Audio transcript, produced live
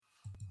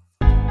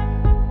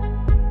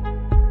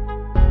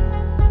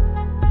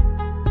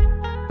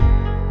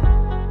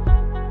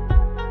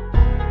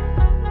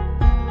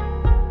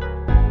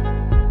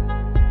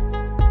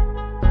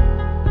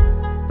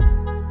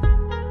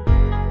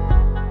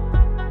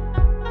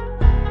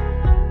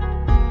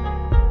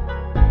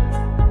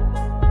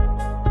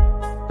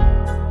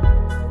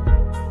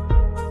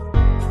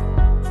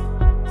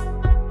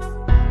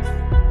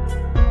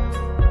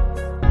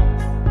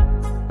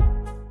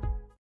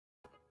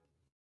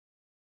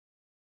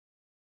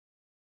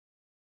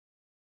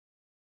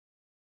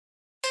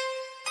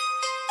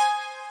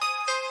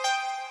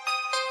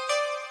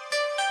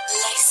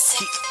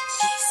The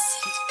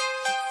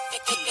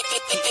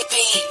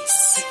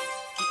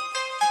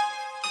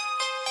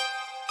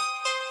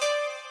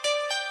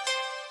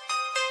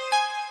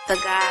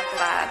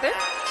Godfather.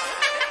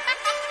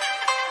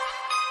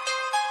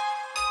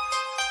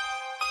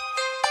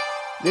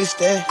 This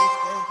that.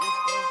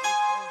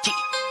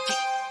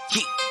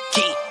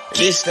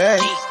 This that.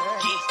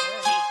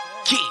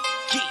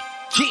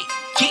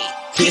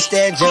 This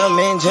that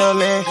jumpin',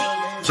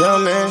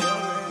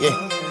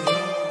 yeah.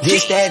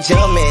 This that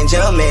jumpin',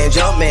 start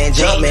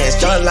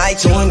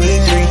like 23.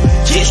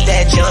 This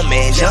that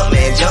jumpin',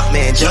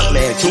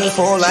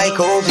 2-4 like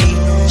Kobe.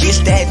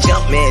 This that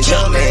jumpin',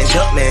 shoot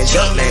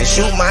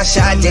my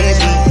shot, then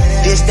beat.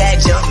 This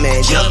that jumpin',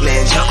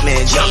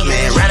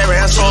 right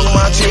around song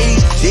my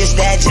trees. This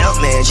that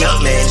jumpin',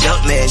 start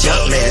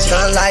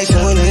like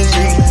 23.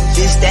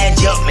 This that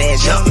jumpin',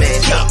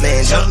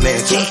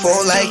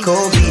 2-4 like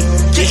Kobe.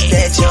 This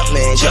that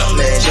jumpin',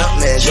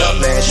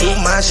 shoot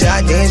my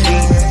shot, then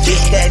beat.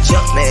 This that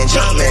jumpin',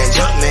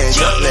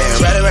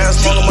 right around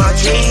smoking my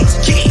dreams.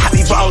 I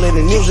be ballin'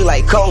 in music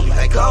like Kobe.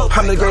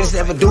 I'm the greatest to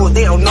ever do it,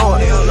 they don't know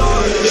it.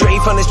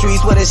 Straight from the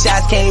streets where the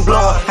shots came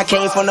blowin'. I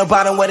came from the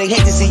bottom where they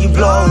hate to see you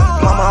blow.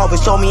 Mama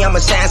always told me I'm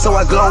a shine, so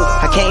I glow.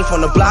 I came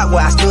from the block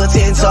where I stood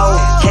 10 toes.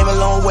 Came a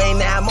long way,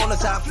 now I'm on the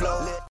top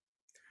floor.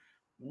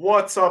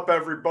 What's up,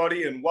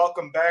 everybody, and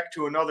welcome back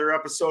to another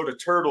episode of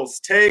Turtles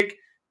Take.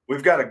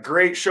 We've got a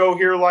great show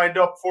here lined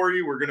up for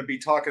you. We're going to be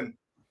talking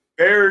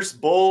Bears,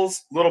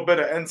 Bulls, a little bit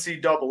of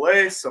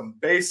NCAA, some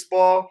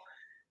baseball,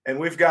 and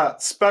we've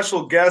got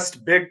special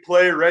guest, big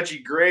play,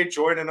 Reggie Gray,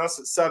 joining us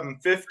at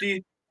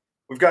 7:50.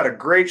 We've got a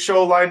great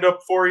show lined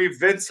up for you.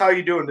 Vince, how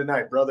you doing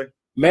tonight, brother?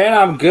 Man,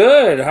 I'm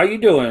good. How you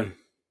doing?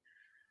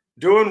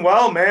 Doing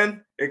well,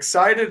 man.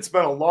 Excited. It's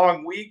been a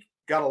long week.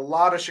 Got a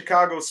lot of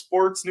Chicago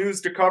sports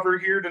news to cover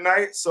here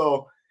tonight,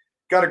 so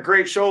got a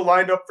great show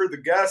lined up for the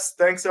guests.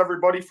 Thanks,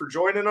 everybody, for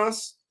joining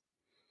us.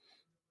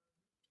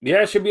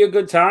 Yeah, it should be a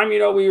good time. You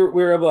know, we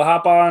were able to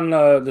hop on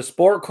the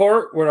sport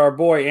court with our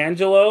boy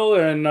Angelo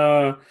and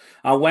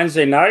on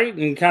Wednesday night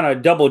and kind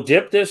of double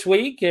dip this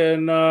week.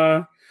 And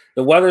the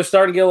weather's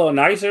starting to get a little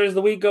nicer as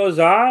the week goes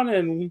on.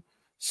 And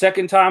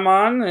second time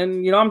on,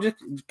 and you know, I'm just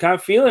kind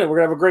of feeling it. We're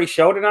gonna have a great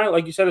show tonight.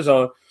 Like you said, it's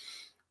a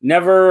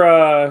never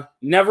a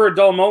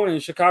dull moment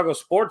in Chicago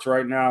sports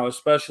right now,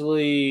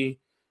 especially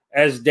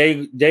as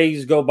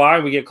days go by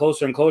and we get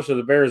closer and closer to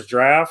the Bears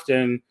draft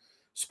and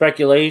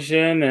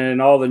speculation and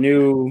all the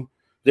new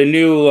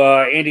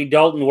Andy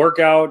Dalton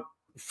workout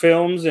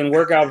films and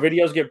workout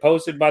videos get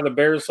posted by the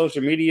Bears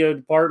social media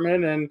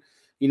department, and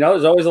you know,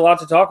 there's always a lot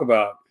to talk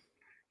about.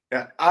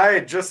 Yeah, I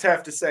just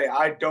have to say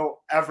I don't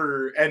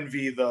ever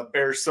envy the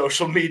Bears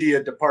social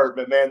media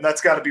department, man.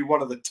 That's got to be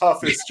one of the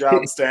toughest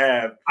jobs to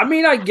have. I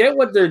mean, I get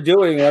what they're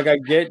doing. Like, I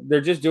get they're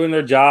just doing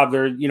their job.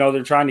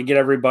 They're trying to get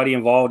everybody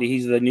involved.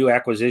 He's the new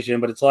acquisition,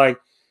 but it's like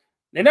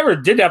they never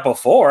did that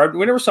before.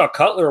 We never saw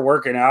Cutler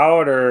working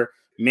out or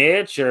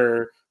Mitch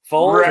or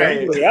Foles. Right. Or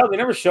anybody else. They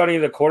never showed any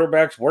of the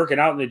quarterbacks working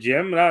out in the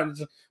gym.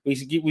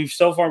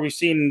 We've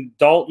seen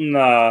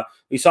Dalton.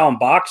 We saw him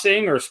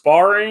boxing or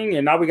sparring,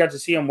 and now we got to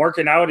see him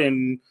working out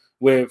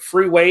with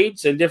free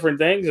weights and different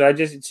things.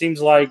 It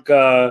seems like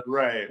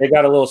right. They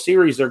got a little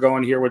series they're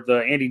going here with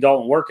the Andy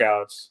Dalton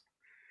workouts.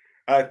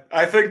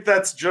 I think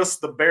that's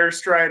just the Bears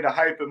trying to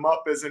hype him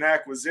up as an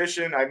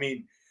acquisition. I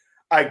mean,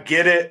 I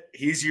get it.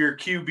 He's your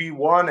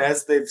QB1,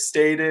 as they've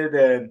stated.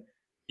 And,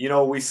 you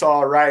know, we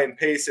saw Ryan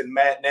Pace and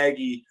Matt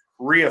Nagy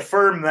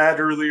reaffirm that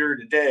earlier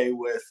today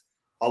with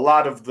a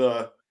lot of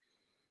the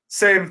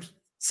same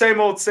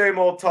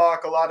old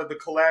talk, a lot of the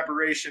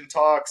collaboration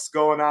talks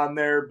going on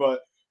there. But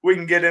we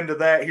can get into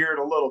that here in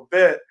a little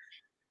bit.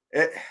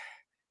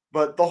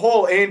 But the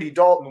whole Andy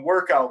Dalton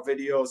workout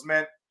videos,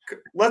 man,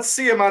 let's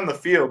see him on the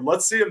field.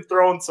 Let's see him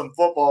throwing some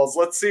footballs.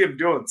 Let's see him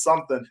doing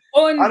something.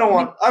 Well, I don't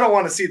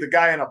want to see the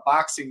guy in a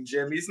boxing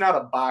gym. He's not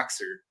a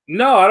boxer.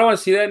 No, I don't want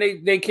to see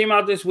that. They came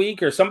out this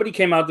week, or somebody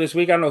came out this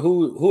week. I don't know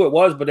who it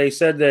was, but they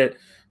said that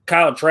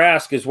Kyle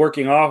Trask is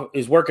working out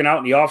in the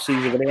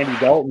offseason with Andy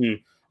Dalton.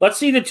 Let's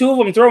see the two of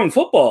them throwing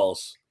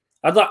footballs.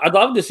 I'd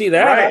love to see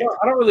that. Right.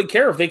 I don't really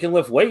care if they can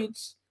lift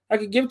weights. I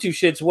could give two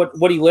shits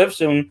what he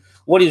lifts and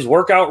what his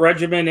workout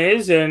regimen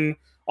is and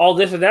all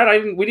this and that.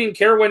 We didn't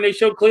care when they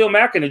showed Khalil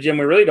Mack in the gym.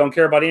 We really don't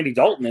care about Andy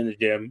Dalton in the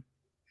gym.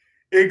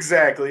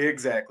 Exactly.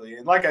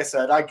 And like I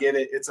said, I get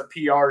it. It's a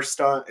PR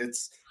stunt.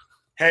 It's,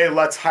 hey,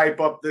 let's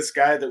hype up this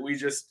guy that we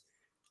just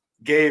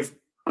gave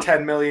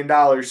 $10 million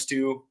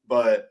to,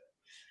 but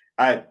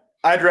I'd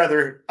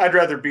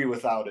rather be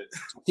without it.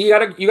 You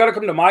gotta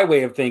come to my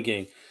way of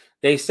thinking.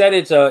 They said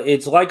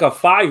it's like a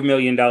 $5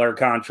 million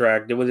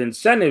contract that with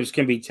incentives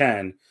can be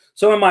 10.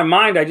 So in my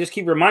mind, I just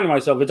keep reminding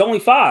myself it's only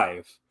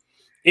 5.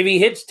 If he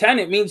hits 10,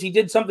 it means he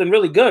did something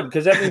really good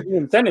because that means the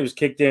incentives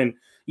kicked in.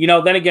 You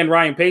know, then again,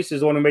 Ryan Pace is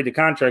the one who made the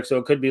contract, so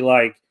it could be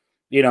like,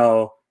 you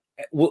know,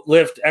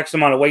 lift X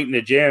amount of weight in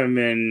the gym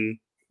and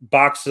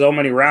box so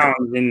many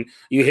rounds and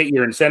you hit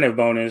your incentive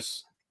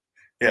bonus.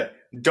 Yeah.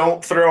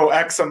 Don't throw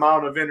X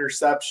amount of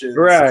interceptions.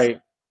 Right.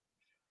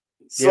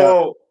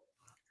 So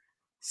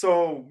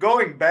So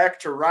going back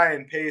to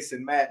Ryan Pace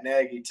and Matt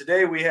Nagy,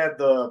 today we had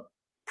the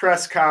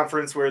press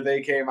conference where they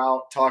came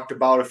out, talked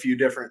about a few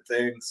different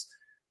things.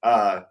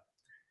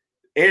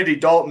 Andy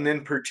Dalton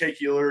in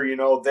particular,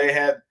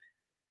 they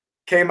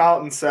came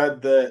out and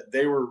said that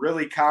they were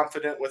really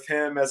confident with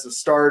him as a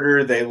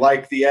starter. They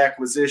like the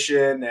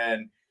acquisition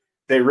and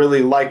they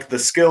really like the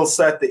skill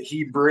set that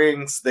he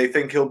brings. They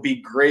think he'll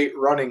be great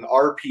running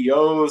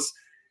RPOs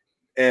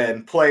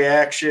and play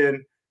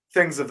action,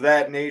 things of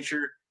that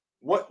nature.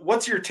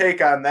 What's your take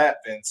on that,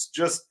 Vince?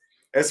 Just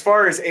as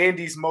far as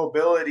Andy's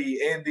mobility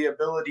and the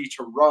ability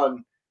to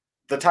run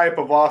the type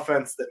of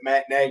offense that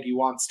Matt Nagy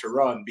wants to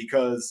run,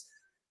 because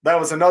that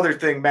was another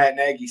thing Matt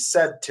Nagy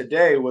said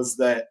today was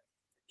that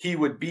he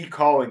would be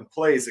calling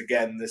plays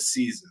again this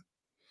season.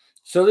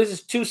 So this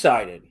is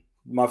two-sided.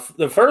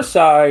 The first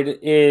side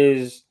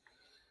is,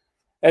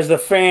 as the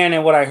fan,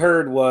 and what I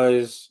heard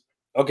was,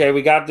 okay,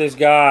 we got this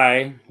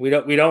guy. We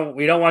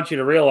don't want you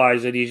to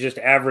realize that he's just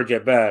average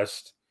at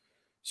best.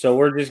 So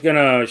we're just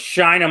gonna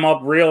shine him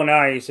up real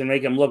nice and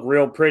make him look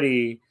real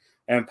pretty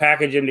and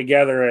package him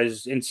together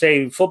and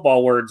say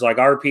football words like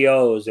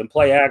RPOs and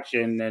play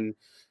action. And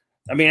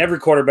I mean, every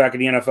quarterback in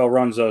the NFL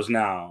runs those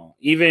now.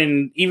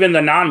 Even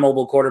the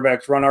non-mobile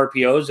quarterbacks run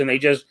RPOs and they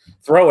just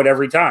throw it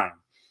every time.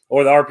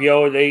 Or the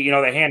RPO, they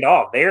hand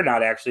off. They're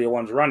not actually the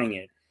ones running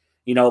it.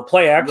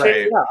 Play action.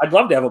 Right. Yeah, I'd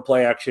love to have a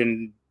play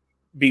action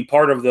be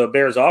part of the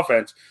Bears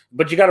offense,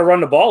 but you got to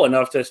run the ball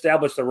enough to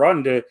establish the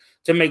run to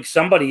make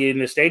somebody in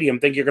the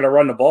stadium think you're going to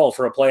run the ball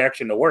for a play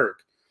action to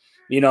work.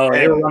 They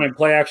were running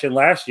play action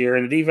last year,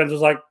 and the defense was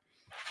like,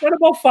 run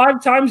about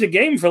 5 times a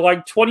game for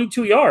like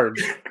 22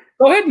 yards.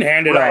 Go ahead and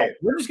hand it out.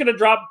 We're just going to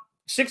drop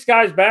 7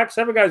 guys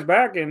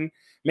back, and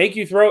make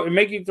you throw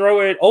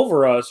it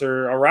over us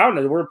or around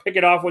us. We're pick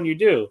it off when you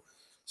do.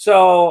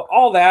 So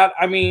all that,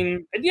 I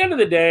mean, at the end of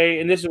the day,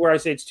 and this is where I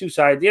say it's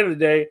two-sided. At the end of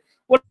the day,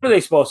 what are they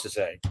supposed to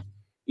say?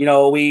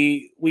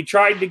 We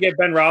tried to get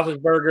Ben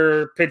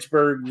Roethlisberger.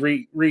 Pittsburgh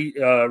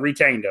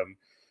retained him.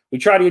 We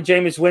tried to get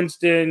Jameis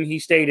Winston. He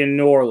stayed in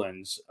New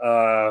Orleans.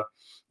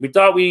 We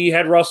thought we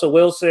had Russell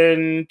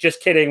Wilson.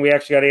 Just kidding. We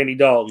actually got Andy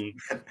Dalton.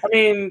 I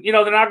mean,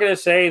 they're not going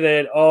to say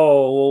that,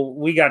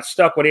 we got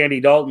stuck with Andy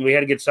Dalton. We had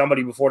to get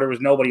somebody before there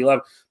was nobody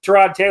left.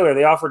 Tyrod Taylor,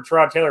 they offered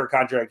Tyrod Taylor a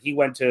contract. He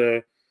went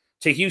to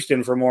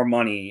Houston for more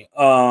money.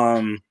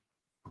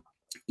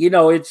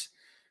 It's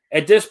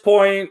at this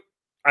point,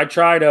 I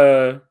try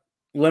to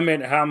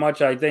limit how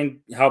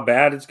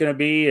bad it's going to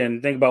be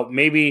and think about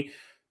maybe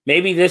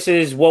this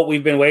is what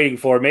we've been waiting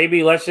for.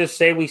 Maybe let's just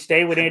say we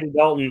stay with Andy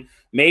Dalton.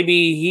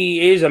 Maybe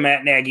he is a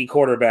Matt Nagy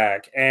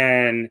quarterback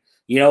and,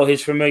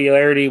 his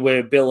familiarity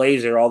with Bill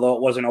Lazor, although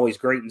it wasn't always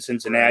great in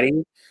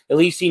Cincinnati, at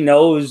least he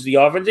knows the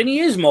offense and he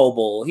is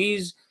mobile.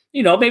 He's,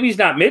 maybe he's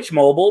not Mitch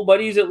mobile, but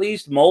he's at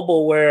least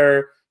mobile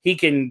where he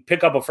can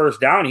pick up a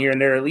first down here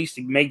and there, at least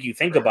to make you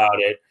think about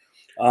it.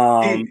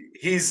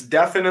 He's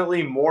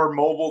definitely more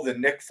mobile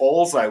than Nick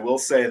Foles. I will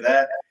say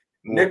that.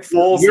 Nick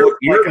Foles looked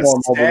like a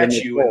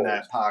statue in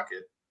that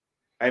pocket.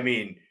 I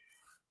mean,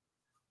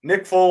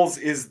 Nick Foles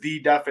is the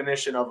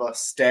definition of a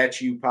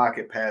statue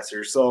pocket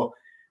passer. So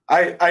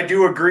I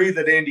do agree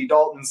that Andy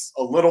Dalton's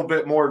a little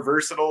bit more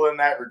versatile in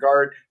that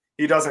regard.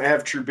 He doesn't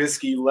have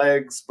Trubisky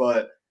legs,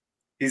 but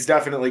he's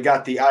definitely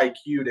got the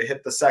IQ to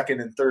hit the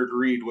second and third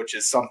read, which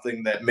is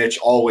something that Mitch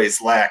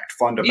always lacked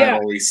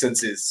fundamentally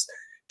since his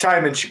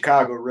time in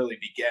Chicago really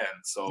began.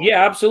 So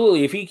yeah,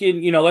 absolutely. If he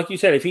can, like you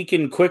said, if he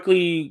can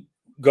quickly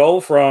go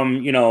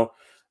from,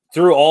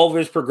 through all of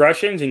his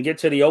progressions and get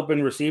to the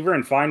open receiver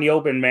and find the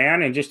open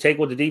man and just take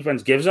what the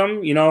defense gives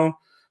them,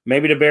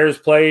 maybe the Bears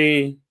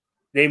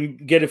they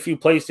get a few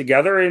plays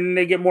together and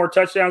they get more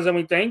touchdowns than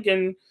we think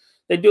and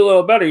they do a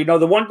little better.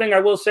 The one thing I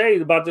will say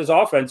about this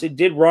offense, it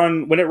did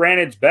run when it ran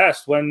its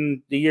best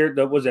when the year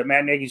that was at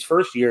Matt Nagy's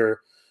first year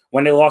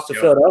when they lost to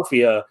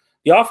Philadelphia.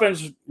 The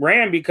offense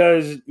ran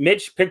because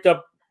Mitch picked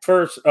up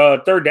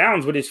third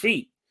downs with his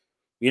feet.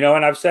 And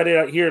I've said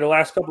it here the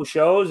last couple of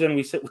shows, and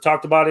we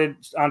talked about it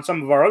on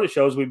some of our other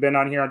shows we've been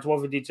on here on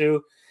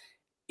 1252.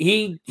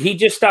 He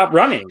just stopped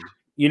running.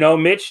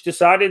 Mitch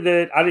decided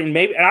that and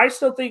I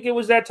still think it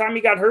was that time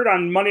he got hurt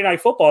on Monday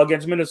Night Football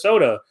against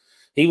Minnesota.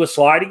 He was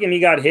sliding and he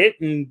got hit,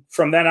 and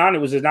from then on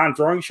it was his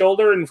non-throwing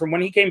shoulder. And from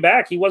when he came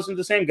back, he wasn't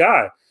the same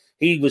guy.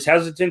 He was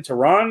hesitant to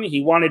run.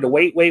 He wanted to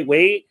wait.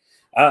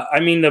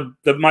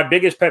 My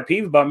biggest pet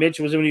peeve about Mitch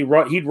was when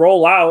he'd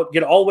roll out,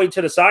 get all the way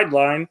to the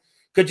sideline,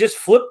 could just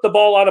flip the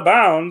ball out of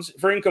bounds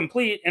for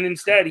incomplete, and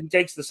instead he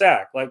takes the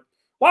sack. Like,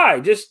 why?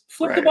 Just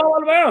flip the ball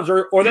out of bounds,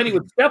 or then he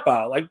would step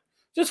out. Like,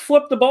 just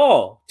flip the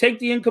ball, take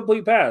the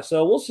incomplete pass.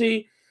 So we'll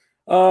see.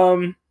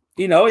 In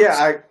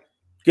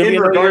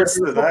regards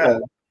to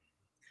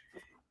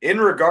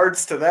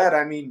that,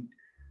 I mean,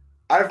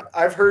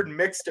 I've heard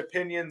mixed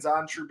opinions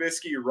on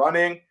Trubisky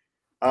running.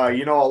 A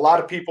lot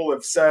of people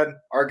have said,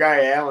 our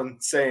guy Allen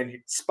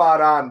saying,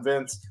 spot on,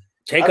 Vince.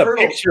 Take a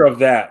picture of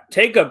that.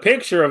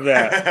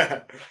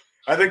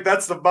 I think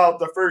that's about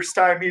the first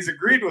time he's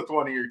agreed with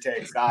one of your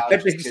takes. I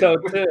think so,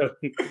 too.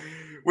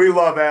 We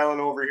love Allen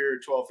over here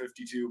at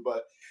 1252.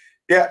 But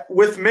Yeah,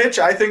 with Mitch,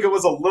 I think it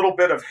was a little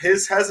bit of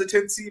his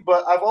hesitancy,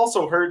 but I've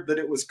also heard that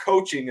it was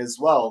coaching as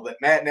well,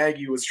 that Matt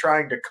Nagy was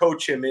trying to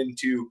coach him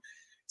into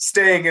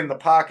staying in the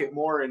pocket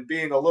more and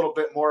being a little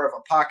bit more of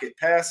a pocket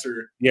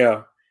passer.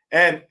 Yeah.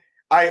 And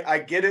I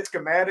get it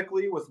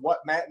schematically with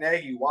what Matt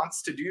Nagy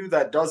wants to do.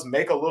 That does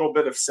make a little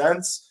bit of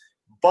sense.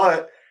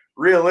 But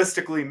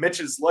realistically,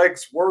 Mitch's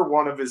legs were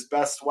one of his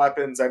best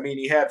weapons. I mean,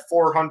 he had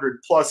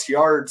 400-plus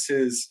yards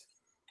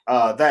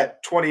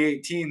that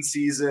 2018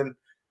 season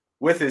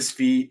with his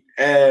feet.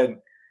 And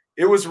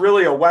it was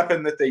really a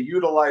weapon that they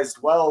utilized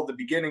well at the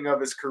beginning of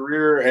his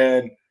career.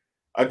 And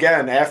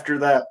again, after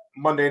that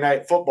Monday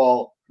Night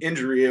Football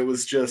injury, it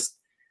was just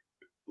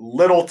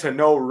little to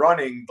no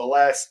running the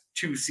last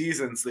 2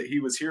 seasons that he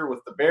was here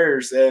with the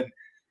Bears. And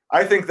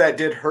I think that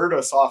did hurt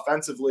us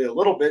offensively a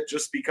little bit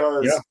just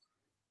because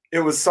it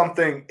was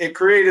something, it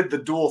created the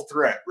dual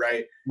threat,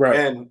 right? Right.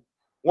 And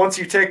once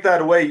you take that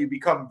away, you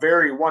become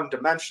very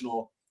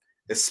one-dimensional,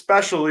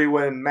 especially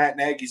when Matt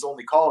Nagy's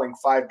only calling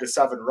 5 to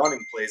 7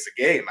 running plays a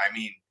game. I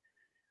mean,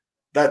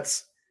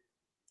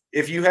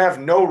 if you have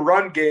no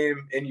run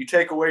game and you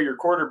take away your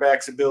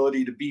quarterback's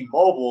ability to be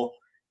mobile,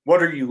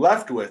 what are you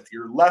left with?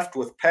 You're left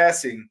with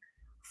passing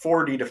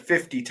 40 to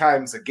 50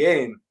 times a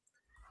game.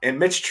 And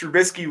Mitch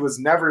Trubisky was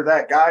never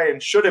that guy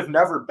and should have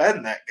never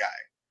been that guy.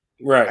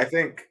 Right. I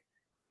think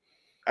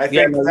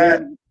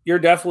that you're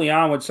definitely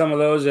on with some of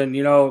those. And,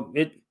 I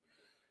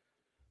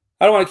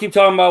don't want to keep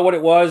talking about what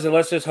it was, and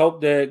let's just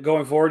hope that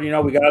going forward,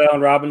 we got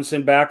Allen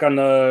Robinson back on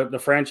the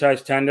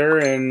franchise tender,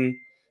 and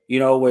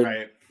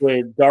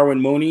with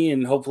Darwin Mooney,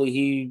 and hopefully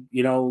he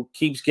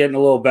keeps getting a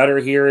little better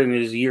here in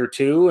his year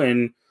 2.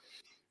 And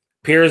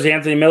Piers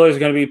Anthony Miller is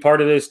going to be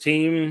part of this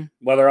team,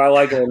 whether I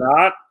like it or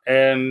not.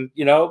 And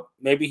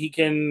maybe he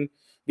can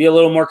be a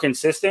little more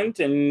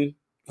consistent, and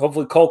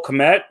hopefully Cole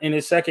Kmet in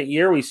his second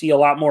year, we see a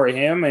lot more of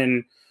him,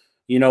 and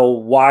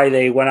why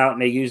they went out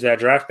and they used that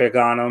draft pick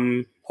on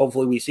him.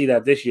 Hopefully we see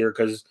that this year,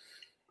 because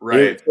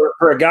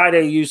for a guy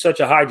to use such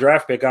a high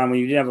draft pick on when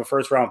you didn't have a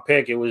first-round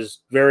pick, it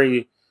was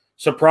very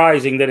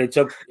surprising that it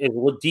took it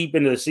deep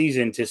into the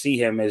season to see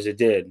him as it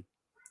did.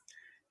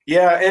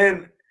 Yeah,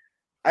 and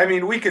I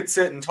mean, we could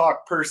sit and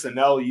talk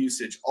personnel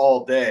usage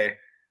all day.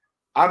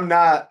 I'm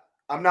not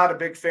a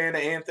big fan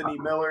of Anthony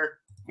Miller.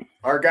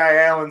 Our guy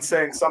Allen's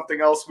saying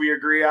something else we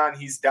agree on.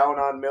 He's down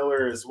on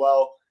Miller as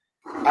well.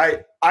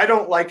 I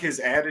don't like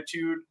his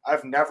attitude.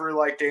 I've never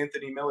liked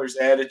Anthony Miller's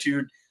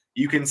attitude.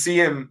 You can see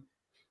him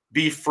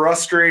be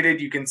frustrated.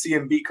 You can see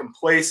him be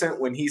complacent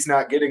when he's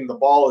not getting the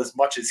ball as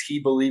much as he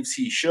believes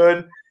he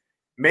should.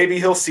 Maybe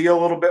he'll see a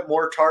little bit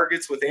more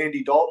targets with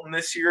Andy Dalton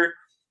this year.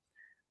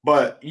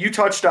 But you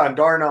touched on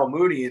Darnell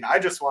Mooney, and I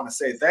just want to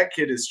say that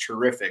kid is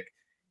terrific.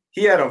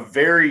 He had a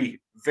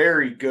very,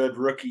 very good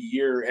rookie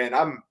year, and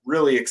I'm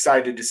really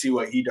excited to see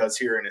what he does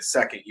here in his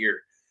second year.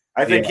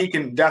 I think he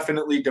can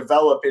definitely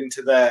develop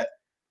into that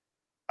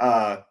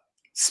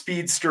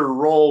speedster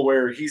role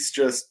where he's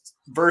just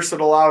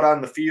versatile out on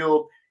the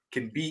field,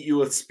 can beat you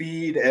with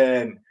speed,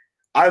 and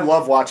I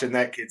love watching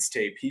that kid's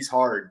tape. He's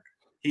hard.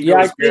 He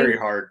goes very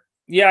hard.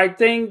 Yeah, I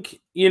think,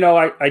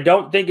 I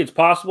don't think it's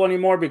possible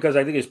anymore because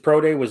I think his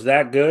pro day was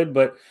that good,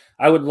 but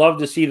I would love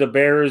to see the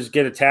Bears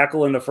get a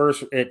tackle in the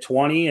first at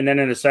 20 and then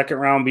in the second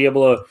round be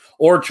able to,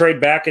 or trade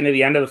back into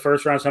the end of the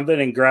first round something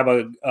and grab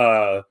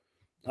the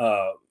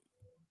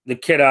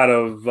kid out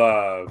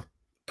of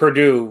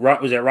Purdue.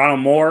 Was it Ronald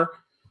Moore?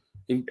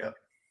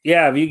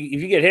 Yeah, if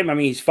you get him, I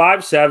mean, he's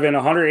 5'7",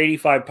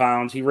 185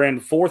 pounds. He ran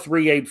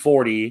 4.38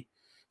 40.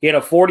 He had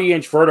a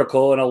 40-inch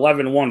vertical and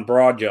 11.1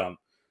 broad jump.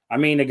 I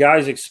mean, the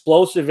guy's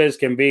explosive as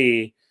can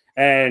be.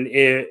 And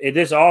in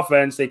this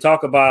offense, they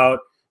talk about,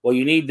 well,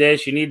 you need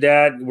this, you need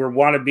that. We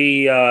want to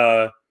be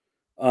a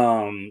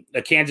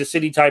Kansas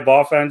City type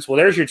offense. Well,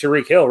 there's your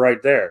Tyreek Hill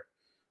right there.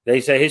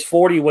 They say his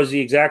 40 was the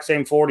exact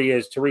same 40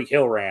 as Tyreek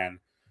Hill ran.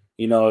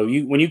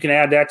 When you can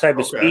add that type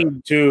of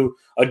speed to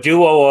a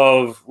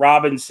duo of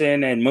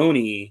Robinson and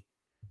Mooney,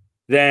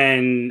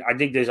 then I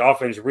think this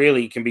offense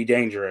really can be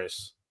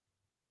dangerous.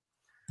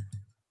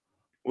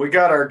 We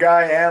got our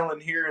guy Allen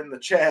here in the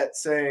chat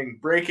saying,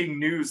 breaking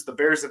news, the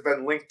Bears have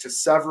been linked to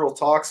several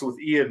talks with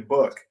Ian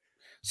Book.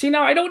 See,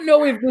 now I don't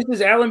know if this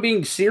is Allen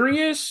being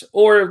serious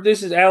or if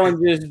this is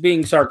Allen just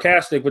being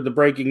sarcastic with the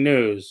breaking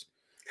news.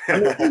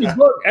 I mean,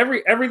 Book,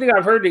 everything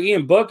I've heard to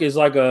Ian Book is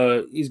like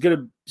he's going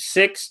to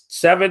 6th,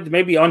 7th,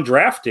 maybe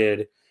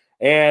undrafted.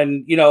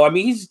 And, I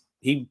mean,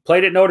 he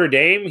played at Notre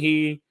Dame.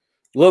 He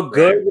looked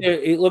good.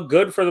 It looked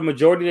good for the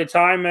majority of the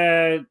time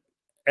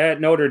at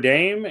Notre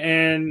Dame.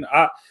 And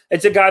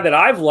it's a guy that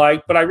I've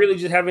liked, but I really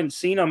just haven't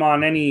seen him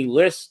on any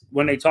list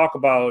when they talk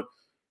about,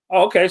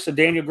 oh, okay, so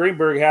Daniel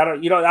Greenberg had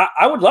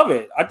I would love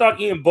it. I thought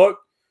Ian Book,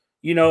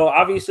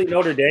 obviously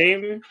Notre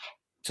Dame,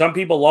 some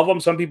people love him,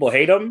 some people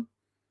hate him.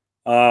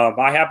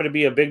 I happen to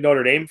be a big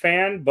Notre Dame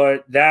fan,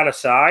 but that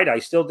aside, I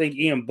still think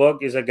Ian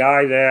Book is a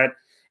guy that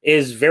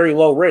is very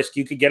low risk.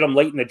 You could get him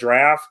late in the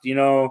draft,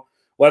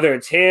 whether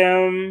it's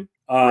him,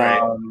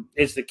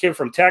 it's the kid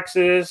from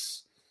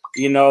Texas.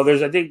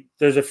 I think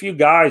there's a few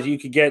guys you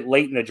could get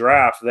late in the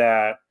draft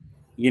that,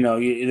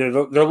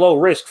 they're low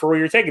risk for where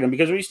you're taking them,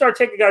 because when you start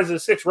taking guys in the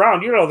 6th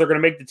round, they're going to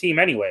make the team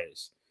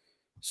anyways.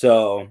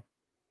 So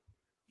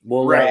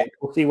we'll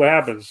see what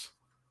happens.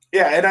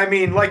 Yeah, and I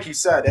mean, like you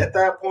said, at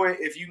that point,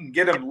 if you can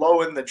get him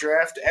low in the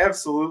draft,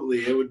 absolutely,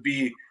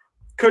 it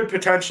could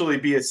potentially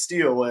be a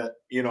steal at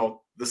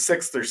the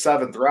 6th or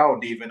 7th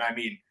round even. I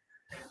mean,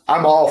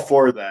 I'm all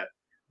for that.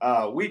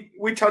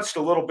 We touched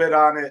a little bit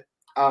on it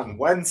on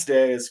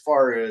Wednesday as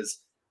far as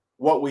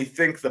what we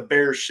think the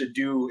Bears should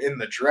do in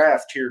the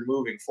draft here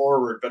moving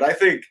forward. But I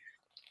think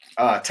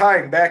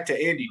tying back to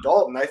Andy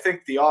Dalton, I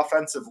think the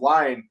offensive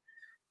line,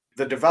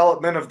 the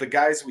development of the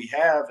guys we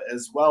have,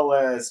 as well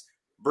as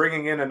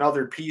bringing in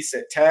another piece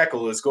at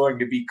tackle, is going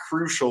to be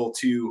crucial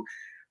to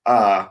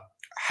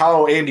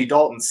how Andy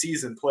Dalton's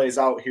season plays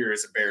out here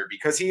as a Bear,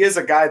 because he is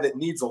a guy that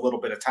needs a little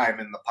bit of time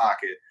in the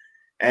pocket.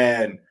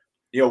 And,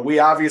 we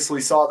obviously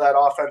saw that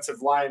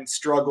offensive line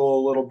struggle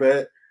a little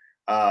bit.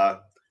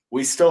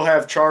 We still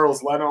have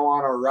Charles Leno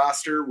on our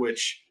roster,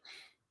 which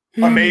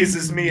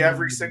amazes me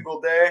every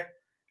single day.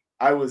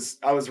 I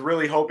was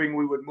really hoping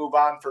we would move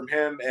on from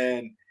him,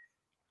 and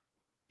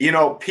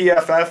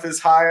PFF is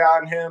high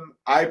on him.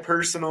 I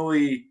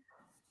personally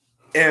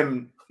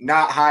am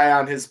not high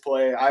on his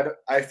play.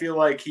 I feel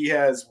like he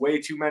has way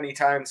too many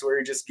times where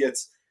he just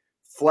gets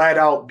flat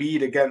out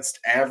beat against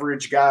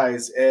average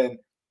guys, and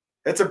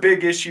that's a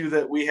big issue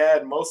that we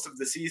had most of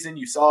the season.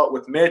 You saw it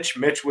with Mitch.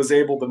 Mitch was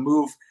able to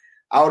move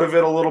out of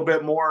it a little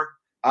bit more.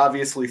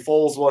 Obviously,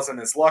 Foles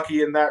wasn't as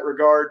lucky in that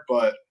regard,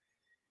 but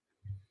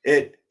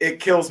it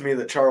kills me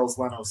that Charles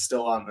Leno's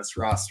still on this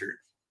roster.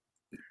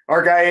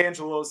 Our guy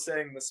Angelo is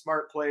saying the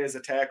smart play is a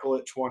tackle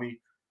at 20,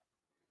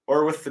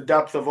 or with the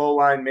depth of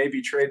O-line,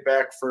 maybe trade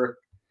back for a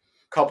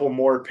couple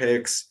more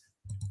picks.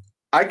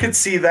 I could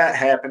see that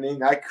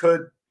happening. I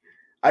could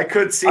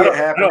see it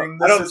happening.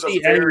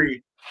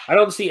 I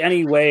don't see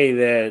any way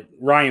that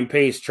Ryan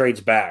Pace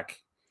trades back.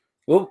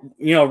 We'll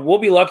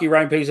be lucky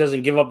Ryan Pace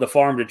doesn't give up the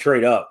farm to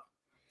trade up.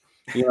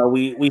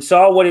 We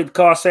saw what it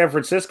cost San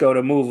Francisco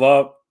to move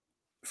up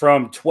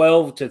from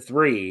 12 to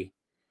 3.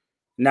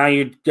 Now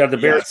you got the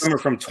Bears coming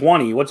from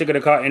 20. What's it going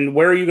to cost? And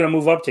where are you going to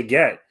move up to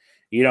get?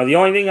 The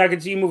only thing I can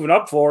see moving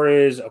up for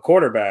is a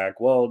quarterback.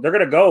 Well, they're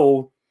going to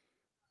go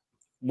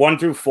 1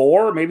 through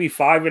 4, maybe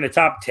 5 in the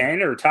top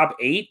 10 or top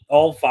 8.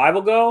 All 5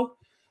 will go.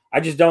 I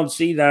just don't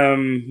see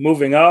them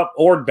moving up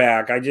or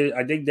back. I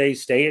think they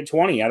stay at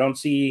 20. I don't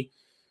see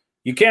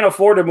 – you can't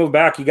afford to move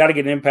back. You got to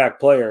get an impact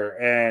player,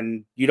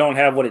 and you don't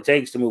have what it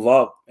takes to move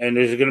up. And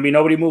there's going to be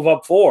nobody move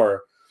up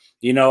for.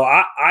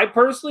 I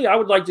personally, I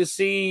would like to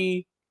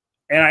see –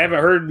 and I haven't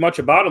heard much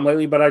about them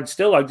lately, but I'd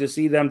still like to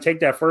see them take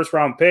that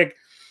first-round pick.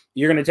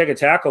 You're going to take a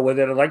tackle with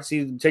it. I'd like to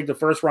see them take the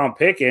first-round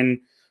pick and,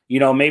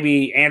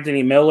 maybe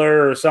Anthony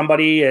Miller or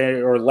somebody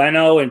or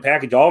Leno and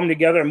package all of them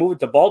together and move it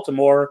to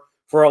Baltimore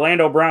for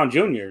Orlando Brown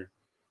Jr.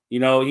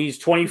 He's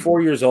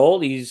 24 years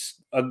old.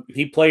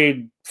 He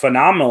played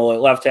phenomenal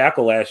at left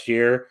tackle last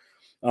year.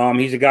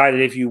 He's a guy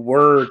that if you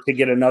were to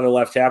get another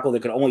left tackle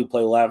that could only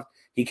play left,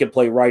 he could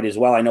play right as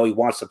well. I know he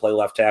wants to play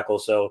left tackle,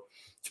 so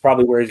it's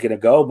probably where he's going to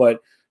go.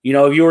 But,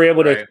 if you were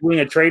able to win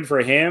a trade for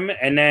him,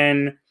 and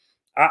then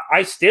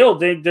I still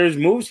think there's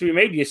moves to be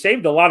made. You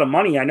saved a lot of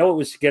money. I know it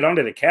was to get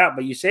under the cap,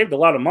 but you saved a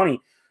lot of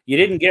money. You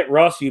didn't get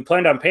Russ. You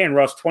planned on paying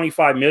Russ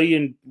 $25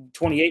 million,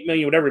 $28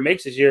 million, whatever he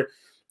makes this year.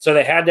 So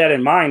they had that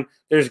in mind.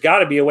 There's got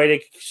to be a way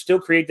to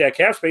still create that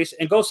cap space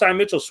and go sign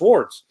Mitchell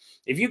Schwartz.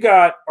 If you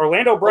got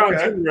Orlando Brown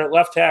Jr. at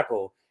left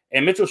tackle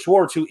and Mitchell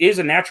Schwartz, who is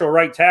a natural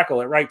right tackle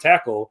at right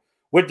tackle,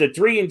 with the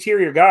 3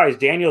 interior guys,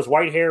 Daniels,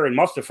 Whitehair, and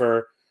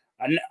Mustipher,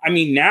 I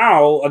mean,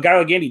 now a guy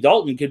like Andy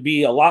Dalton could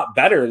be a lot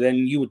better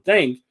than you would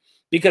think,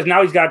 because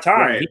now he's got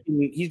time. Right.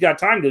 He's got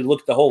time to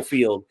look at the whole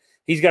field.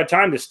 He's got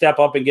time to step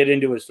up and get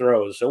into his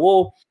throws.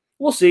 So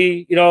we'll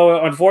see.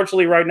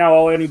 Unfortunately, right now,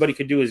 all anybody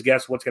could do is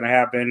guess what's going to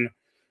happen.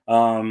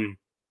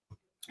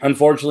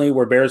 Unfortunately,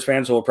 we're Bears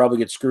fans, so we'll probably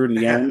get screwed in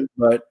the end,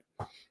 but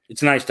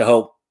it's nice to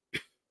hope.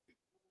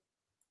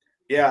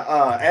 Yeah,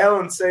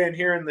 Alan's saying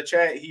here in the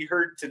chat he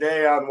heard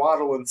today on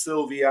Waddle and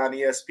Sylvie on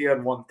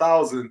ESPN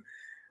 1000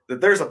 that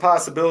there's a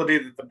possibility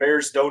that the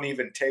Bears don't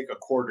even take a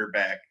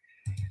quarterback.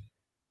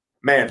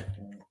 Man,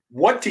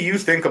 what do you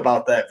think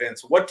about that,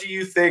 Vince? What do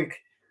you think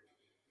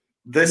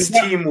this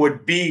team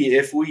would be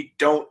if we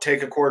don't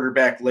take a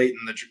quarterback late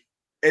in the draft?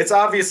 It's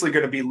obviously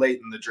going to be late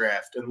in the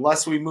draft.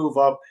 Unless we move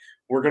up,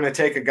 we're going to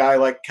take a guy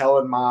like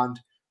Kellen Mond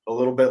a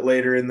little bit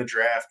later in the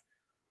draft.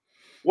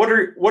 What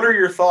are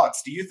your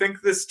thoughts? Do you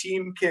think this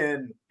team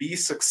can be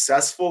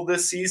successful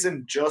this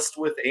season just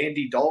with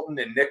Andy Dalton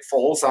and Nick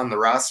Foles on the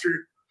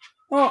roster?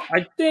 Well,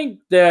 I think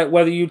that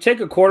whether you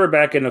take a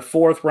quarterback in the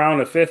 4th round,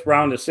 the 5th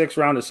round, the 6th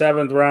round, the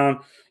 7th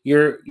round,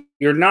 you're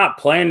not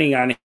planning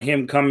on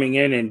him coming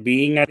in and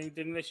being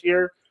anything this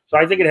year. So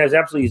I think it has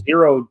absolutely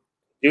zero to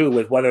do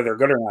with whether they're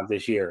good or not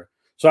this year.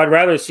 So I'd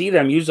rather see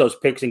them use those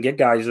picks and get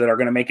guys that are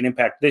going to make an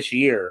impact this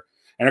year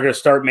and are going to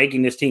start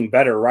making this team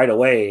better right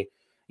away.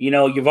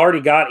 You've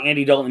already got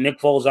Andy Dalton and Nick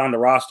Foles on the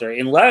roster.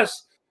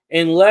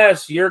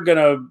 Unless you're going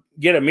to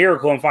get a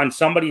miracle and find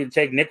somebody to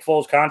take Nick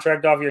Foles'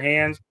 contract off your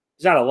hands,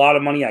 He's not a lot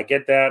of money. I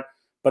get that.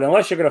 But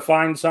unless you're going to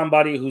find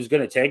somebody who's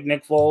going to take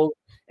Nick Foles,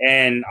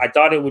 and I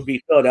thought it would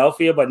be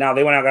Philadelphia, but now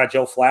they went out and got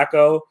Joe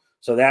Flacco,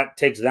 so that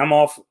takes them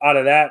off out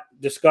of that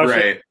discussion.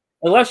 Right.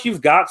 Unless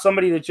you've got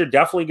somebody that you're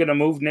definitely going to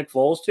move Nick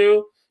Foles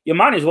to, you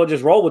might as well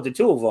just roll with the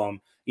two of them.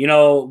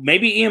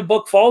 Maybe Ian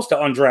Book falls to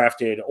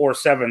undrafted or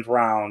 7th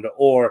round,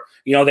 or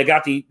they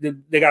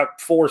got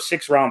 4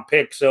 6th-round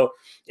picks. So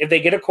if they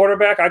get a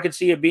quarterback, I could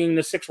see it being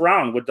the 6th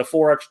round with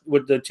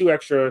the 2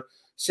 extra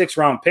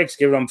 6th-round picks,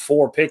 giving them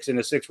 4 picks in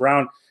the 6th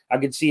round. I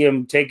could see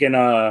him taking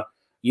an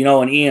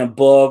Ian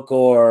Book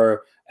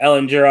or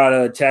Ellinger out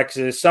of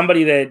Texas,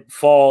 somebody that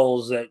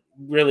falls that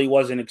really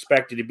wasn't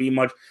expected to be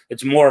much.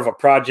 It's more of a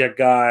project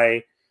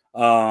guy.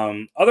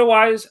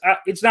 Otherwise,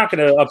 it's not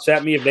going to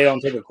upset me if they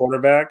don't take a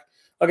quarterback.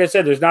 Like I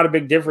said, there's not a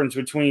big difference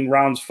between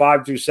rounds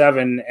 5 through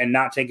 7 and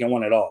not taking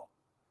one at all.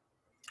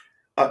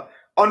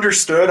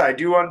 Understood. I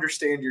do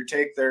understand your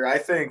take there. I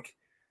think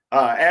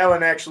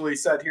Alan actually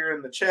said here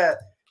in the chat,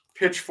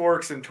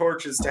 pitchforks and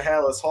torches to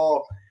Hallis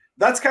Hall.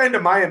 That's kind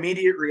of my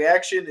immediate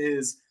reaction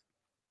is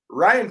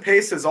Ryan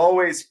Pace has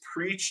always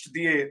preached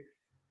the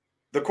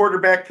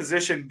quarterback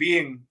position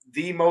being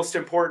the most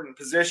important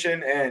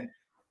position, and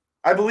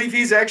I believe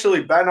he's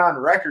actually been on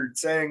record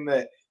saying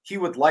that he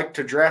would like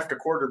to draft a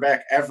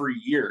quarterback every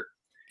year.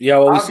 Yeah,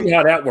 well, we'll see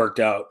how that worked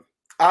out.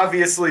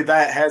 Obviously,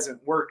 that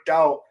hasn't worked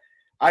out.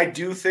 I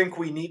do think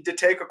we need to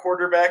take a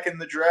quarterback in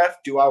the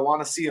draft. Do I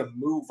want to see him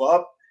move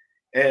up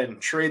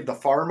and trade the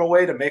farm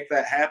away to make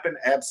that happen?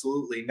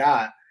 Absolutely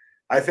not.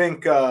 I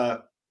think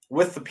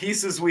with the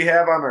pieces we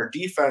have on our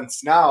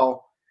defense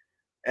now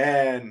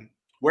and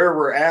where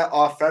we're at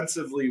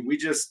offensively,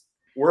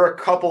 we're a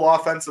couple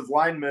offensive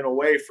linemen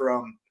away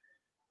from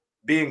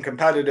being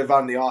competitive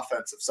on the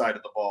offensive side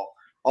of the ball.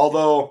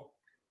 Although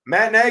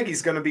Matt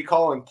Nagy's going to be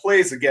calling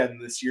plays again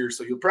this year,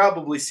 so you'll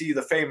probably see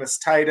the famous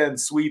tight end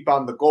sweep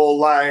on the goal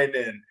line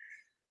and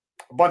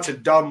a bunch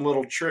of dumb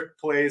little trick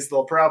plays.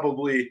 They'll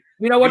probably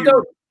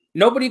though?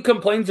 Nobody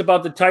complains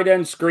about the tight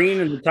end screen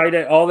and the tight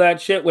end, all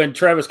that shit when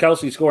Travis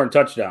Kelce scoring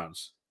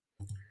touchdowns.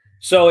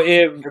 So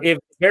if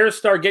Bears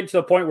start getting to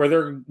the point where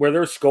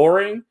they're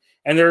scoring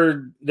and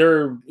they're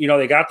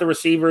they got the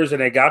receivers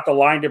and they got the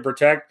line to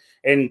protect,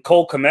 and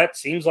Cole Kmet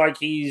seems like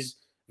he's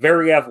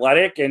very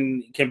athletic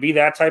and can be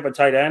that type of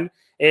tight end.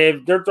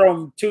 If they're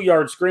throwing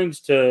 2-yard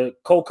screens to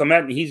Cole Kmet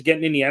and he's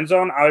getting in the end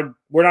zone,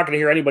 we're not going to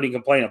hear anybody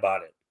complain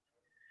about it.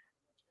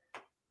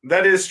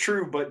 That is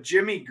true, but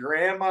Jimmy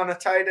Graham on a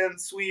tight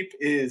end sweep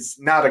is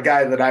not a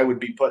guy that I would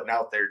be putting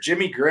out there.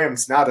 Jimmy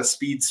Graham's not a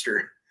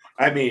speedster.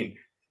 I mean,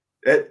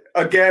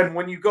 again,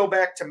 when you go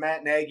back to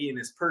Matt Nagy and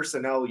his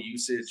personnel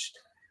usage,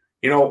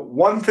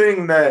 one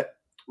thing that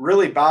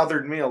really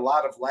bothered me a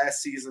lot of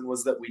last season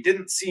was that we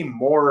didn't see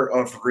more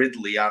of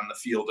Ridley on the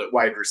field at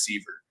wide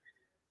receiver.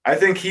 I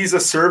think he's a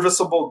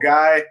serviceable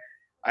guy.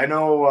 I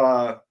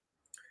know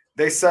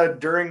they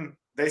said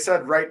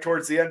right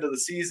towards the end of the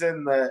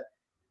season that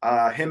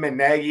him and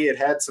Nagy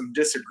had some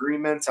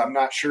disagreements. I'm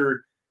not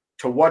sure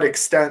to what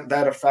extent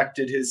that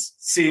affected his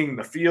seeing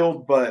the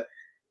field, but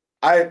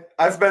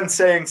I've been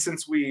saying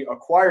since we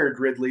acquired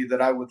Ridley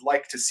that I would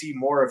like to see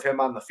more of him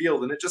on the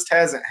field, and it just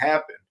hasn't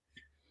happened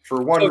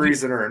for one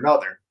reason or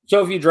another.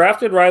 So if you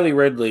drafted Riley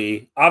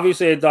Ridley,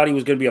 obviously I thought he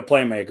was going to be a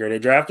playmaker. They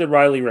drafted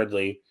Riley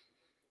Ridley.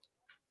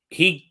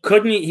 He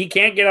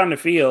can't get on the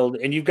field,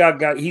 and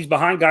he's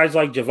behind guys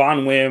like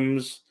Javon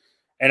Wims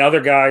and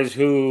other guys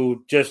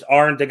who just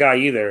aren't the guy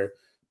either.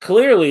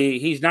 Clearly,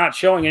 he's not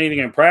showing anything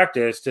in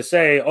practice to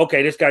say,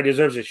 okay, this guy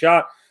deserves a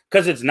shot,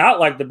 because it's not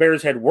like the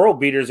Bears had world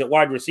beaters at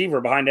wide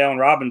receiver behind Allen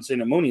Robinson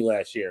and Mooney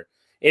last year.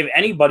 If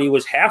anybody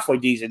was halfway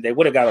decent, they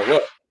would have got a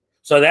look.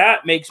 So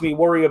that makes me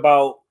worry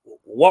about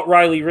what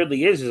Riley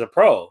Ridley is as a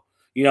pro.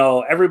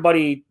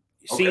 Everybody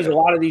sees a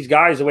lot of these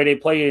guys the way they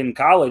play in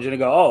college, and they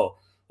go, oh,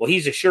 well,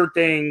 he's a sure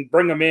thing,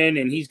 bring him in,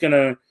 and he's going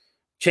to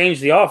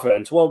change the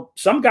offense. Well,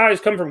 some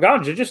guys come from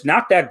college, they're just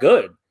not that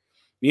good.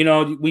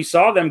 We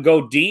saw them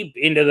go deep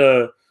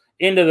into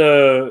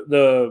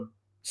the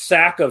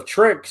sack of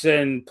tricks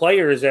and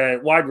players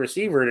at wide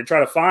receiver to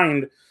try to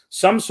find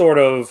some sort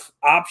of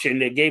option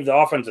that gave the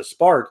offense a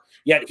spark,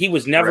 yet he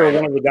was never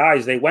one of the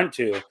guys they went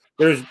to.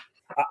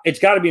 It's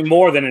got to be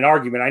more than an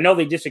argument. I know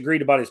they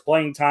disagreed about his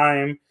playing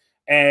time,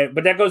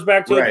 but that goes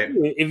back to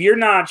if you're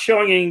not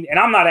showing, and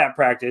I'm not at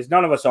practice,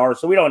 none of us are,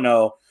 so we don't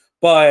know,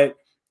 but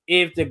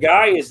if the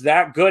guy is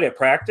that good at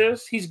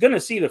practice, he's going to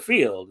see the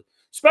field,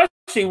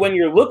 especially when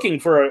you're looking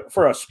for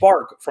a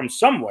spark from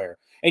somewhere,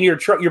 and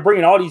you're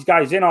bringing all these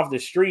guys in off the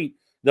street.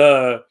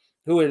 The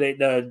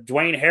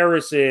Dwayne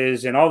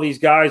Harrises and all these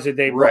guys that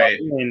they brought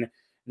in.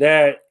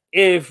 That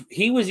if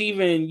he was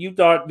you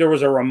thought there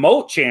was a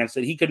remote chance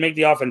that he could make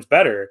the offense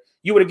better,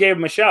 you would have gave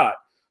him a shot.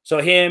 So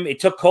it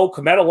took Cole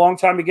Kmet a long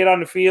time to get on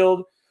the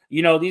field.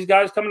 These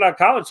guys coming out of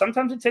college,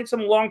 sometimes it takes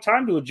them a long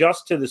time to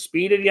adjust to the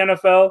speed of the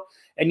NFL.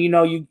 And,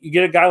 you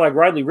get a guy like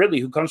Riley Ridley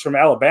who comes from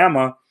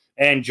Alabama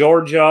and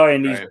Georgia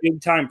and these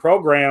big-time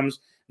programs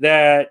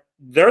that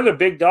they're the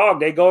big dog.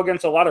 They go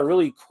against a lot of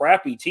really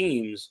crappy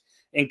teams.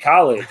 in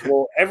college.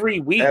 Well, every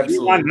week you're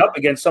Absolutely. lining up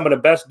against some of the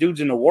best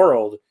dudes in the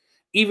world,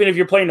 even if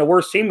you're playing the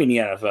worst team in the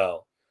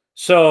NFL.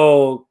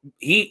 So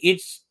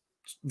it's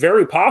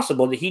very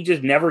possible that he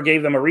just never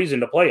gave them a reason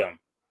to play him.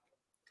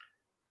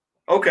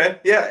 Okay.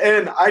 Yeah.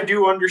 And I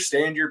do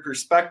understand your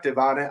perspective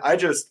on it.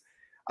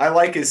 I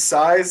like his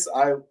size.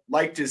 I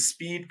liked his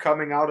speed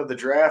coming out of the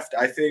draft.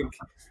 I think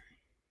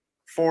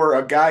for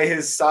a guy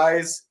his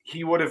size,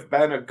 he would have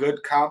been a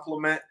good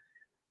complement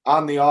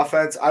on the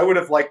offense. I would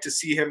have liked to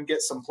see him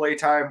get some play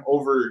time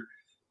over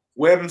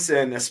Wims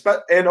and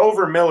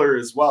over Miller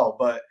as well.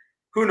 But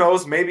who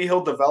knows? Maybe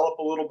he'll develop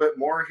a little bit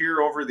more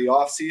here over the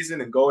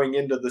offseason and going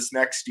into this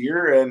next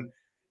year. And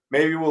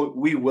maybe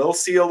we will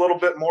see a little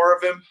bit more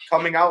of him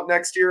coming out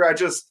next year.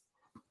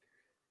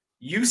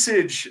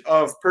 Usage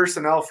of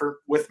personnel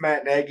with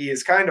Matt Nagy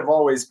has kind of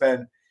always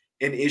been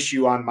an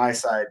issue on my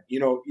side.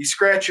 You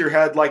scratch your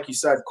head, like you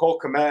said, Cole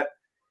Kmet,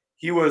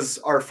 he was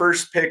our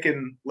first pick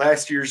in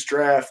last year's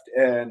draft,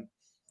 and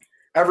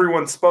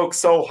everyone spoke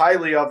so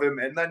highly of him,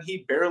 and then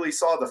he barely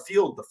saw the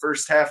field the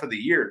first half of the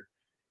year.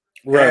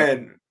 Right.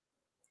 And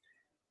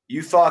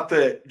you thought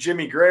that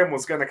Jimmy Graham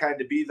was going to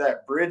kind of be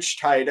that bridge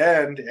tight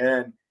end,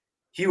 and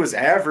he was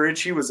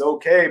average. He was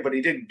okay, but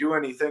he didn't do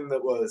anything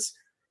that was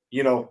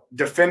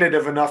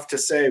definitive enough to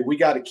say we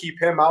got to keep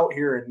him out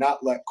here and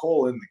not let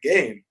Cole in the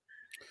game.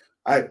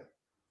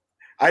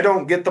 I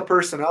don't get the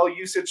personnel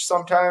usage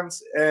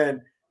sometimes,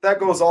 and that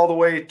goes all the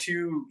way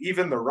to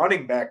even the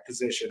running back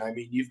position. I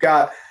mean, you've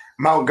got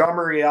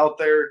Montgomery out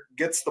there,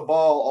 gets the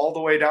ball all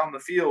the way down the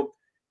field,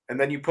 and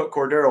then you put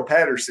Cordero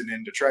Patterson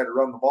in to try to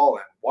run the ball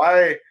in.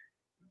 Why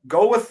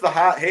go with the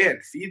hot hand?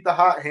 Feed the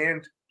hot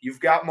hand.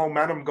 You've got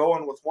momentum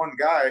going with one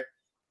guy.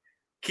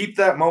 Keep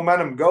that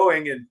momentum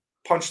going and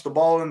punch the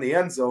ball in the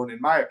end zone,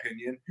 in my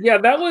opinion. Yeah,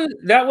 that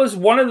was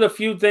one of the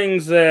few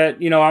things that,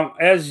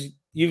 as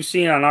you've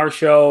seen on our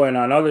show and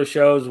on other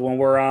shows when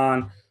we're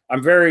on,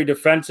 I'm very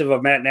defensive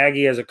of Matt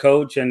Nagy as a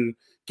coach and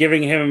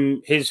giving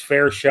him his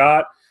fair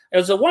shot.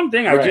 As the one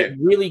thing I just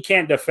really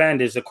can't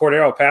defend is the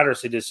Cordero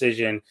Patterson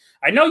decision.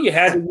 I know you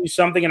had to do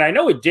something, and I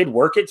know it did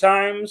work at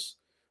times,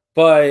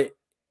 but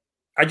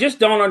I just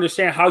don't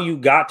understand how you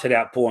got to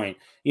that point.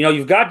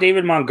 You've got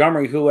David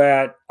Montgomery, who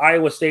at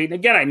Iowa State, and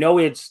again, I know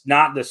it's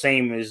not the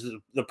same as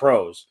the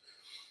pros,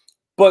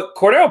 but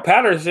Cordero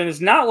Patterson is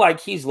not like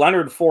he's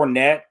Leonard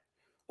Fournette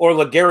or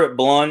LeGarrette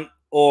Blount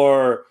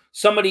or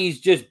some of these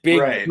just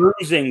big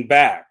bruising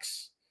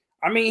backs.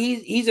 I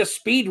mean, he's a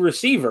speed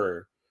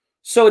receiver.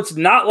 So it's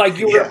not like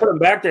you were going to put him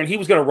back there and he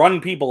was going to run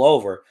people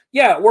over.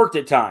 Yeah, it worked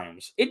at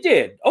times. It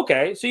did.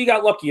 Okay, so you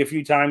got lucky a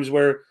few times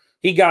where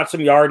he got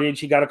some yardage,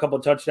 he got a couple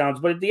of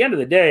touchdowns. But at the end of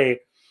the day,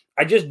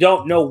 I just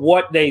don't know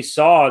what they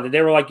saw that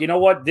they were like, you know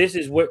what, this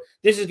is going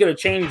to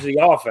change the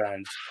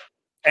offense.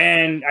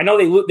 And I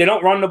know they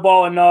don't run the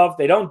ball enough.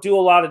 They don't do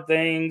a lot of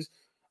things.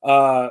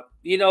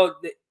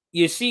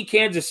 You see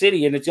Kansas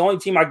City, and it's the only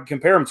team I can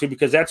compare them to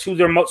because that's who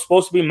they're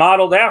supposed to be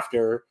modeled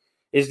after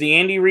is the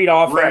Andy Reid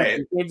offense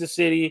in Kansas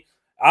City.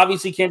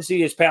 Obviously, Kansas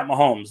City is Pat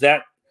Mahomes.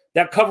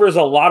 That covers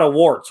a lot of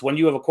warts when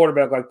you have a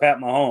quarterback like Pat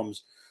Mahomes.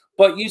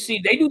 But you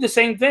see, they do the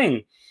same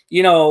thing.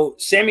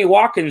 Sammy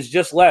Watkins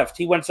just left.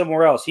 He went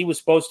somewhere else. He was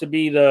supposed to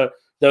be the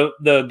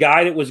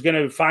guy that was going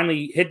to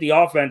finally hit the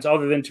offense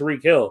other than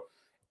Tyreek Hill.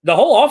 The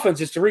whole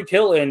offense is Tyreek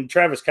Hill and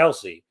Travis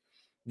Kelce.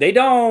 They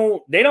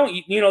don't,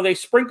 they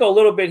sprinkle a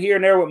little bit here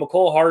and there with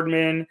McCole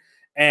Hardman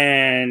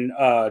and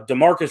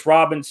Demarcus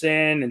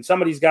Robinson and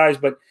some of these guys.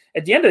 But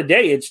at the end of the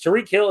day, it's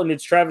Tyreek Hill and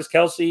it's Travis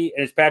Kelce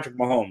and it's Patrick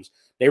Mahomes.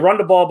 They run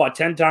the ball about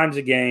 10 times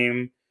a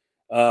game.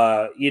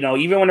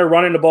 Even when they're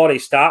running the ball, they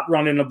stop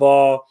running the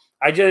ball.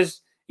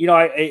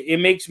 It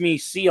makes me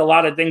see a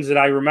lot of things that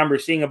I remember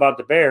seeing about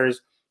the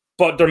Bears,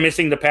 but they're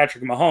missing the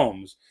Patrick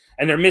Mahomes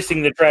and they're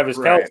missing the Travis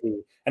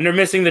Kelce and they're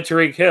missing the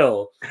Tyreek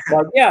Hill.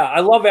 Like, yeah,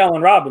 I love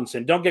Allen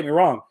Robinson. Don't get me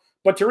wrong.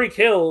 But Tyreek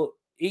Hill,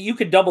 you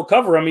could double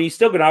cover him and he's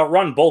still going to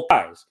outrun both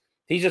guys.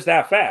 He's just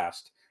that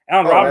fast.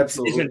 Allen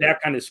Robinson isn't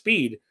that kind of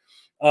speed.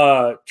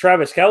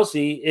 Travis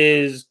Kelce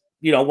is,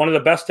 one of the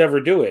best to ever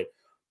do it.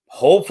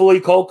 Hopefully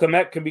Cole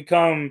Kmet can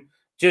become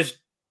just,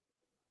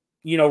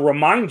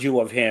 remind you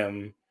of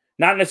him.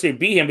 Not necessarily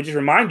be him, but just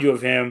remind you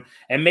of him.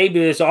 And maybe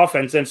this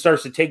offense then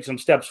starts to take some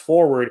steps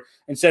forward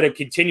instead of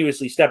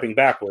continuously stepping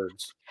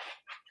backwards.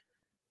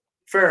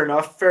 Fair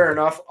enough.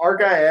 Our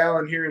guy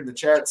Alan here in the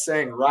chat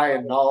saying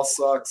Ryan Nall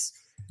sucks.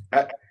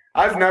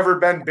 I've never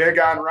been big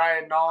on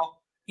Ryan Nall.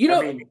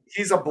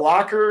 He's a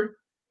blocker.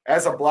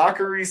 As a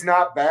blocker, he's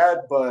not bad,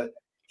 but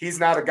he's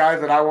not a guy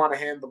that I want to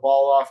hand the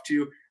ball off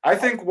to. I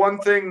think one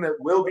thing that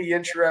will be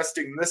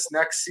interesting this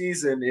next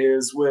season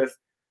is with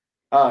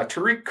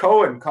Tariq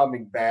Cohen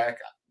coming back.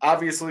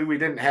 Obviously, we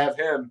didn't have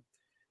him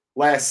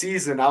last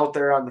season out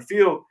there on the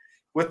field.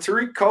 With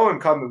Tariq Cohen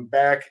coming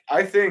back,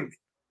 I think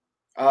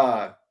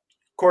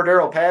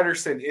Cordero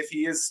Patterson, if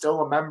he is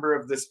still a member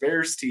of this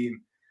Bears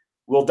team,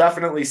 will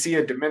definitely see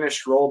a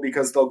diminished role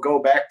because they'll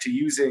go back to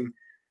using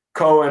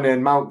Cohen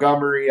and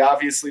Montgomery.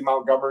 Obviously,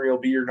 Montgomery will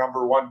be your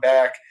number one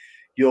back.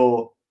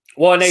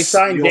 And they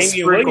signed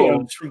Damian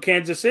Williams from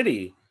Kansas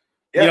City.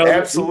 Yeah,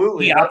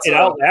 absolutely. He opted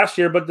out last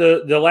year, but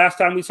the last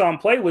time we saw him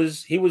play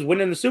he was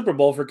winning the Super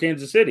Bowl for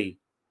Kansas City.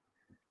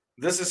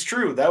 This is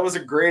true. That was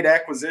a great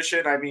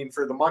acquisition. I mean,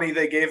 for the money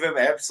they gave him,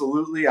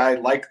 absolutely. I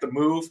like the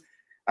move.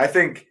 I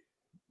think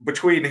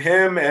between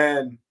him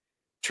and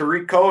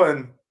Tariq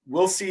Cohen,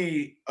 we'll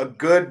see a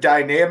good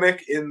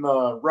dynamic in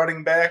the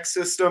running back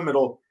system.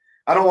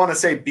 I don't want to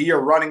say be a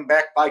running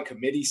back by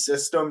committee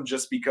system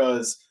just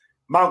because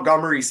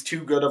Montgomery's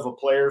too good of a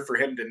player for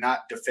him to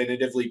not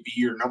definitively be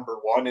your number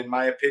one, in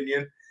my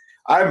opinion.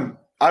 I've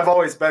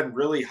always been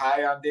really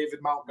high on David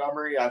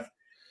Montgomery. I've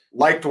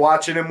liked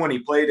watching him when he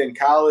played in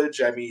college.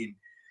 I mean,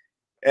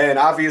 and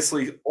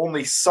obviously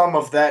only some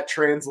of that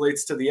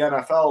translates to the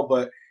NFL,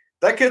 but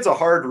that kid's a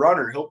hard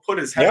runner. He'll put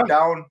his head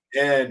down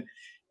and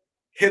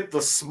hit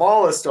the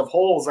smallest of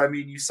holes. I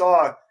mean, you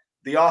saw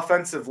the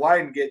offensive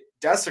line get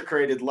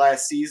desecrated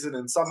last season,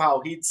 and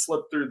somehow he'd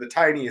slip through the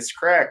tiniest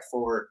crack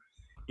for,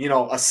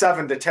 a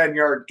 7 to 10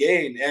 yard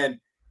gain. And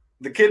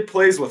the kid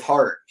plays with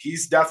heart.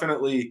 He's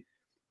definitely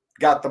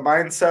got the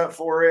mindset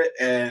for it.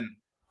 And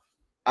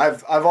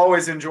I've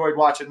always enjoyed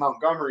watching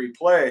Montgomery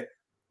play,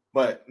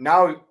 but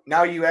now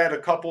you add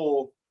a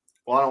couple.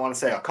 Well, I don't want to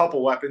say a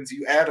couple weapons.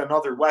 You add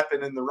another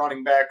weapon in the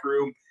running back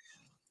room.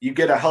 You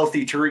get a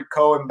healthy Tariq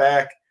Cohen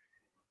back.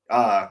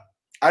 I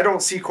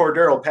don't see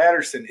Cordero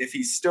Patterson, if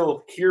he's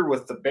still here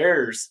with the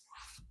Bears,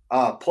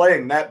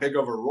 playing that big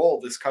of a role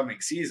this coming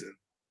season.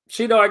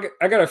 See,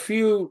 I got a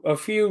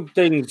few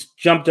things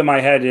jumped in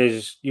my head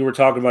as you were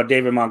talking about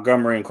David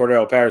Montgomery and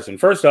Cordero Patterson.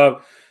 First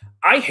off,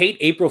 I hate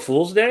April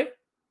Fool's Day.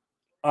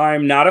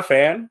 I'm not a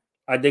fan.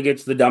 I think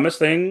it's the dumbest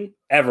thing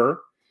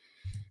ever.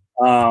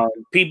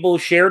 People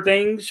share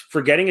things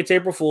forgetting it's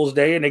April Fool's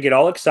Day, and they get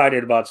all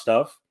excited about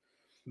stuff.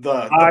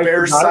 The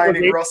Bears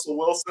signing Russell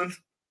Wilson?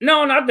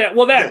 No, not that.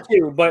 Well, that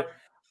too. But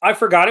I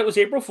forgot it was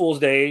April Fool's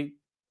Day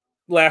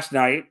last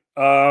night.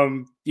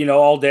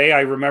 All day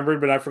I remembered,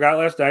 but I forgot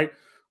last night.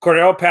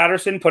 Cordero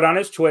Patterson put on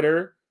his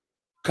Twitter,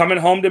 coming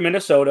home to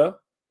Minnesota.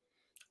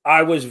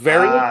 I was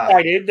very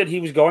excited that he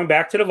was going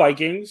back to the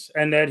Vikings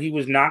and that he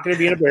was not going to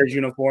be in a Bears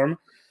uniform.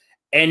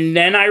 And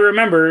then I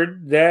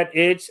remembered that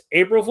it's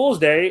April Fool's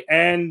Day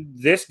and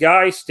this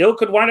guy still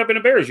could wind up in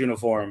a Bears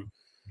uniform.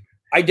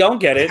 I don't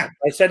get it.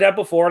 I said that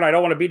before, and I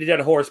don't want to beat a dead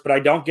horse, but I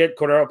don't get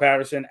Cordero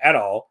Patterson at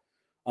all.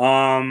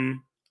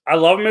 I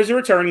love him as a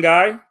return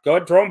guy. Go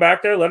ahead, throw him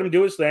back there, let him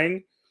do his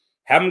thing.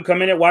 Have him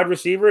come in at wide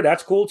receiver.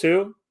 That's cool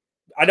too.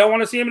 I don't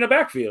want to see him in the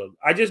backfield.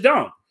 I just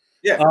don't.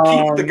 Yeah,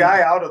 keep the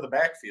guy out of the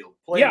backfield.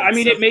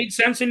 It made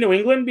sense in New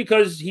England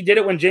because he did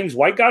it when James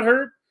White got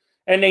hurt,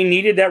 and they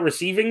needed that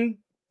receiving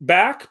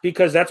back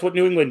because that's what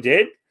New England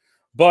did.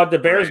 But the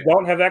Bears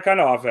don't have that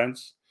kind of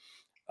offense.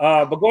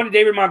 But going to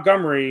David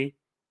Montgomery,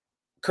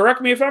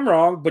 correct me if I'm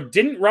wrong, but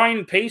didn't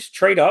Ryan Pace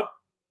trade up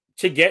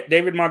to get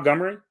David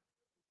Montgomery?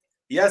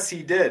 Yes,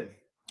 he did.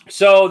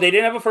 So they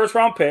didn't have a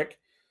first-round pick.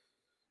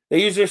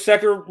 They used their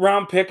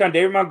second-round pick on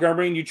David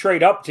Montgomery, and you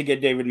trade up to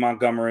get David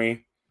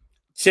Montgomery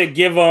to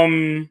give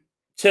him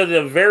to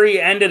the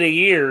very end of the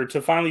year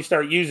to finally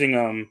start using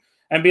him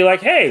and be like,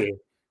 hey,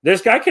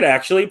 this guy could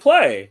actually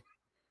play.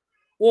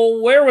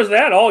 Well, where was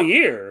that all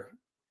year?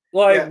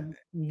 What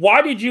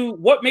made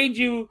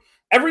you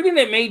 – everything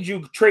that made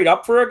you trade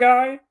up for a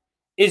guy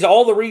is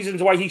all the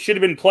reasons why he should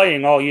have been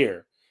playing all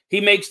year.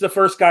 He makes the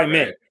first guy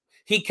miss.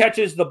 He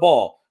catches the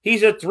ball.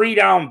 He's a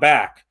 3-down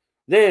back.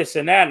 This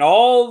and that and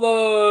all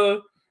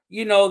the,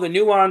 the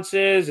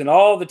nuances and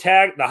all the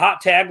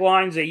hot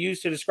taglines they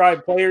use to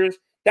describe players.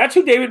 That's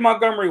who David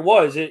Montgomery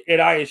was at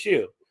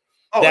ISU.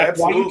 Oh, that's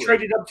absolutely. why he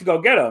traded up to go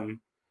get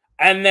him.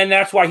 And then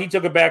that's why he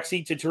took a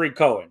backseat to Tariq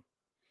Cohen.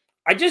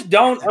 I just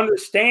don't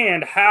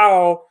understand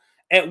how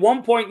at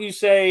one point you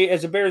say,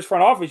 as a Bears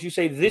front office, you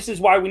say, this is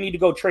why we need to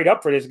go trade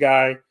up for this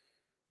guy.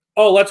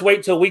 Oh, let's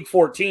wait till week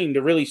 14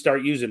 to really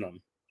start using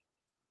him.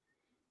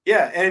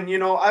 Yeah, and,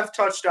 I've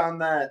touched on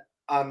that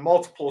on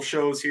multiple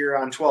shows here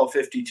on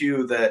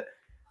 1252 that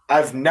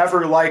I've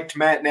never liked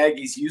Matt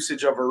Nagy's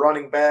usage of a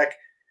running back.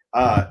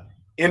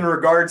 In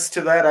regards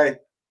to that,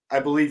 I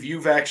believe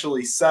you've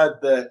actually said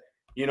that,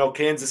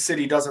 Kansas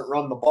City doesn't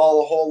run the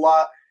ball a whole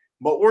lot.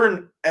 But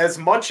we're as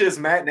much as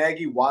Matt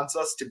Nagy wants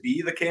us to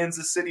be the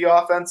Kansas City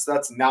offense,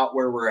 that's not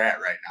where we're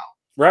at right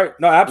now. Right.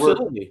 No,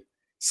 absolutely.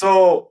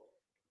 So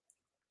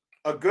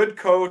a good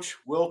coach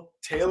will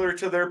tailor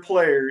to their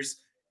players.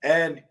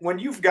 And when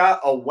you've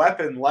got a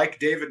weapon like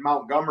David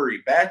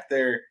Montgomery back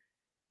there,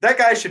 that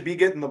guy should be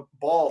getting the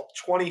ball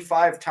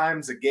 25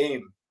 times a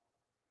game,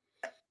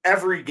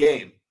 every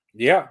game.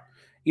 Yeah.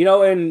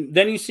 And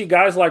then you see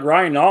guys like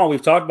Ryan Nall.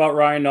 We've talked about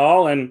Ryan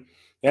Nall, and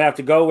you have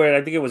to go where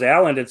I think it was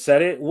Allen that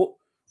said it.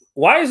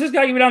 Why is this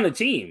guy even on the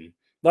team?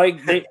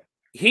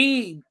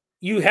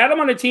 You had him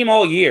on the team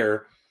all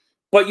year,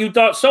 but you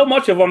thought so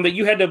much of him that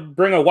you had to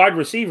bring a wide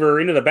receiver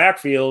into the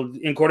backfield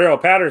in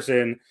Cordero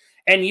Patterson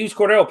and use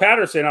Cordero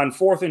Patterson on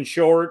 4th and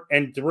short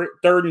and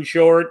 3rd and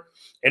short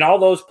and all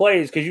those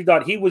plays because you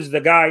thought he was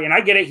the guy. And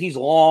I get it. He's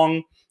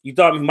long. You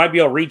thought he might be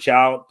able to reach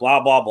out,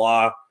 blah, blah,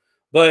 blah.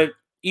 But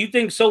you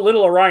think so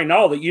little of Ryan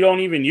Nall that you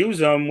don't even use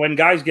him when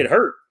guys get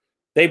hurt.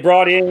 They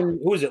brought in,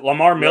 who is it,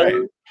 Lamar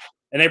Miller? Right.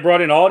 And they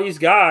brought in all these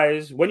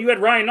guys when you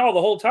had Ryan Nall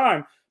the whole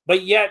time.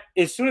 But yet,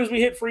 as soon as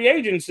we hit free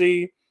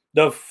agency,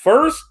 the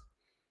first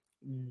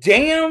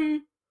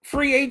damn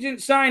free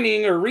agent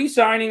signing or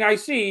re-signing I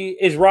see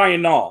is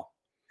Ryan Nall.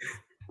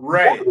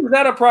 Right. Why is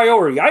that a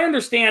priority? I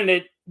understand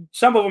that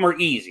some of them are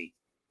easy.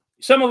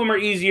 Some of them are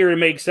easier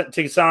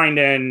to sign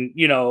than,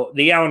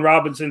 the Allen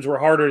Robinsons were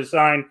harder to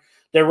sign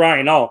than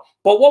Ryan Nall.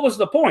 But what was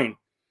the point?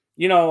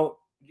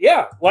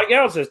 Like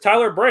Al says,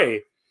 Tyler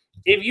Bray.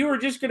 If you were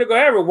just going to go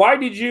ahead, why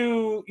did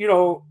you,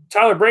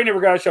 Tyler Bray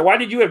never got a shot. Why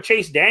did you have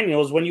Chase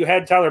Daniels when you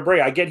had Tyler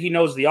Bray? I get he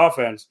knows the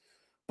offense.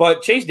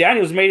 But Chase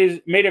Daniels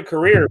made a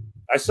career.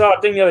 I saw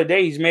a thing the other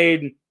day. He's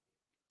made,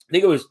 I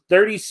think it was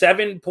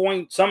 37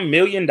 point some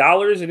million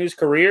dollars in his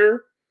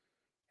career.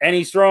 And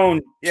he's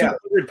thrown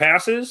 200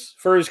 passes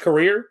for his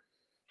career.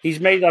 He's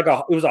made it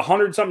was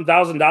 $100-something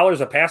thousand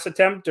a pass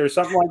attempt or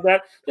something like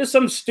that. Just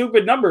some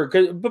stupid number.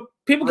 But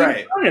people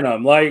keep finding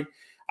him. Like,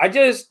 I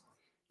just,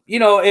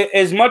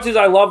 as much as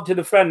I love to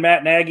defend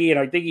Matt Nagy, and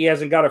I think he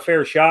hasn't got a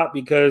fair shot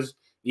because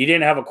he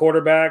didn't have a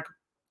quarterback,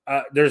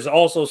 there's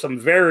also some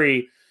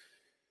very,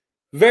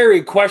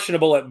 very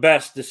questionable at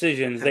best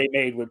decisions they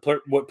made with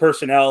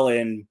personnel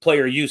and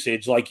player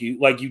usage, like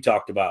you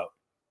talked about.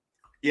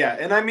 Yeah,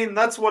 and I mean,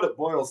 that's what it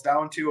boils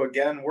down to.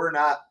 Again, we're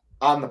not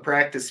on the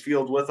practice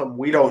field with them.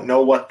 We don't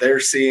know what they're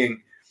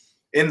seeing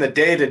in the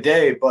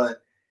day-to-day,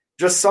 but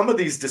just some of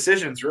these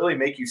decisions really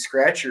make you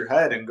scratch your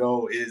head and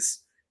go, is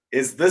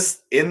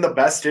this in the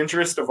best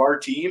interest of our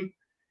team?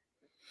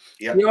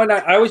 Yep. And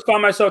I always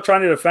found myself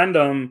trying to defend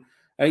them.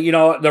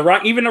 Even the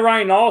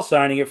Ryan Nall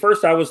signing, at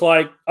first I was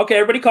like, okay,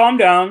 everybody calm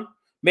down.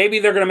 Maybe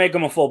they're going to make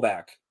him a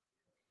fullback.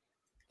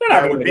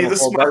 They're not going to be the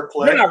smart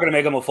play. They're not going to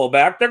make him a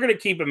fullback. They're going to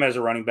keep him as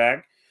a running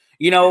back.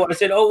 I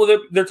said,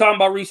 they're talking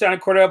about re-signing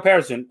Cordell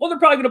Patterson. Well, they're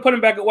probably going to put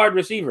him back at wide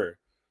receiver.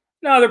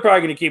 No, they're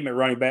probably going to keep him at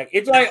running back.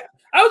 It's like,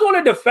 I always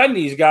want to defend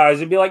these guys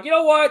and be like, you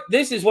know what?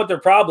 This is what they're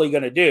probably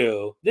going to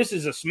do. This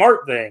is a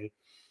smart thing.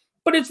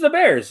 But it's the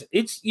Bears.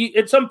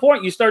 At some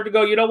point you start to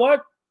go, you know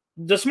what?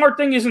 The smart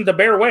thing isn't the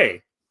Bear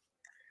way.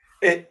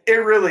 It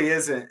really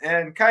isn't.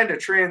 And kind of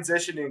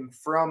transitioning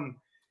from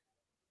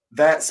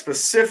that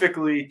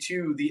specifically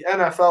to the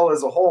NFL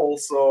as a whole.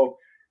 So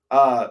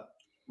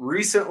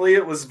recently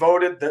it was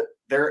voted that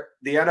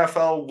the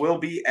NFL will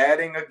be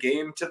adding a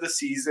game to the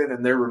season,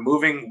 and they're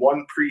removing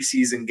one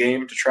preseason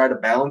game to try to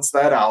balance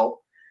that out.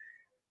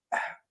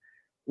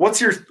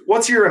 What's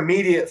your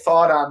immediate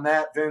thought on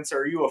that, Vince?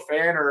 Are you a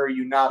fan or are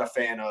you not a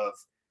fan of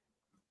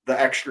the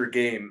extra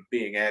game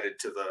being added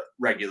to the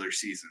regular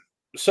season?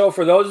 So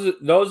for those of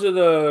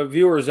the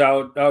viewers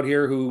out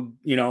here who,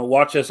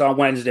 watch us on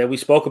Wednesday, we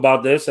spoke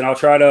about this, and I'll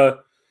try to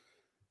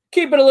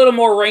keep it a little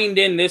more reined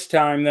in this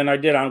time than I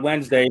did on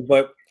Wednesday.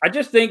 But I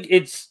just think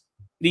it's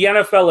the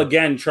NFL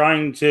again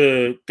trying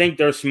to think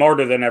they're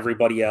smarter than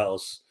everybody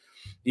else.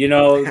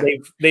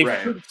 They've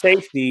put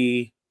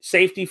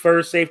safety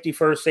first, safety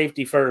first,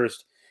 safety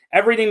first.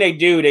 Everything they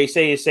do, they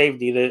say is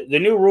safety. The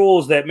new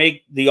rules that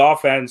make the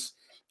offense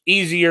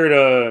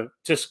easier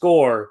to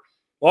score.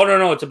 Well,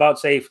 no, it's about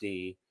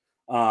safety.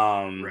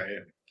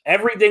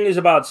 Everything is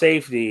about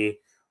safety,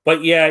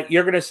 but yet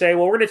you're going to say,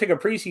 well, we're going to take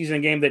a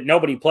preseason game that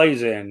nobody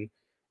plays in,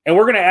 and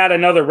we're going to add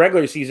another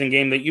regular season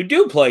game that you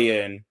do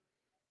play in,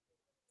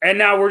 and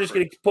now we're just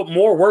going to put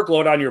more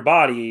workload on your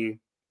body,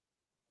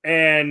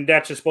 and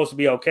that's just supposed to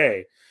be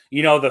okay.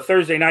 The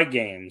Thursday night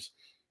games,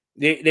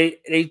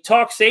 they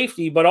talk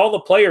safety, but all the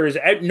players,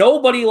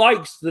 nobody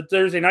likes the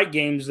Thursday night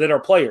games that are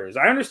players.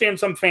 I understand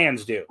some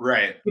fans do.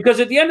 Right.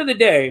 Because at the end of the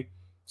day,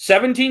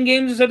 17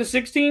 games instead of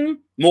 16,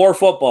 more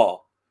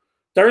football.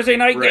 Thursday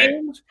night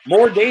games,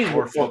 more days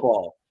with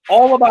football.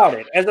 All about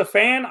it. As a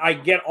fan, I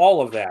get all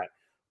of that.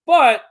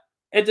 But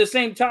at the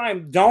same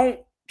time, don't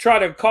try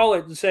to call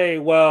it and say,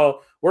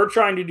 well, we're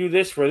trying to do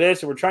this for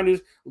this, and we're trying to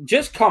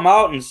just come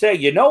out and say,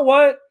 you know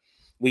what?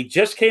 We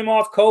just came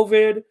off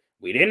COVID.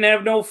 We didn't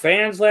have no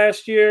fans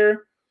last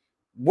year.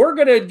 We're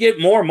going to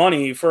get more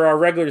money for our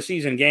regular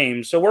season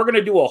games. So we're going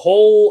to do a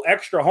whole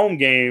extra home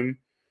game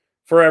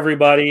for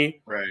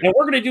everybody. Right. And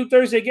we're going to do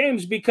Thursday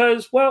games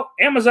because, well,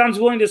 Amazon's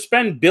willing to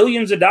spend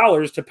billions of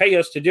dollars to pay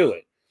us to do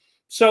it.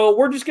 So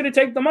we're just going to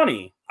take the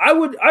money. I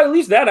would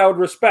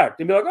respect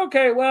and be like,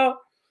 okay, well,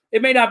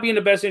 it may not be in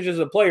the best interest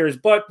of the players,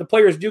 but the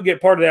players do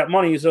get part of that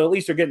money. So at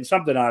least they're getting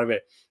something out of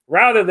it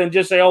rather than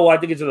just say, oh, well, I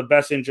think it's in the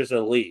best interest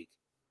of the league.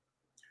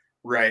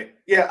 Right.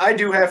 Yeah, I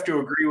do have to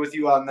agree with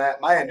you on that.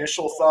 My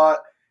initial thought,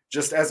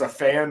 just as a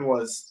fan,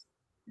 was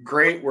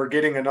great. We're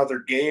getting another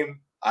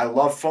game. I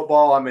love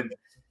football. I'm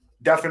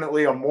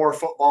definitely a more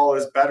football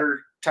is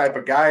better type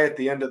of guy at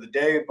the end of the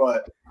day.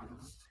 But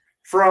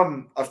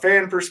from a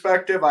fan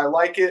perspective, I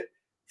like it.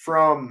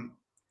 From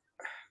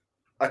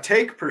a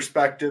take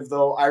perspective,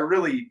 though,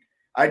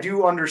 I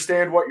do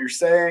understand what you're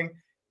saying.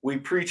 We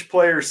preach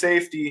player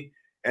safety,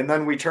 and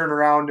then we turn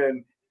around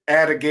and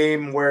add a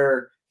game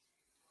where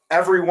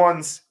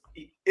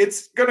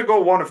it's going to go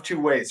one of two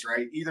ways,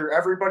 right? Either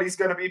everybody's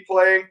going to be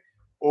playing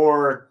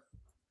or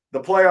the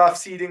playoff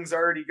seeding's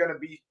already going to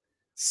be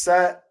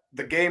set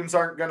the games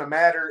aren't going to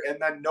matter, and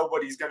then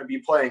nobody's going to be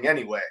playing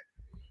anyway.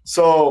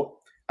 So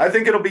I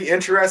think it'll be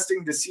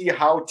interesting to see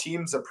how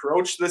teams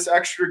approach this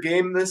extra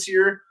game this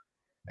year.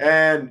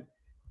 And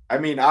I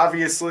mean,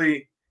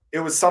 obviously, it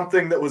was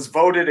something that was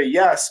voted a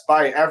yes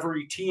by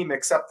every team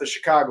except the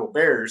Chicago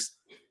Bears,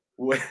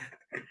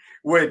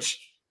 which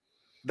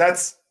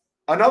that's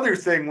another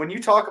thing. When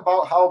you talk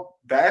about how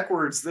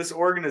backwards this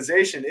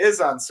organization is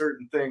on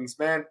certain things,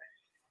 man,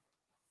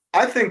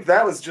 I think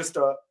that was just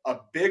a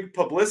big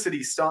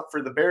publicity stunt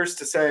for the Bears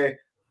to say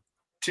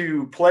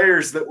to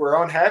players that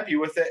were unhappy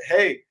with it,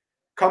 hey,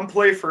 come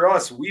play for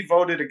us. We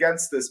voted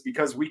against this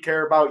because we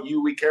care about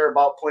you. We care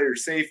about player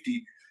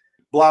safety,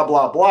 blah,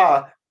 blah,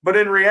 blah. But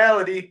in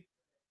reality,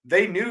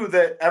 they knew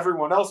that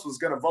everyone else was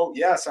going to vote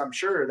yes, I'm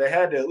sure. They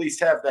had to at least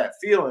have that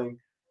feeling.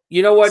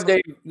 You know what,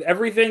 Dave?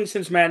 Everything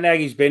since Matt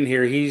Nagy's been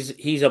here,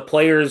 he's a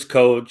player's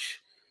coach.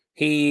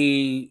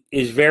 He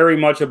is very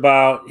much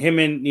about him,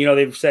 and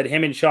they've said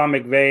him and Sean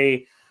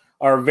McVay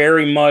are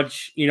very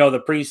much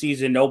the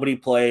preseason nobody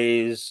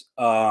plays.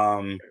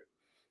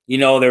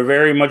 They're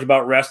very much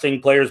about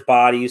resting players'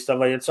 bodies, stuff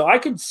like that. So I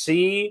could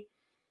see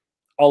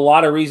a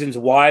lot of reasons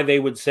why they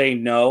would say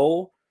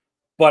no,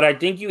 but I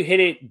think you hit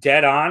it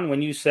dead on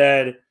when you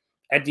said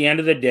at the end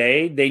of the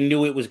day they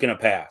knew it was going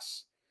to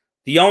pass.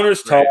 The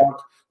owners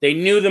talked; they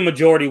knew the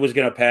majority was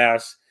going to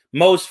pass.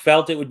 Most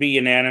felt it would be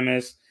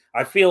unanimous.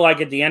 I feel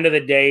like at the end of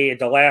the day, at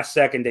the last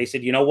second, they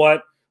said, you know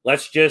what?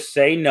 Let's just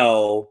say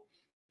no.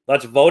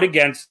 Let's vote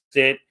against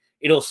it.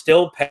 It'll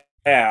still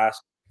pass.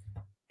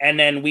 And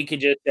then we could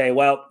just say,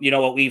 well, you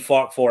know what? We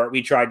fought for it.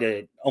 We tried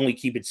to only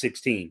keep it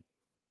 16.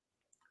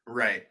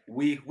 Right.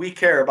 We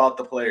care about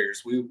the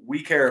players.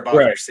 We care about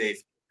their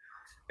safety.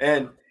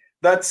 And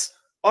that's,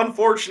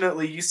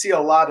 unfortunately, you see a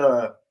lot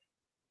of,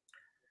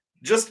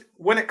 just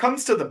when it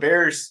comes to the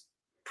Bears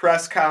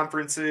press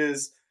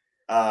conferences,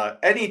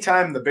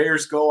 anytime the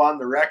Bears go on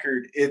the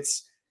record,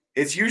 it's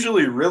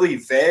usually really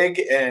vague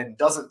and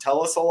doesn't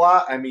tell us a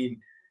lot. I mean,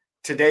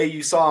 today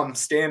you saw him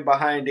stand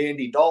behind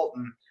Andy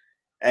Dalton,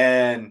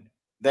 and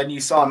then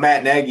you saw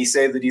Matt Nagy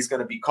say that he's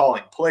going to be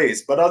calling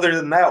plays. But other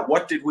than that,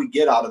 what did we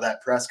get out of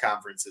that press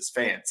conference as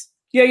fans?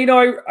 Yeah,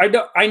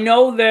 I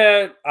know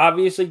that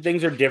obviously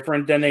things are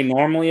different than they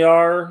normally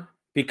are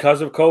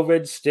because of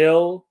COVID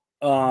still.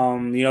 They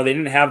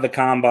didn't have the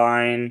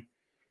combine.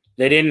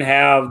 They didn't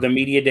have the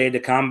media day. The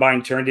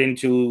combine turned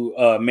into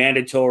a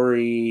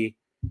mandatory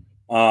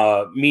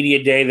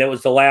media day. That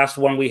was the last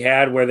one we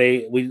had where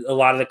a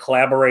lot of the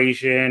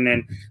collaboration,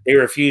 and they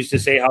refused to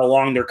say how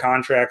long their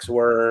contracts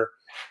were.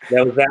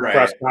 That was that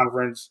press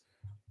conference.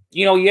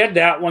 You had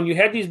that one. You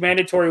had these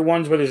mandatory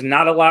ones where there's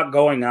not a lot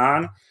going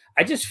on.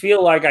 I just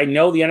feel like I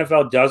know the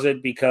NFL does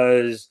it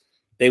because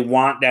they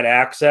want that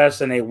access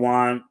and they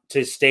want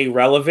to stay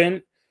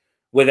relevant.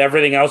 With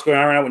everything else going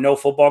on right now, with no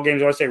football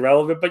games, I want to stay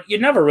relevant, but you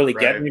never really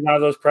get any out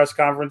of those press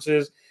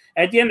conferences.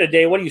 At the end of the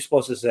day, what are you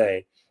supposed to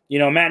say?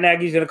 Matt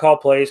Nagy's going to call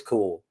plays.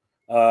 Cool.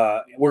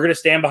 We're going to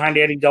stand behind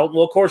Andy Dalton.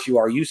 Well, of course you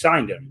are. You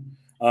signed him.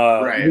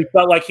 You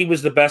felt like he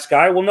was the best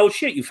guy. Well, no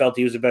shit. You felt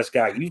he was the best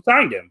guy. You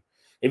signed him.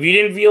 If you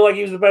didn't feel like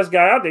he was the best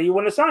guy out there, you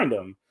wouldn't have signed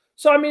him.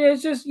 So, I mean,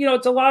 it's just,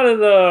 it's a lot of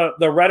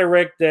the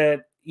rhetoric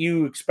that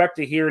you expect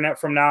to hear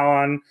from now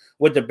on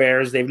with the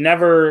Bears. They've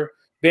never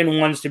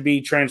been ones to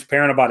be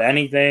transparent about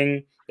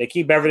anything. They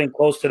keep everything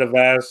close to the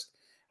vest.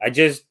 I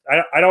just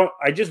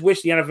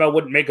wish the NFL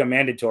wouldn't make them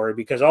mandatory,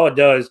 because all it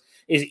does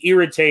is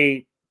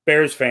irritate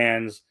Bears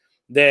fans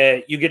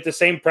that you get the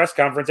same press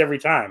conference every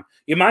time.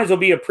 You might as well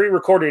be a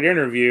pre-recorded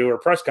interview or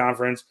press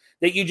conference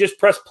that you just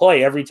press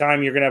play every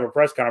time you're going to have a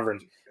press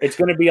conference. It's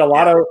going to be a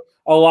lot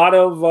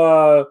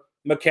of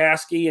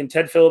McCaskey and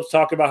Ted Phillips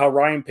talking about how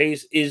Ryan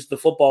Pace is the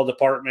football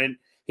department.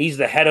 He's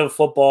the head of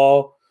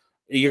football.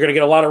 You're going to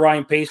get a lot of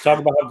Ryan Pace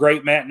talking about how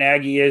great Matt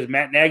Nagy is.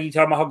 Matt Nagy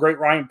talking about how great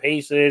Ryan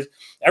Pace is.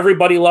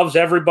 Everybody loves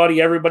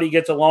everybody. Everybody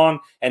gets along.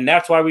 And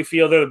that's why we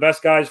feel they're the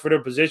best guys for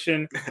their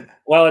position.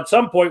 Well, at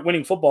some point,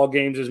 winning football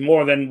games is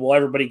more than, well,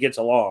 everybody gets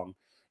along.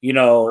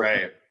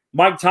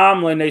 Mike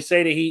Tomlin, they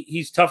say that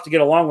he's tough to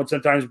get along with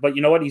sometimes, but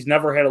you know what? He's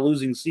never had a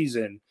losing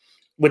season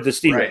with the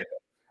Steelers. Right.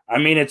 I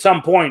mean, at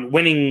some point,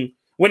 winning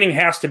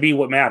has to be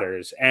what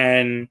matters.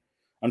 And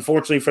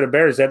unfortunately for the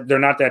Bears, that they're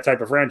not that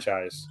type of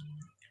franchise.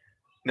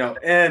 No,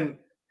 and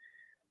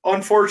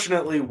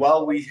unfortunately,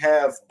 while we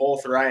have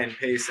both Ryan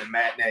Pace and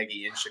Matt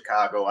Nagy in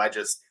Chicago, I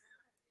just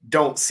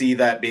don't see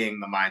that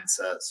being the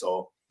mindset.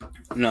 So,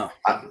 no,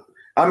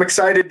 I'm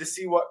excited to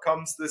see what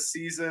comes this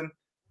season.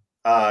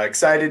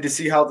 Excited to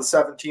see how the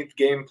 17th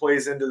game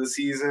plays into the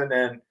season,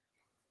 and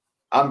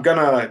I'm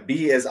gonna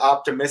be as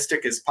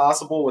optimistic as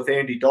possible with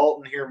Andy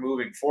Dalton here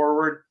moving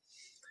forward.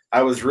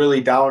 I was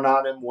really down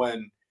on him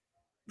when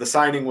the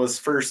signing was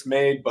first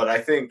made, but I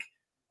think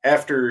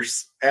after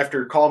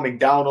calming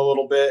down a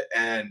little bit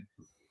and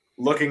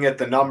looking at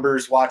the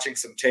numbers, watching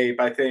some tape,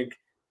 I think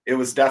it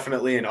was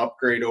definitely an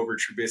upgrade over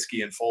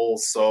Trubisky and Foles.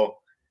 So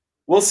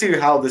we'll see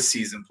how this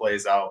season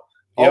plays out.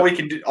 Yep.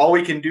 All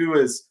we can do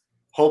is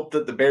hope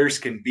that the Bears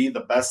can be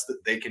the best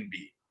that they can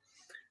be.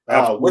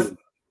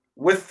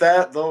 with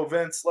that, though,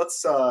 Vince,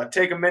 let's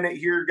take a minute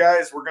here,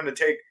 guys. We're going to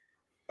take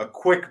a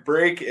quick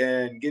break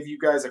and give you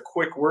guys a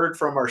quick word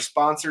from our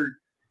sponsor,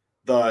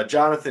 the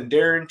Jonathan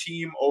Darren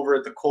team over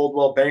at the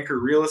Coldwell Banker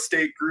Real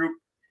Estate Group.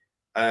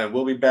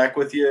 We'll be back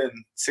with you in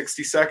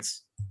 60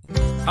 seconds.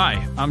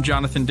 Hi, I'm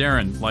Jonathan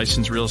Darren,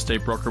 licensed real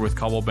estate broker with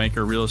Coldwell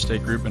Banker Real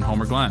Estate Group in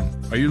Homer Glen.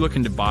 Are you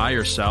looking to buy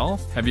or sell?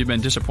 Have you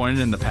been disappointed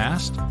in the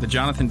past? The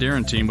Jonathan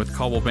Darren team with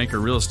Coldwell Banker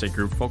Real Estate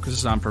Group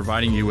focuses on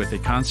providing you with a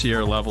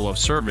concierge level of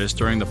service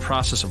during the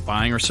process of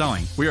buying or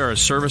selling. We are a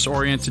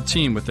service-oriented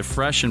team with a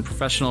fresh and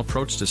professional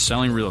approach to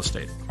selling real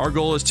estate. Our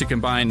goal is to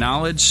combine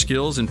knowledge,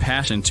 skills, and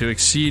passion to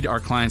exceed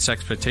our clients'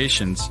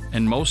 expectations,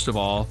 and most of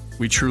all,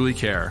 we truly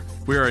care.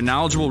 We are a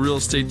knowledgeable real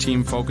estate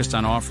team focused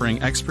on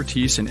offering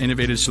expertise and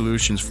innovative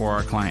solutions for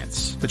our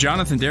clients. The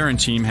Jonathan Darren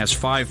team has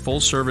 5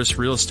 full-service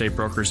real estate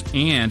brokers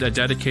and a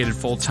dedicated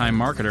full-time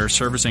marketer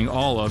servicing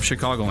all of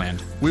Chicagoland.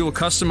 We will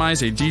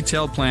customize a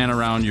detailed plan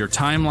around your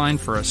timeline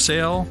for a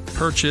sale,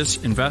 purchase,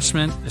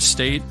 investment,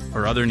 estate,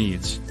 or other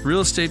needs.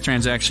 Real estate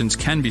transactions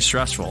can be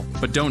stressful,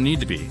 but don't need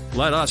to be.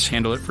 Let us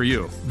handle it for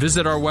you.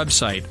 Visit our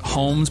website,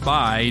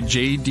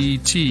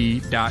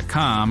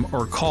 homesbyjdt.com,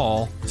 or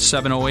call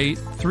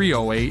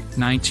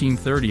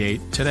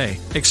 708-308-1938 today.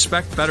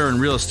 Expect better in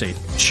real estate.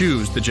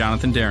 Choose the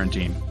Jonathan Darren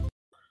team.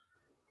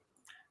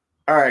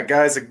 All right,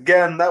 guys.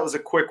 Again, that was a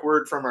quick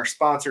word from our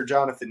sponsor,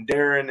 Jonathan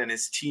Darren, and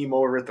his team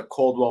over at the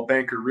Coldwell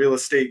Banker Real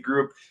Estate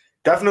Group.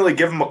 Definitely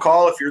give them a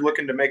call if you're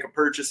looking to make a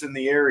purchase in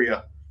the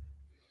area.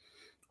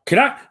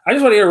 I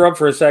just want to interrupt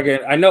for a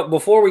second. I know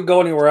before we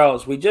go anywhere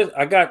else,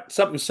 I got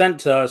something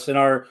sent to us we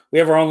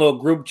have our own little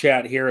group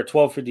chat here at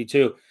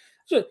 1252.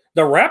 So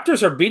the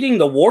Raptors are beating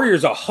the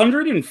Warriors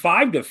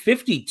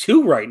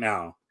 105-52 right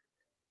now.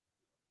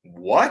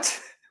 What?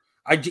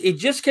 It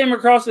just came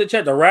across the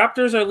chat. The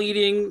Raptors are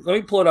leading. Let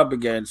me pull it up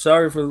again.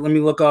 Let me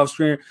look off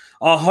screen.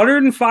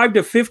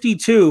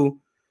 105-52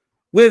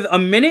 with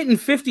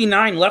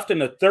 1:59 left in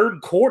the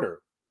third quarter.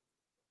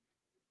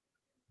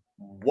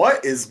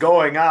 What is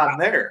going on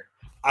there?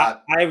 I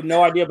have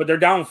no idea, but they're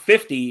down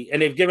 50,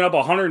 and they've given up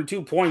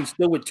 102 points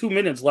still with 2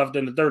 minutes left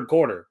in the third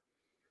quarter.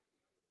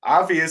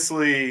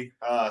 Obviously,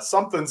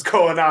 something's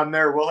going on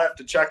there. We'll have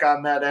to check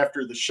on that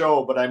after the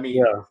show, but I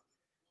mean,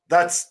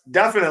 that's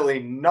definitely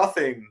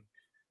nothing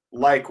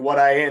like what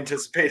I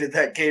anticipated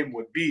that game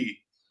would be.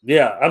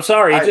 Yeah, I'm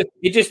sorry.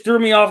 It just threw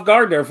me off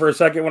guard there for a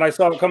second when I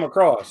saw it come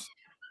across.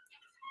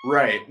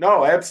 Right.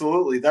 No,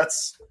 absolutely.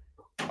 That's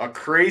a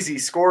crazy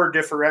score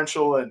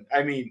differential. And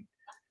I mean,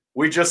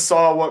 we just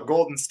saw what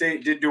Golden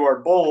State did to our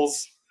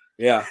Bulls.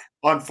 Yeah.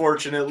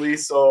 Unfortunately.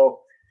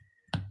 So,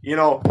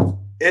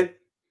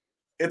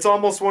 it's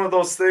almost one of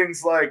those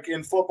things like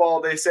in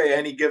football, they say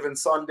any given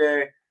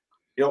Sunday,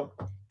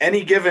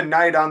 any given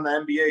night on the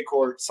NBA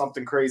court,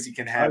 something crazy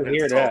can happen. I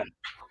hear that.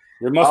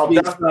 There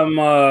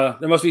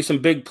must be some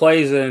big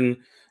plays in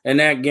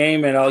that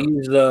game, and I'll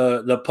use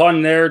the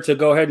pun there to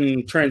go ahead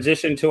and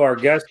transition to our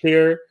guest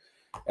here.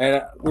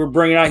 And we're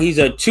bringing out, he's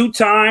a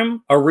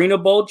 2-time Arena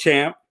Bowl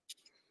champ,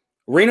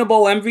 Arena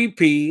Bowl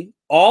MVP,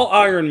 all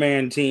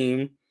Ironman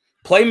team,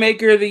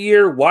 Playmaker of the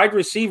Year, Wide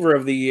Receiver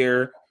of the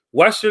Year,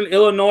 Western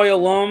Illinois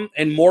alum,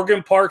 and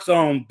Morgan Park's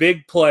own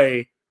big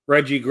play,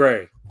 Reggie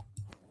Gray.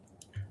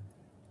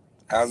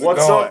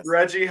 What's up,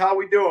 Reggie? How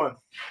we doing?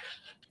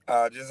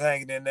 Just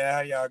hanging in there.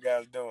 How y'all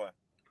guys doing?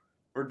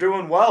 We're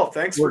doing well.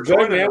 Thanks for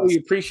joining joining us. We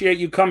appreciate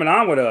you coming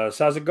on with us.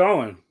 How's it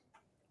going?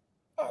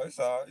 Oh, it's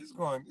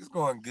going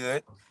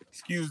good.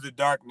 Excuse the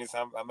darkness.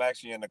 I'm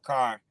actually in the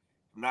car.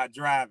 I'm not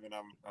driving.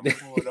 I'm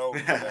pulled over.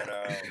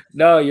 But,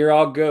 no, you're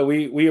all good.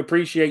 We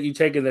appreciate you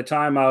taking the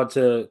time out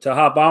to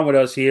hop on with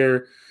us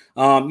here.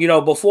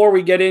 Before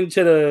we get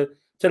into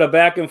the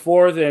back and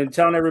forth and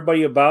telling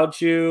everybody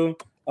about you,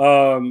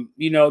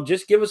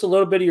 just give us a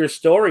little bit of your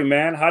story,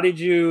 man. How did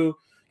you,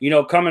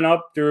 coming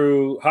up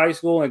through high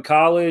school and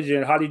college,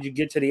 and how did you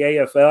get to the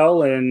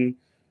AFL and,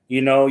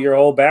 your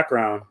whole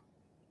background?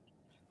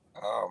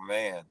 Oh,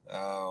 man.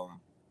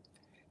 Well,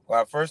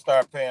 I first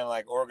started playing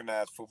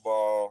organized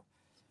football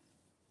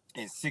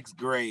in 6th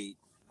grade.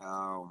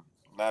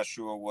 Not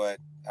sure what.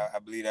 I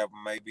believe that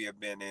maybe have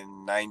been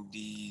in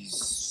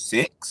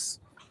 96.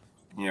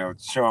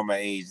 Showing my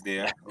age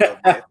there a little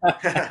bit.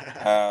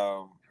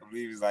 I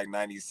believe it was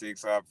 96.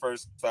 So I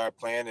first started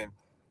playing, and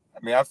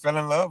I fell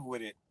in love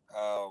with it.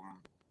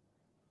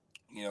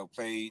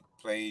 Played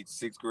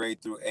 6th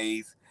grade through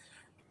 8th,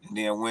 and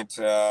then went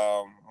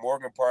to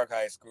Morgan Park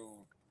High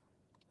School,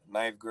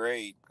 9th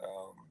grade.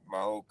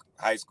 My whole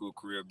high school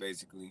career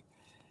basically,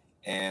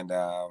 and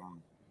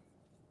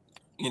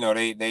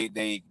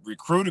they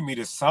recruited me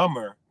this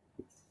summer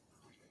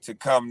to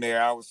come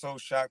there. I was so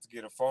shocked to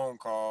get a phone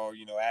call,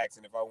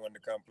 asking if I wanted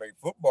to come play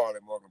football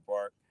at Morgan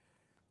Park.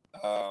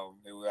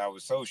 I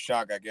was so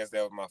shocked. I guess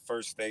that was my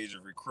first stage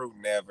of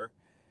recruiting ever.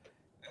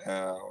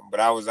 But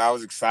I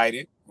was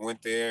excited.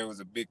 Went there. It was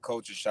a big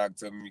culture shock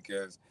to me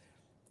because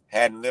I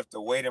hadn't lifted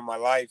a weight in my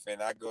life,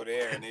 and I go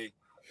there and they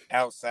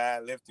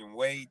outside lifting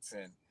weights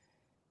and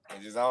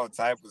just all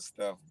type of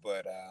stuff.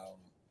 But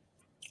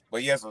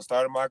but yes, I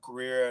started my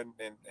career in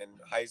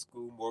high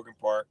school, Morgan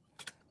Park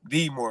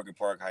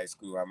High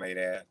School. I may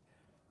add,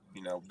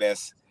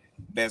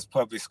 best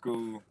public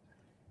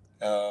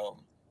um,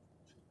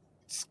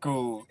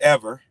 school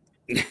ever.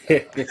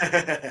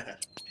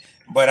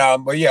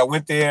 But yeah, I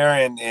went there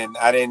and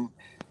I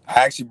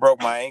actually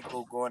broke my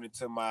ankle going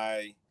into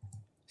my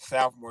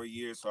sophomore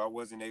year, so I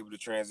wasn't able to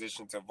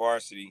transition to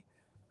varsity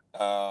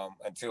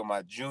until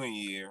my junior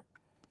year.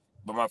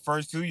 But my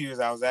first 2 years,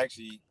 I was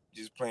actually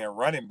just playing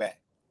running back.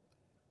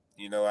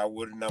 I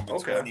would have number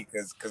 20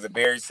 because of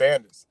Barry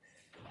Sanders.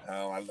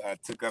 I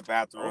took up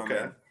after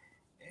him,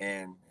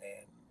 and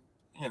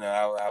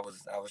I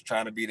was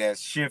trying to be that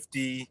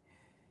shifty,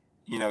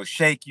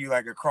 shake you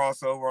like a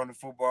crossover on the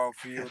football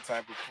field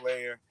type of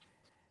player.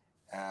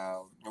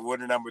 I would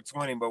have number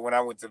 20, but when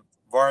I went to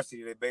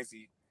varsity, they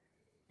basically,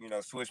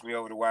 switched me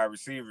over to wide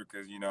receiver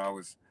because I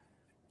was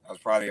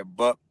probably a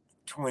buck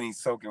 20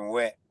 soaking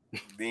wet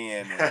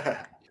then.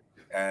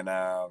 And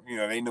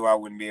they knew I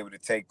wouldn't be able to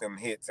take them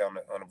hits on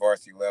the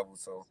varsity level,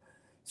 so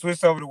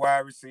switched over to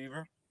wide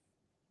receiver.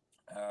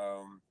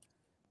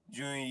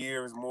 Junior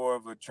year was more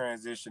of a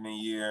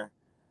transitioning year.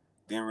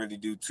 Didn't really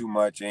do too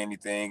much or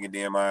anything, and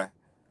then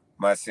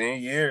my senior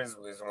years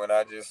was when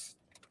I just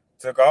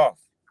took off.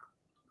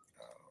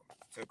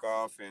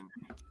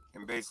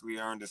 And basically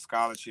earned a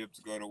scholarship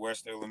to go to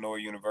Western Illinois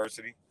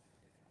University,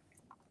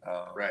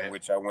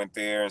 which I went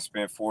there and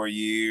spent 4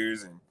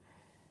 years and.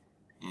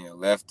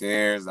 Left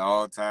there as the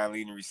all-time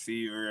leading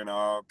receiver in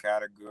all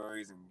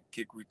categories and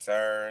kick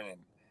return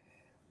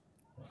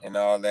and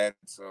all that.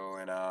 So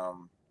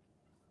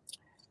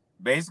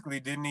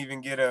basically didn't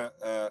even get a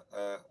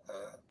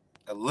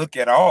look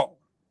at all.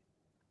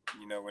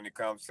 When it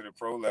comes to the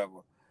pro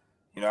level,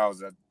 I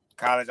was a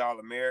college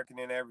All-American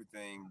and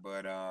everything,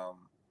 but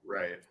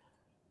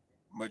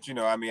But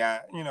I mean,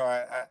 I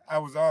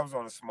was always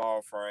on a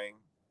small frame.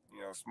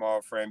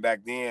 Small frame back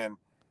then.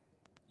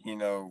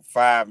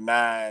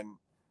 5'9".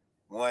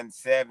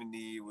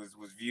 170 was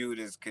viewed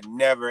as could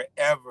never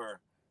ever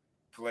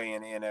play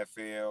in the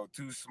NFL,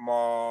 too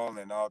small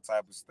and all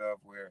type of stuff.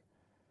 Where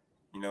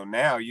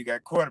now you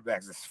got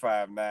quarterbacks that's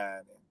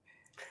 5'9"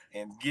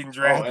 and getting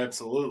drafted. Oh,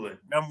 absolutely.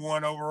 Number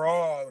 1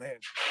 overall.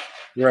 And,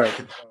 right.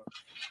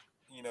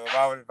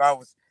 If I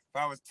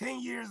was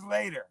 10 years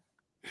later,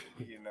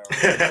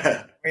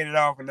 waited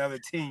off another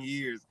 10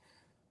 years,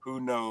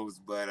 who knows?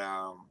 But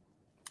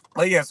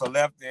yeah, so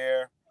left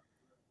there.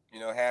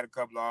 Had a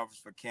couple of offers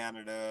for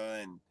Canada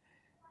and.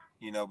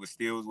 But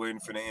still was waiting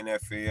for the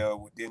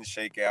NFL. Didn't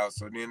shake out.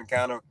 So then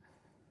kind of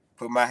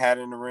put my hat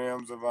in the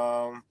rims of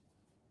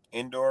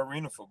indoor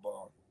arena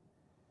football.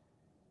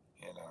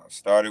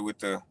 Started with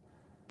the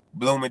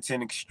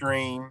Bloomington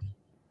Extreme.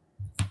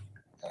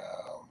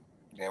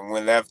 Then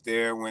went left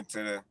there, went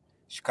to the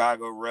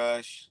Chicago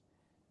Rush,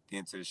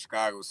 then to the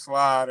Chicago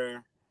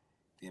Slaughter,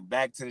 then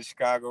back to the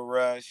Chicago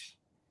Rush,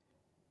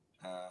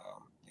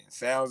 then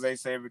San Jose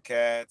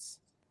SaberCats,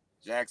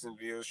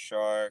 Jacksonville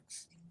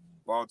Sharks,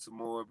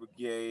 Baltimore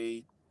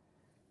Brigade,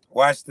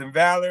 Washington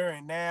Valor,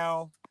 and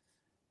now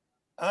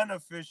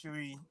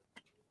unofficially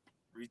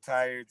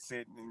retired,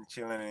 sitting and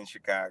chilling in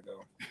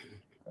Chicago.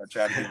 I'll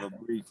try to give a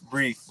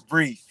brief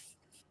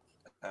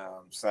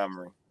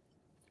summary.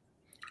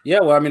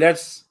 Yeah, well, I mean,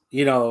 that's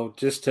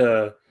just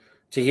to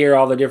hear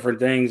all the different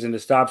things and the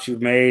stops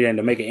you've made and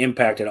to make an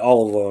impact at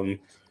all of them.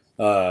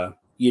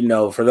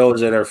 For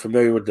those that are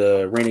familiar with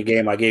the arena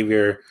game, I gave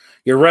your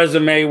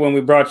resume when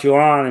we brought you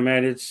on, and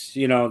man, it's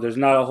there's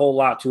not a whole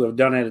lot to have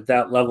done it at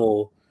that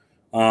level.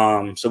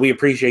 So we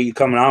appreciate you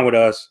coming on with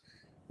us.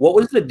 What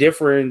was the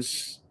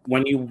difference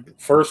when you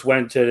first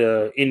went to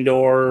the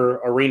indoor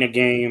arena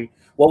game?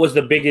 What was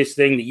the biggest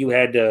thing that you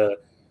had to,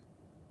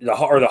 the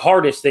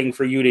hardest thing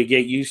for you to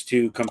get used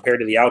to compared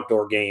to the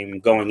outdoor game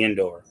going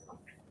indoor?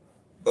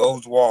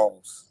 Those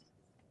walls.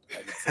 I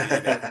can tell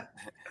you that.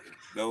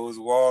 Those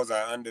walls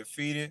are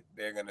undefeated.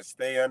 They're going to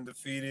stay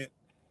undefeated.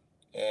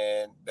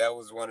 And that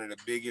was one of the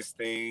biggest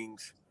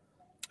things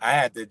I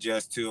had to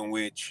adjust to, in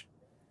which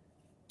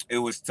it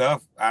was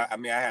tough. I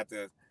mean, I had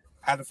to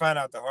find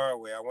out the hard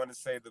way. I want to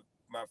say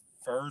my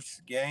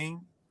first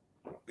game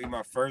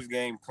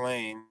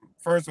playing,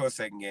 first or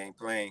second game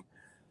playing,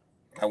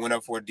 I went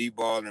up for a deep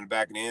ball in the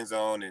back of the end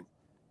zone and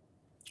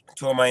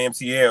tore my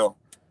MCL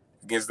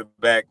against the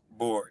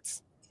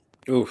backboards.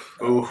 Oof.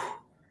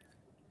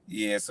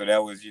 Yeah, so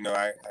that was,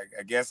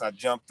 I guess I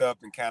jumped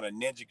up and kind of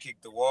ninja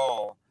kicked the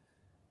wall,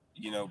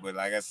 but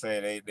like I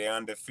said, they're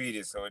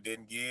undefeated, so it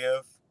didn't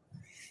give.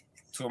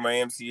 Tore my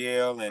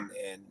MCL and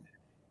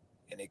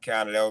it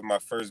that was my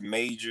first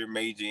major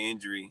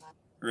injury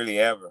really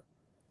ever.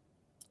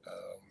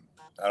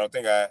 I don't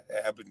think up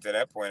to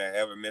that point I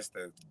ever missed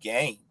a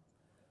game.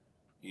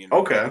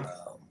 Okay.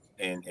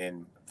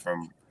 And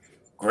from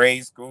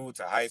grade school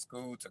to high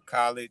school to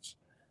college,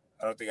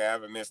 I don't think I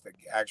ever missed an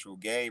actual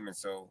game. And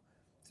so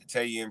to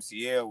tell you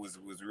MCL was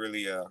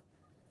really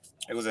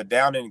it was a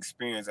downing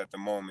experience at the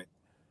moment.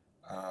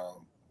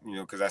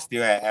 Because I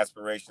still had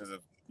aspirations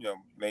of,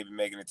 maybe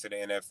making it to the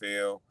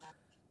NFL,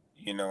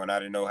 and I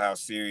didn't know how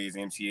serious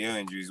MCL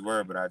injuries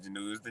were, but I just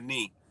knew it was the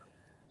knee.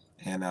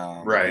 And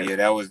right. yeah,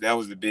 that was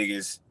the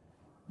biggest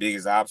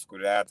obstacle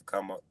that I had to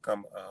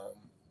come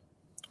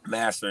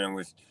mastering,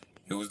 which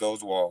it was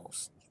those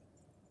walls.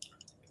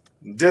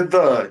 Did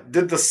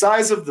the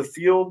size of the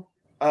field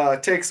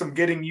take some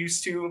getting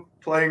used to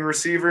playing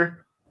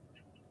receiver?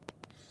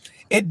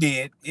 It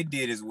did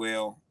as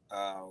well.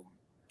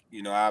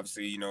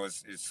 Obviously,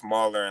 it's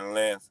smaller in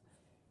length,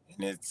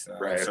 and it's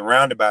Right.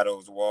 surrounded by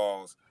those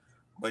walls.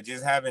 But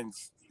just having,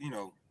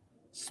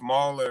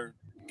 smaller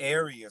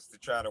areas to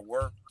try to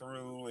work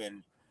through,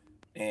 and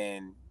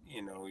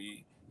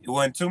it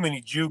wasn't too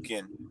many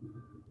juking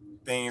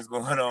things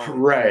going on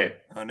Right.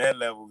 on that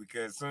level,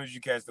 because as soon as you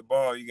catch the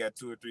ball, you got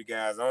 2 or 3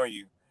 guys on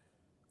you.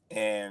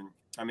 And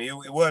I mean,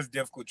 it was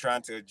difficult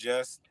trying to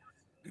adjust.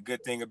 The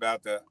good thing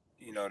about the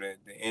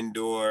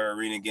indoor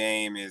arena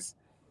game is,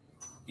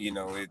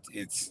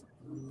 it's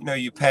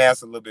you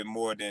pass a little bit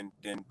more than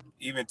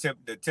even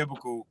the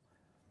typical,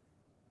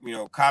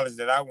 college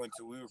that I went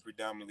to. We were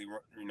predominantly,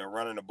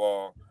 running the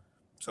ball.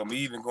 So me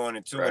even going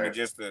into it and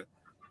just the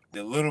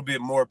little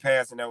bit more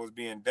passing that was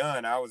being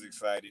done, I was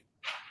excited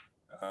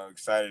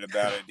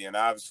about it. Then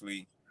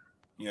obviously,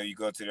 you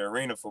go to the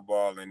arena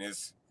football and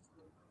it's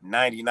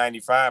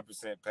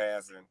 95%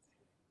 passing,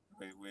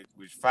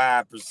 which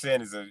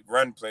 5% is a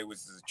run play, which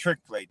is a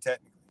trick play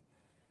technically.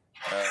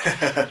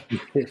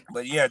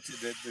 But yeah,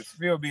 the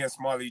field being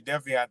smaller, you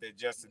definitely have to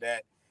adjust to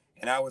that.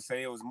 And I would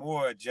say it was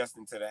more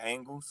adjusting to the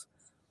angles,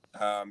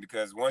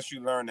 because once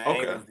you learn the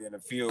angles, then the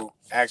field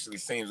actually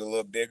seems a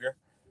little bigger.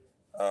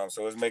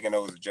 So it's making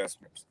those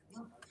adjustments.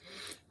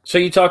 So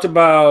you talked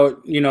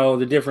about,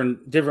 the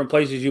different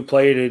places you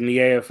played in the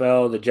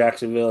AFL, the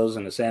Jacksonvilles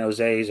and the San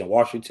Jose's and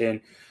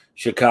Washington,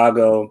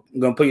 Chicago. I'm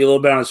going to put you a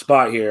little bit on the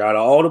spot here. Out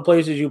of all the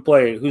places you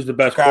played, who's the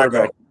best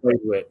quarterback you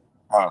played with?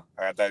 Oh,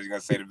 I thought you were going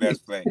to say the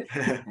best play.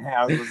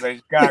 I was going to say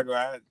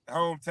Chicago.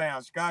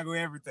 Hometown, Chicago,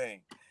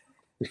 everything.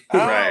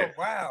 Right.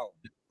 Wow.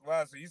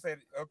 So you said,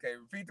 okay,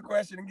 repeat the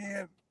question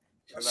again.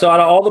 So out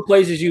of all the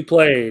places you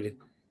played,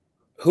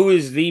 who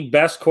is the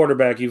best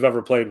quarterback you've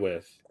ever played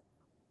with?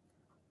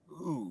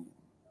 Ooh,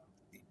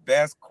 the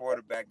best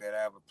quarterback that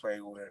I ever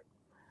played with.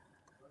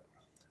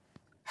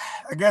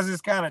 I guess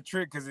it's kind of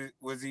tricky, because it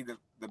was either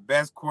the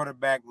best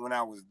quarterback when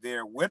I was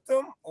there with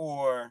them,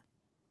 or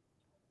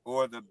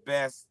the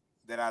best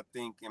that I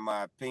think, in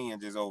my opinion,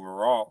 just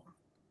overall.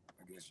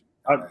 I guess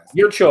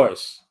your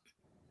choice.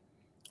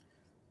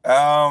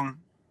 I'm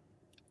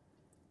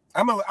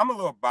a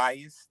little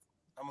biased.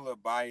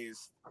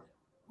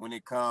 When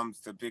it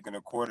comes to picking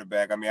a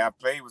quarterback. I mean, I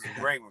played with some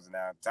great ones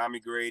now. Tommy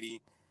Grady,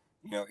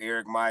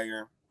 Eric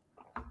Meyer,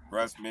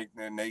 Russ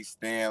Mickner, Nate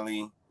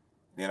Stanley.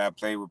 Then I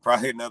played with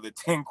probably another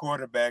 10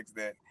 quarterbacks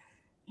that,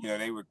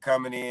 they were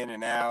coming in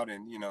and out,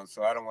 and,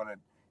 so I don't want to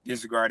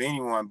disregard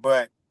anyone.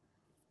 But,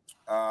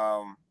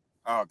 can't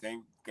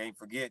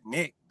forget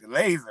Nick, the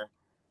Laser,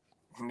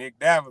 Nick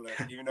Davila,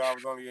 even though I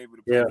was only able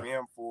to play for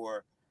him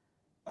for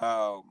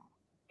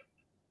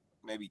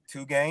maybe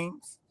 2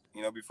 games,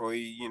 before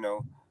he,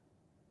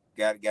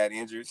 got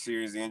injured,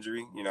 serious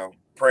injury.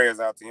 Prayers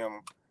out to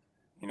him,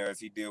 as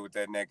he deal with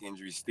that neck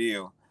injury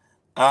still.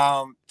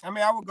 I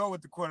would go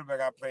with the quarterback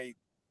I played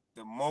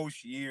the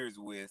most years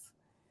with,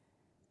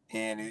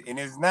 and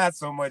it's not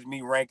so much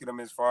me ranking them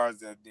as far as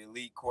the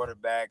elite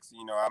quarterbacks.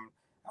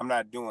 I'm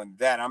not doing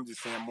that. I'm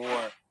just saying more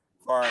as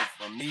far as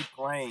for me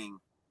playing,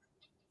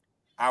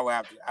 I would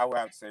have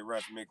to say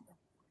Russ Mickner.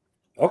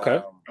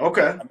 Okay.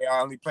 I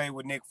only played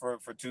with Nick for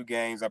 2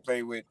 games. I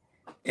played with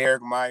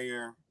Eric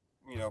Meyer,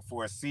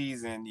 for a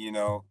season,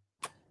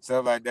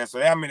 stuff like that. So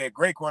they're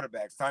great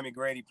quarterbacks. Tommy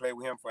Grady played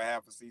with him for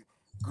half a season.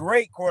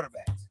 Great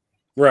quarterbacks.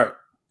 Right.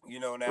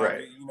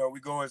 Now, we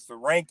go as to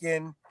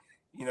ranking,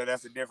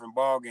 that's a different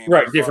ball game.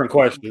 Right, different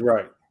question.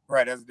 Right.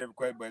 Right, that's a different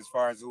question. But as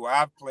far as who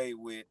I've played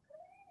with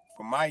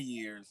for my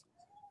years,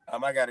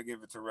 I got to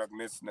give it to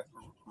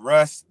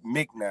Russ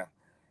Mickner.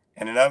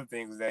 And another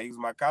thing was that he was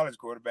my college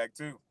quarterback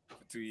too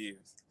for 2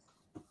 years.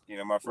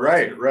 My first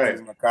year, he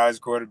was my college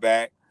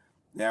quarterback.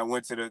 Then I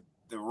went to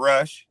the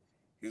Rush.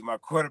 He was my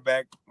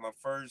quarterback my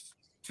first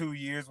 2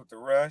 years with the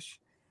Rush.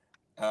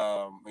 He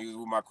was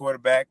with my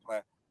quarterback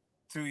my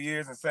 2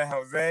 years in San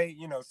Jose.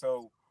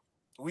 So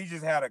we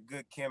just had a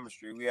good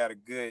chemistry. We had a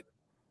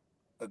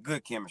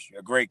great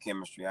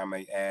chemistry, I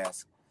may add.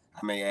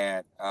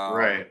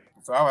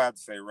 So I would have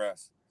to say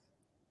Russ.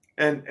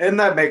 And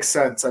that makes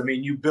sense. I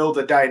mean, you build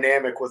a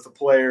dynamic with a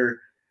player,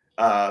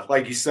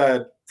 like you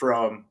said,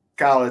 from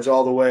college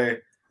all the way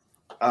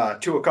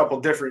to a couple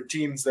different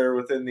teams there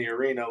within the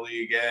Arena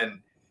League. And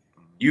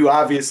you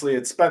obviously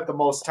had spent the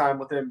most time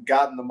with him,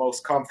 gotten the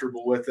most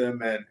comfortable with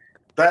him, and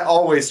that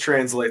always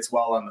translates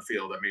well on the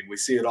field. I mean, we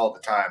see it all the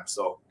time,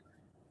 so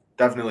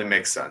definitely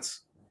makes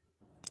sense.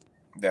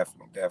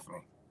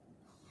 Definitely.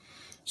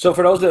 So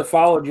for those that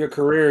followed your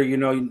career,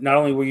 not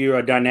only were you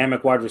a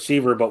dynamic wide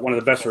receiver, but one of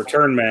the best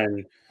return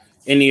men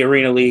in the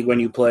Arena League when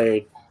you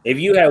played. If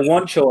you had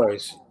one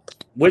choice,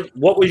 what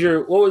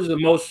was the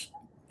most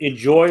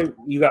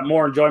you got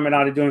more enjoyment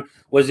out of doing?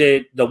 Was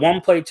it the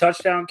one play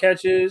touchdown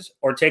catches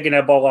or taking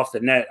that ball off the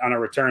net on a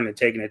return and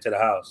taking it to the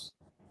house?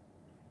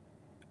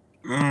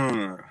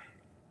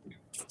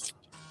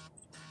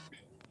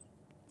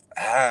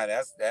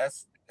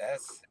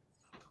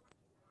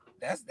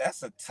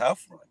 That's a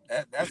tough one.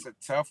 That's a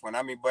tough one.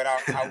 I mean, but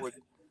I would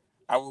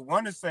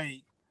want to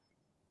say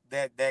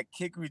that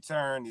kick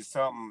return is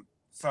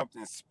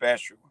something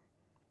special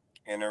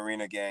in an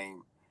arena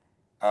game.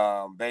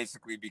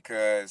 Basically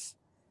because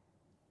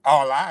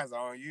all eyes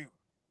are on you.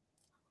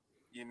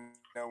 You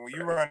know, when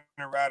you're running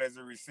around as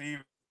a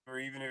receiver,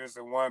 even if it's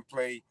a one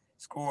play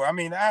score, I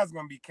mean, the eyes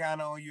gonna be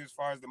kind of on you as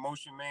far as the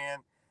motion man.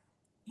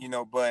 You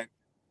know, but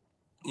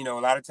a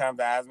lot of times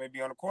the eyes may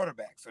be on the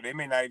quarterback, so they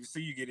may not even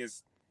see you get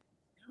this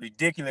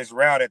ridiculous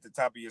route at the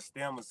top of your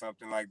stem or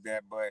something like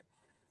that. But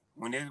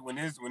when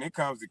it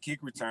comes to kick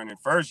returning,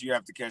 first you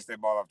have to catch that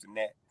ball off the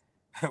net,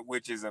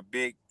 which is a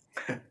big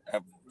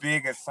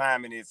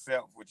assignment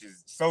itself, which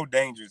is so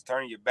dangerous.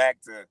 Turning your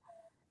back to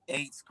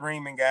 8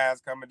 screaming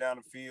guys coming down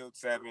the field,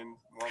 7,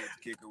 one with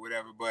the kick or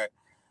whatever.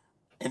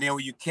 And then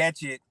when you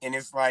catch it, and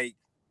it's like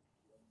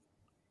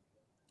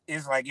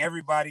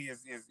everybody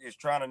is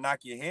trying to knock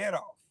your head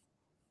off.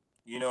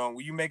 You know,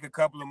 when you make a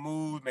couple of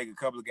moves, make a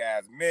couple of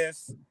guys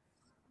miss,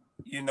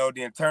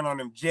 then turn on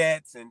them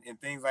jets and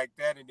things like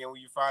that. And then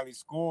when you finally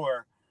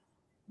score,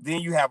 then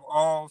you have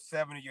all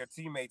 7 of your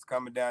teammates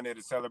coming down there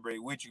to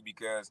celebrate with you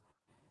because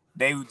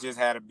they just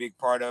had a big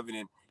part of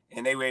it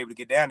and they were able to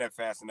get down there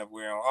fast enough.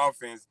 Where on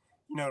offense,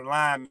 the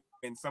linemen,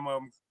 some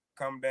of them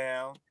come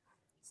down,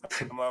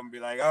 some of them be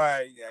like, all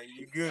right, yeah,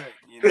 you good,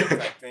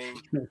 type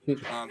thing.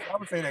 I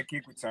would say that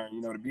kick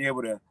return, to be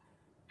able to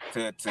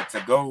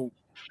go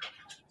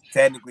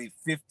technically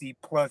 50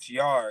 plus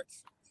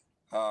yards,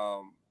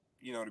 to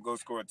go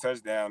score a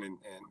touchdown. And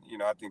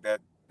I think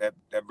that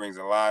brings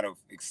a lot of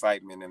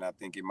excitement, and I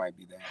think it might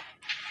be that.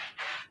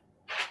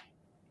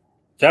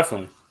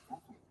 Definitely.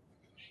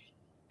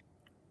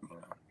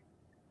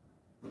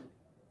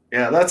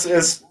 Yeah, that's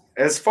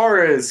as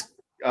far as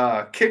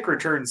kick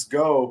returns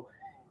go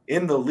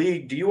in the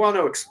league. Do you want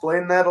to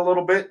explain that a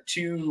little bit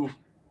to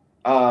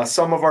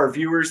some of our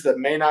viewers that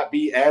may not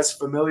be as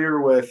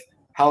familiar with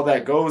how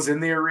that goes in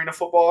the arena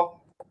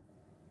football?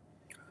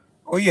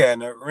 Oh yeah, in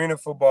the arena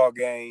football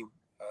game,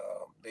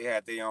 they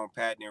had their own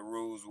patented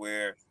rules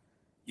where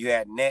you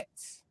had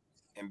nets,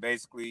 and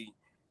basically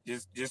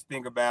just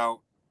think about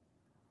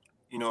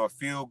a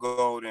field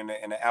goal in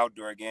an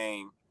outdoor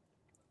game.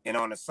 And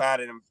on the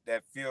side of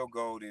that field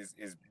goal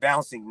is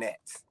bouncing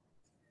nets.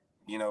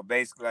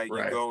 Basically like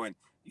you go and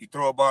you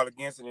throw a ball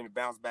against it and it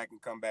bounces back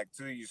and come back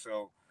to you.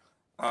 So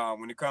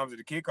when it comes to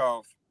the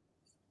kickoff,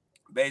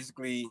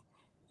 basically,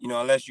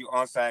 unless you're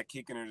onside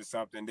kicking it or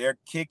something, they're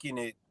kicking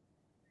it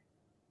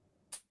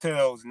to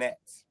those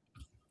nets.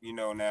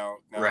 Now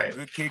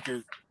good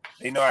kickers,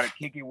 they know how to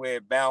kick it where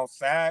it bounces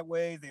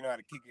sideways. They know how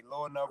to kick it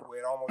low enough where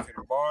it almost hit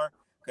a bar,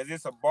 because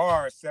it's a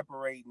bar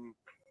separating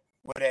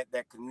what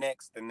that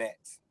connects the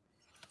nets.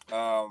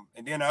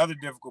 And then the other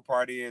difficult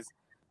part is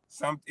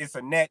it's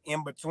a net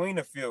in between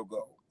the field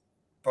goal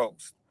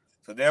post.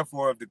 So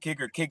therefore, if the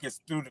kicker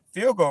kicks through the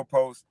field goal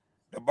post,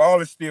 the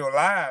ball is still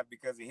live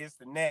because it hits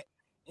the net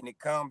and it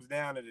comes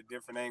down at a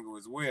different angle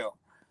as well.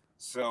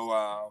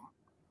 So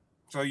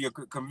so your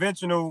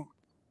conventional,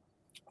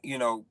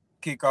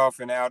 kickoff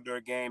in an outdoor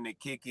game, they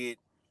kick it,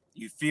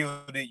 you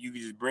field it, you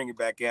can just bring it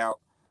back out.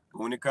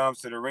 But when it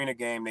comes to the arena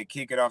game, they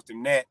kick it off the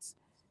nets.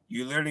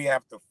 You literally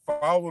have to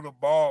follow the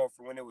ball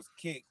from when it was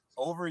kicked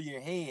over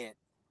your head,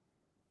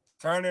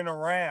 turning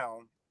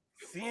around,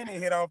 seeing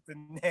it hit off the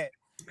net,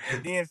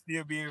 and then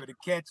still be able to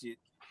catch it,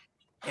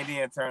 and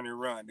then turn and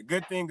run. The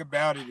good thing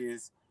about it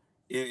is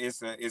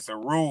it's a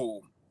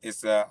rule.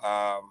 It's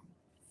I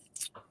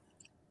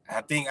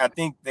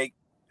think they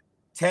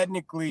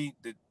technically,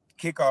 the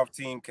kickoff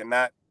team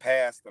cannot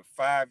pass the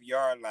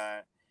 5-yard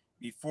line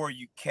before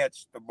you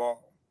catch the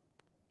ball.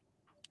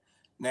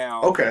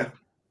 Now, okay,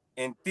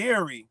 in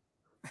theory,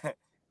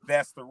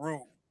 that's the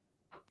rule.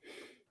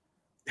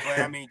 But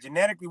I mean,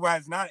 genetically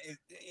wise,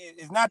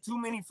 it's not too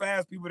many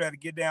fast people that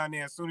get down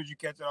there as soon as you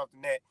catch it off the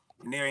net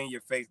and they're in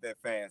your face that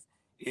fast.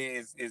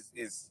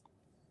 It's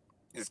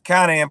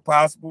kind of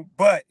impossible,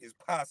 but it's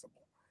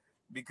possible,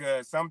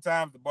 because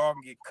sometimes the ball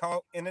can get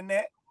caught in the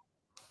net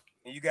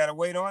and you got to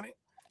wait on it.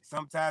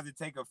 Sometimes it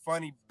take a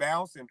funny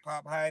bounce and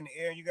pop high in the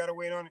air and you got to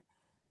wait on it.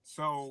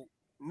 So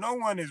no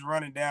one is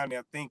running down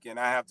there thinking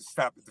I have to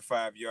stop at the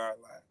 5-yard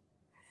line.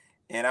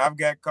 And I've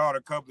got caught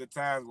a couple of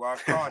times where I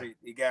caught it,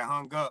 it got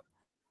hung up,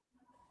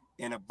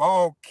 and a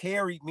ball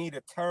carried me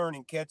to turn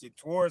and catch it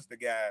towards the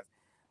guys,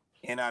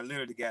 and I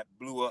literally got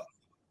blew up.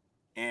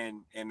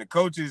 And the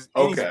coaches,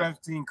 any special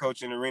team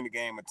coach in the arena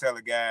game will tell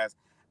the guys,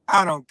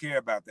 I don't care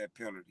about that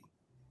penalty.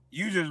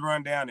 You just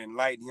run down and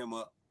lighten him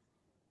up,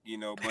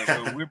 But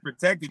so we're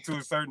protected to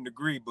a certain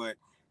degree, but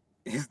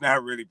it's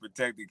not really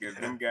protected because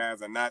them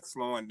guys are not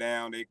slowing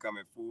down. They come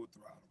in full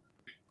throttle.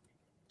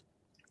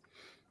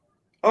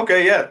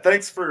 Okay, yeah.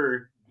 Thanks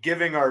for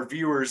giving our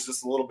viewers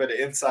just a little bit of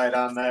insight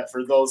on that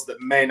for those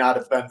that may not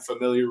have been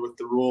familiar with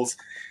the rules.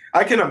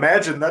 I can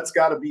imagine that's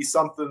got to be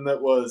something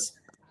that was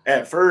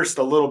at first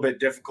a little bit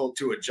difficult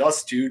to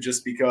adjust to,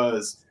 just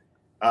because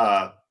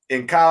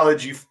in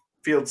college you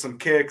field some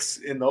kicks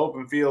in the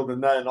open field,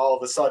 and then all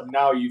of a sudden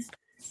now you've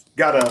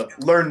got to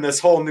learn this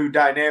whole new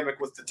dynamic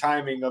with the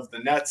timing of the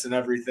nets and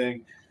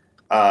everything.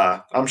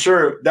 I'm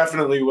sure it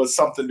definitely was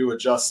something to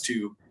adjust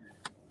to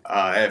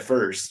at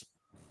first.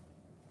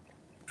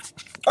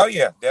 Oh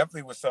yeah,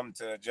 definitely was something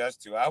to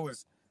adjust to. I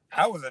was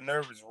a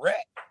nervous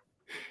wreck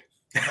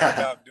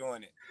about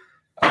doing it.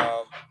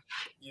 I've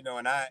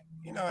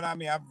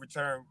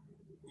returned,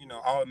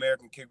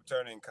 All-American kick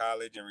returner in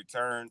college and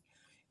returned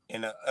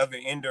in the other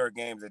indoor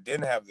games that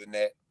didn't have the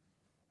net.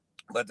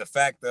 But the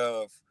fact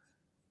of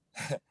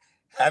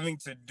having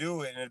to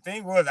do it, and the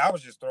thing was, I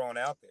was just thrown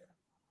out there.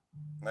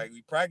 Like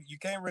you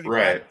can't really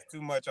practice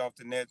too much off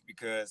the nets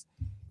because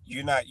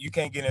you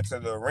can't get into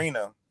the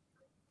arena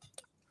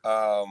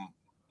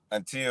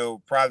until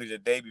probably the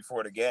day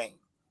before the game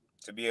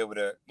to be able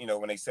to,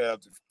 when they set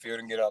up the field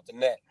and get off the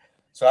net.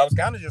 So I was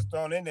kind of just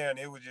thrown in there, and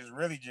it was just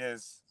really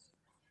just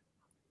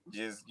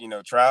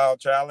trial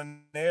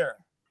and error,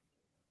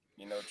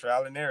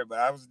 trial and error. But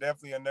I was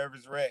definitely a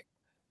nervous wreck,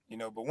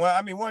 But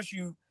once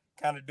you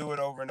kind of do it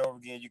over and over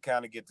again, you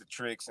kind of get the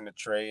tricks and the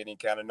trade, and you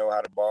kind of know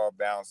how the ball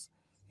bounce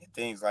and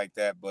things like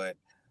that. But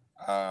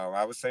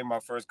I would say my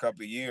first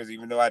couple of years,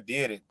 even though I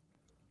did it,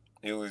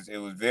 it was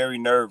very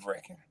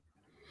nerve-wracking.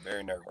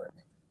 Very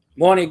nerve-wracking.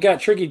 Well, and it got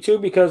tricky too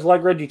because,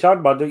 like Reggie talked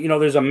about,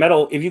 there's a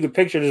metal. If you could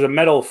picture, there's a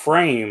metal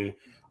frame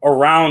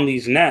around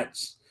these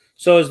nets.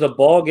 So as the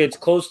ball gets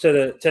close to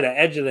the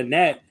edge of the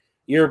net,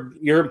 you're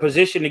in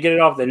position to get it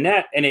off the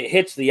net, and it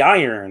hits the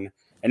iron,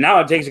 and now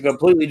it takes a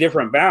completely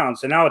different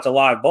bounce, and now it's a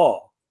live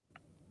ball.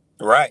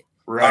 Right.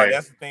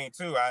 That's the thing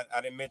too. I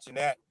didn't mention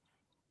that.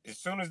 As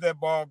soon as that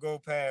ball go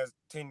past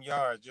 10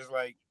 yards, just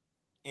like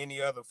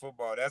any other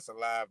football, that's a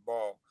live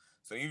ball.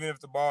 So even if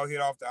the ball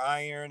hit off the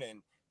iron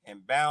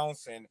and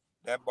bounce, and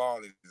that ball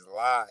is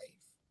live.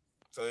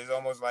 So it's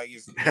almost like you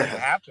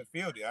have to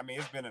field it. I mean,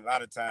 it's been a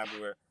lot of times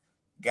where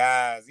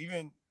guys,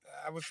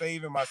 I would say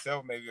even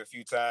myself maybe a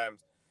few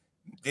times,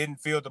 didn't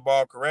field the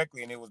ball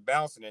correctly and it was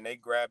bouncing and they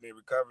grabbed it and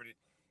recovered it.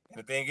 And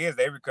the thing is,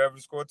 they recovered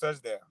and scored a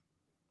touchdown.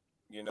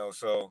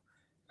 So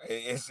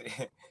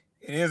it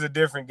is a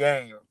different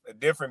game, a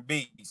different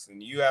beast,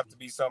 and you have to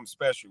be something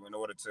special in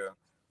order to,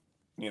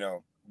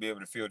 be able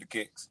to field the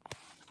kicks.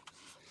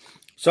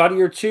 So out of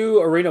your two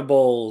Arena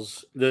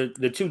Bowls,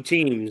 the two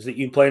teams that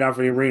you played on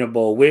for the Arena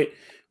Bowl,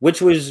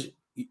 which was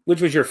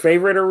your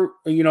favorite,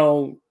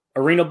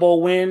 Arena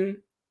Bowl win,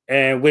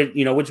 and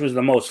which was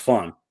the most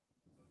fun?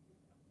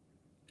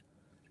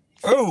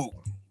 Oh,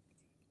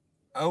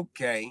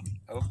 okay.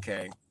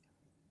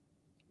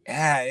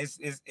 Yeah,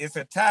 it's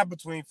a tie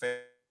between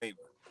favorite.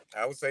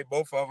 I would say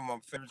both of them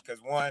are favorites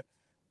because one,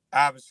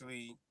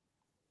 obviously,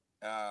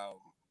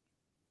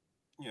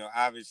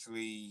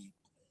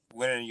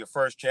 winning your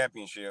first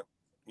championship,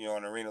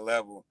 on arena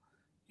level,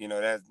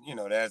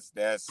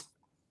 that's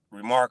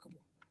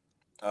remarkable.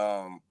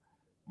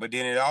 But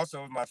then it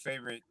also was my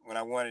favorite when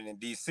I won it in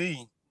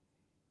DC,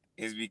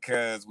 is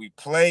because we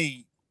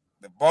played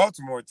the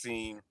Baltimore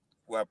team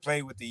who I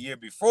played with the year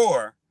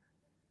before.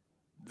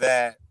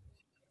 That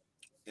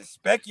is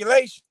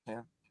speculation,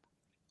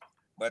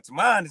 but to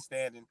my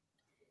understanding,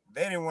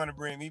 they didn't want to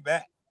bring me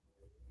back.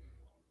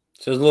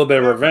 So it's a little bit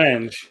of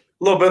revenge.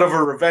 A little bit of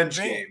a revenge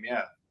game,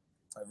 yeah.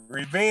 A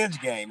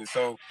revenge game. And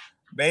so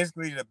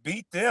basically to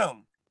beat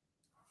them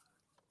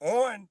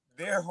on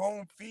their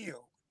home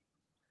field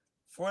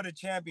for the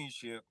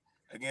championship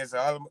against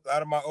a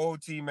lot of my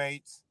old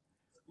teammates,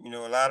 a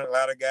lot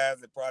of guys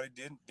that probably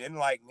didn't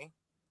like me,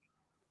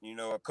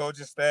 a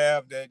coaching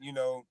staff that,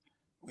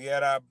 we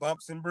had our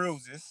bumps and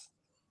bruises,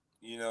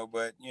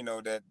 but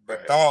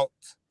thought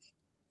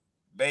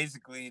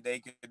basically they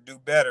could do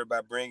better by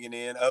bringing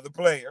in other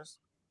players.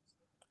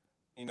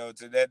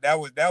 To that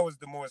was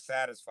the more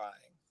satisfying,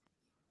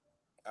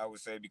 I would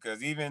say,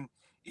 because even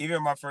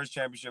my first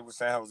championship with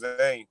San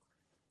Jose,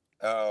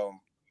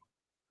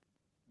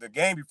 the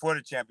game before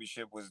the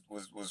championship was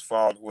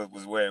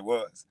where it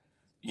was.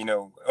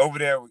 Over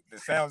there, the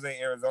San Jose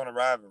Arizona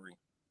rivalry,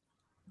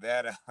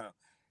 that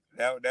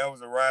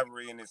was a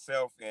rivalry in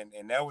itself, and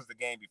that was the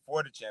game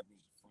before the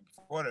championship,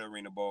 before the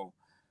Arena Bowl.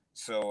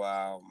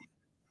 So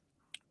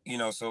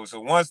so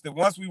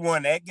once we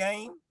won that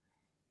game,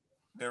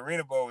 the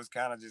Arena Bowl was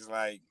kind of just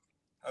like,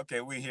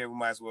 okay, we're here, we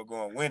might as well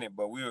go and win it.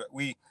 But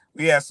we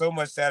had so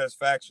much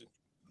satisfaction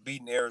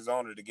beating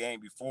Arizona the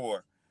game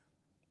before.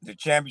 The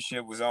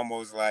championship was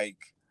almost like,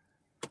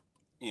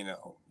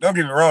 don't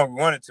get me wrong, we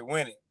wanted to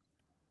win it,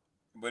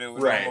 but it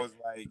was almost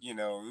like,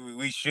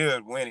 we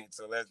should win it.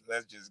 So let's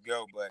just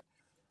go.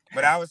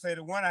 But I would say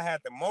the one I had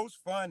the most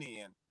fun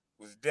in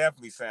was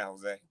definitely San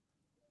Jose.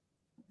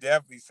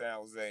 Definitely San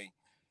Jose.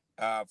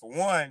 For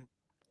one,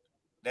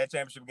 that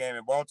championship game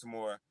in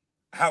Baltimore,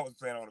 I was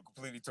playing on a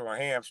completely torn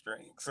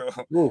hamstring. So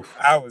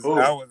I was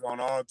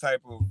on all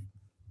type of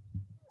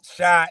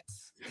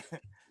shots,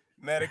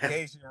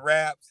 medication,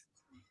 wraps,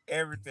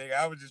 everything.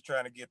 I was just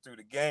trying to get through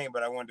the game,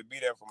 but I wanted to be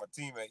there for my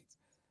teammates.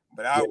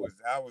 But I was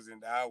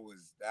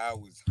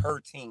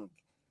hurting.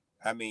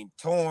 I mean,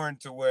 torn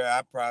to where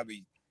I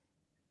probably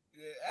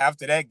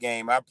after that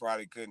game I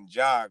probably couldn't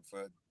jog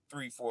for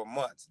 3-4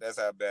 months. That's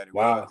how bad it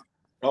was. Wow.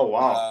 Oh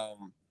wow.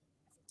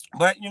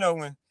 But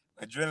when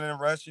adrenaline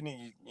rushing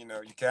and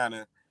you kind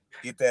of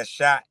get that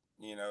shot,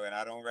 and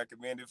I don't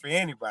recommend it for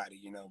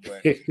anybody,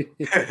 but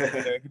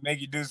it can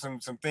make you do some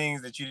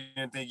things that you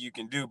didn't think you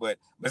can do. But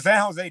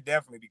San Jose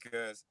definitely,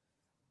 because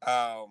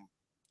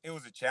it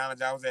was a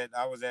challenge. I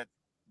was at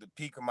the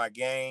peak of my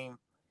game.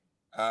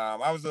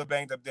 I was a little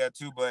banged up there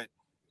too, but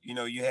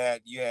you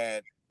had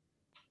a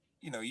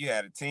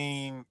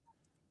team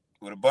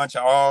with a bunch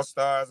of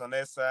all-stars on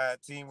their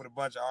side, team with a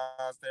bunch of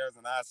all-stars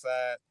on our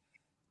side.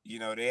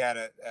 They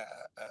had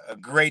a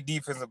great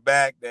defensive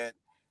back that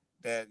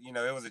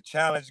it was a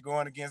challenge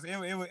going against.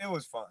 It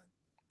was fun.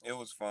 It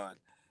was fun.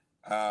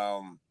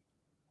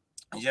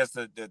 Just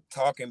the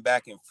talking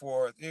back and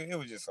forth. It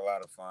was just a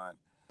lot of fun.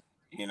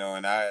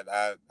 And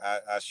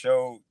I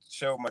showed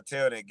my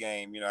tail that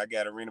game. I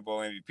got Arena Bowl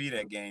MVP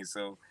that game,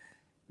 so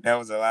that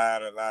was a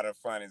lot of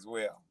fun as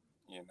well.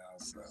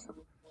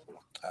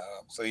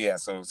 So yeah,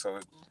 so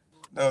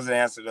those are the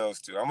answer to those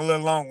two. I'm a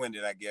little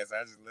long-winded, I guess.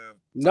 I just love.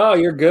 No,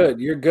 you're good.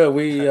 You're good.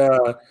 We,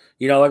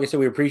 like I said,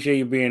 we appreciate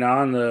you being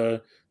on.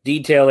 The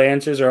detailed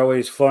answers are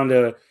always fun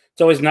to.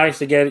 It's always nice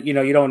to get.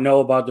 You don't know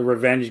about the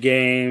revenge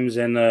games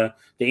and the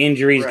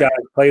injuries guys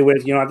play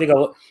with. I think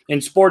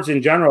in sports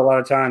in general, a lot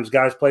of times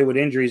guys play with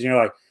injuries, and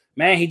you're like,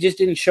 man, he just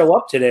didn't show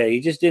up today. He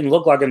just didn't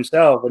look like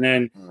himself. And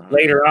then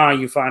later on,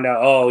 you find out,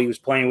 oh, he was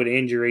playing with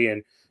injury,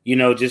 and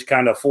just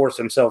kind of forced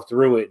himself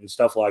through it and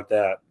stuff like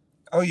that.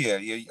 Oh yeah.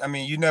 I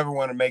mean, you never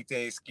want to make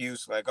the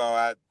excuse like, oh,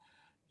 I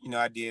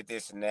did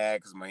this and that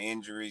because my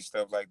injury,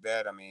 stuff like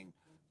that. I mean,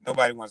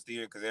 nobody wants to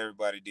hear it because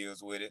everybody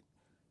deals with it.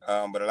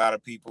 But a lot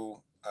of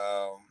people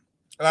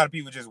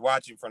just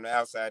watching from the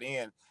outside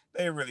in,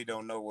 they really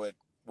don't know what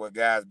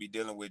guys be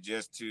dealing with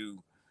just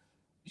to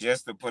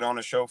put on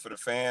a show for the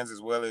fans,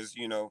 as well as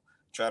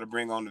try to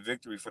bring on the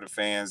victory for the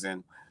fans.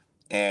 And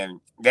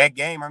that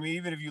game, I mean,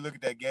 even if you look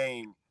at that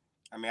game,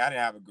 I mean, I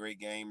didn't have a great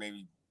game,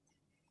 maybe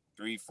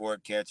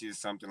 3-4 catches,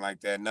 something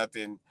like that.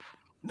 Nothing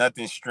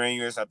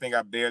strenuous. I think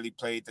I barely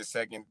played the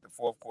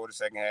fourth quarter,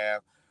 second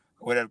half,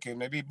 whatever it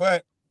may be.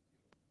 But,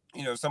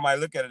 somebody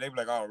look at it, they be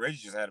like, oh, Reggie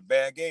just had a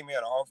bad game. He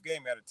had an off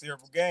game. He had a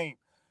terrible game.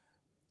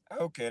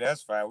 Okay,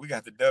 that's fine. We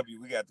got the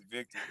W. We got the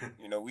victory.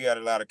 We had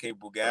a lot of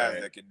capable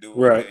guys that could do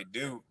what they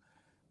do.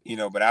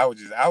 But I was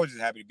just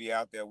happy to be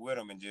out there with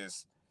them and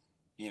just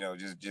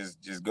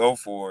go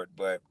for it.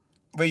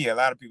 But yeah, a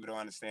lot of people don't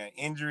understand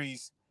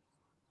injuries.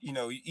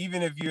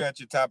 Even if you're at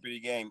your top of your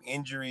game,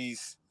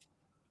 injuries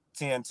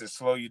tend to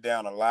slow you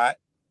down a lot.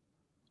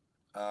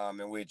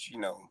 In which,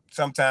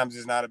 sometimes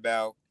it's not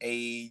about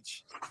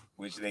age,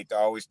 which they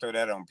always throw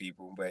that on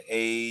people, but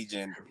age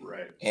and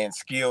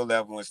skill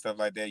level and stuff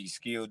like that, your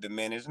skill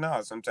diminished.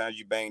 No, sometimes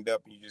you banged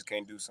up and you just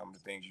can't do some of the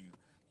things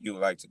you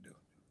would like to do.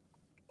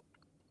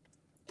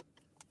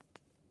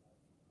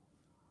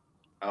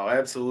 Oh,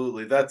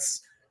 absolutely.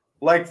 That's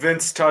like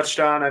Vince touched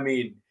on. I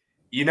mean,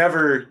 you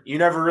never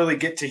really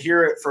get to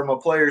hear it from a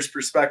player's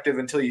perspective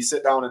until you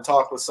sit down and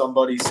talk with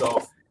somebody.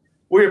 So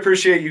we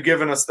appreciate you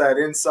giving us that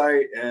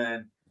insight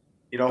and,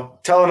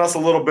 telling us a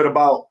little bit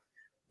about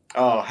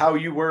how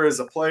you were as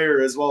a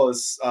player, as well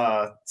as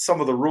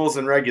some of the rules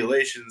and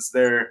regulations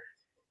there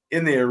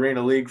in the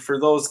Arena League. For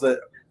those that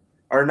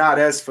are not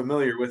as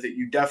familiar with it,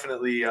 you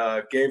definitely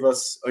gave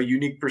us a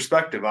unique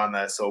perspective on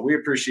that. So we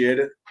appreciate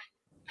it.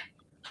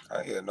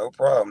 Yeah, no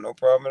problem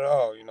at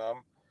all.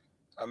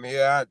 I'm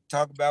here. I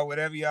talk about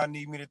whatever y'all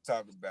need me to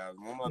talk about.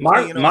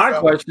 My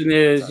question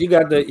is, you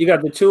got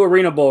the 2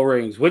 Arena Bowl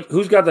rings.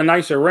 Who's got the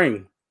nicer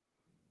ring?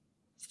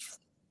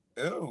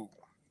 Ooh,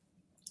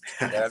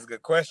 that's a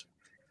good question.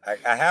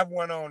 I have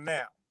one on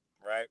now,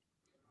 right?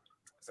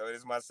 So this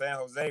is my San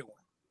Jose one.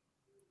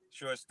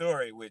 Short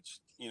story, which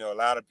a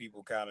lot of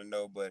people kind of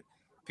know, but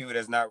people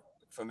that's not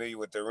familiar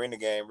with the arena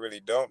game really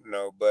don't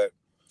know. But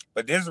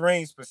this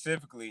ring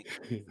specifically,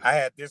 I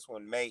had this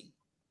one made.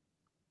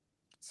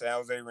 San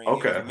Jose ring.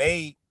 Okay. It was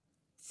made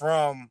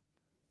from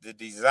the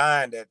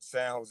design that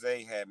San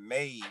Jose had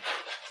made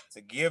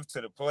to give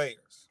to the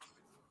players.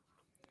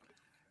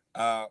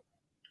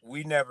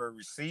 We never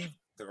received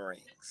the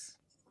rings.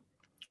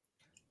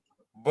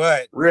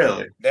 But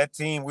really, that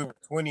team, we were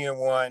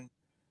 20-1.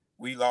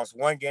 We lost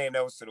one game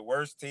that was to the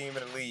worst team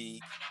in the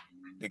league,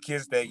 the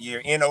Kids that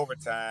year, in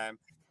overtime.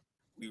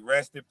 We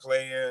rested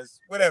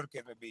players, whatever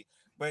it may be.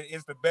 But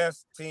it's the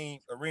best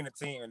arena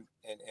team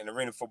in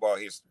arena football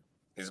history.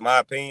 It's my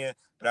opinion,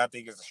 but I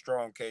think it's a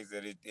strong case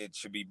that it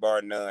should be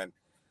bar none,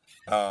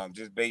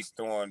 just based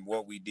on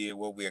what we did,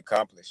 what we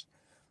accomplished.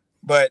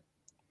 But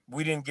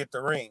we didn't get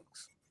the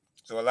rings.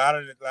 So a lot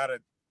of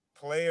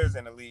players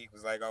in the league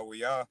was like, oh,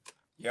 well,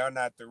 y'all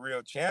not the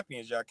real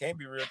champions. Y'all can't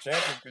be real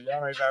champions because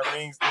y'all ain't got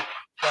rings to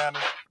kind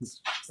of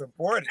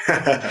support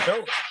it.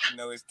 So,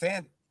 it's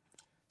tandem.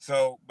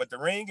 So, but the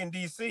ring in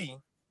D.C.,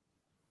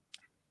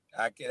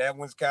 that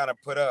one's kind of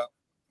put up.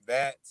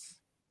 That's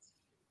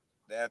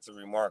a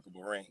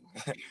remarkable ring.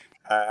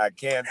 I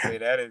can say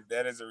that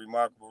is a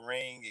remarkable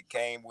ring. It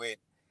came with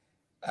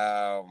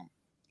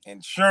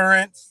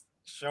insurance,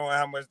 showing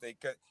how much they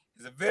cut.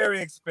 It's a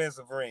very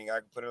expensive ring. I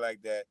can put it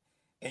like that.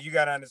 And you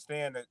got to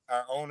understand that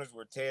our owners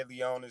were Ted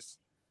Leonis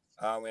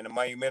and the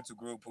Monumental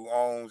Group, who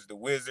owns the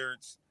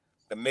Wizards,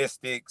 the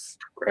Mystics.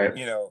 Right.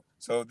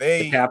 So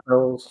The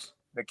Capitals.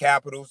 the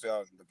Capitals,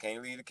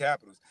 can't leave the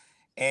Capitals,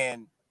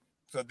 and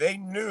so they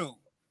knew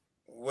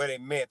what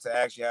it meant to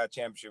actually have a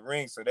championship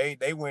ring. So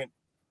they went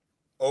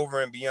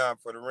over and beyond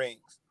for the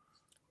rings.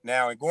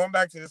 Now, and going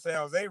back to the San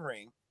Jose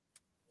ring,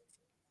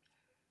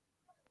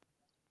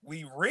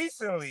 we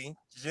recently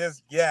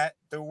just got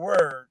the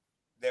word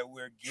that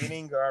we're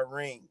getting our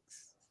rings.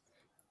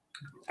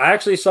 I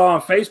actually saw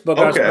on Facebook,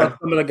 I saw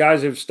some of the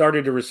guys who've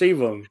started to receive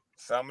them.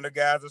 Some of the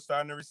guys are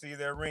starting to receive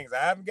their rings. I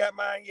haven't got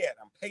mine yet.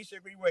 I'm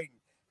patiently waiting.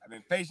 I've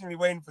been patiently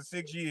waiting for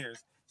 6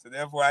 years, so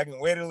therefore I can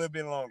wait a little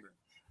bit longer.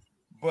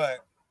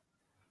 But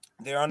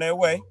they're on their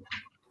way,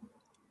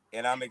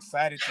 and I'm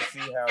excited to see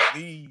how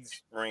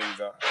these rings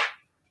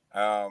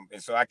are.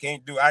 And so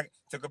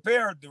to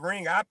compare the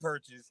ring I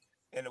purchased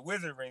and the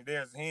Wizard ring,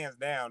 there's hands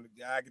down,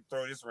 I could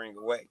throw this ring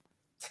away,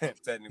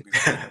 technically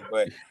speaking.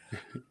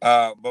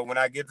 But when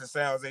I get the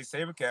San Jose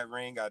SaberCat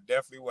ring, I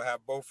definitely will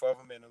have both of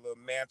them in a little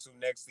mantle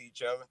next to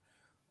each other,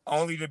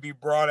 only to be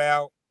brought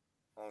out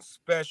on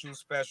special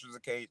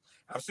occasions.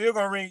 I'm still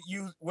gonna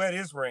wear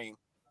this ring.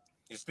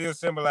 It still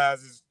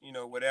symbolizes,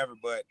 whatever.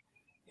 But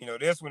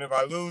this one, if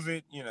I lose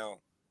it,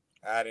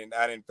 I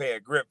didn't pay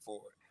a grip for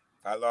it.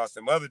 If I lost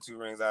them other 2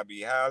 rings, I'd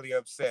be highly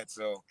upset.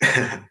 So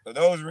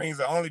those rings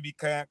will only be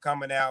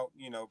coming out,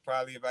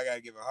 probably if I got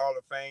to give a Hall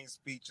of Fame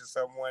speech or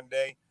something one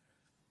day.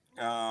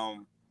 Or,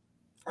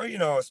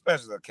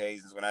 special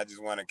occasions when I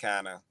just want to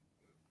kind of,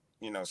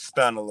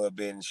 stun a little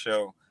bit and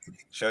show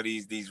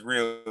these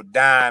real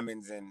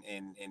diamonds and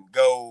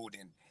gold.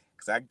 And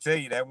because I can tell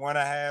you that one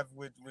I have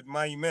with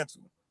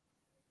Monumental,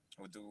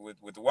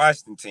 with the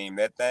Washington team,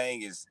 that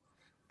thing is,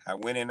 I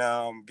went and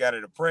got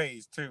it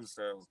appraised too.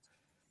 So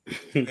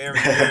very,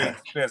 very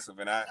expensive.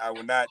 And I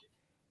would not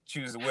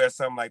choose to wear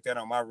something like that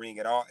on my ring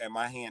at all, in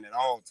my hand at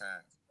all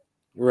times.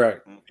 Right.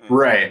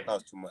 Right. It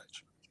costs too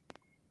much.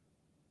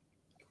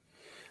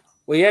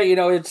 Well, yeah,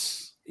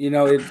 it's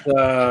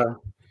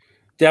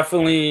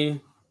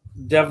definitely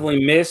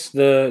missed.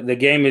 The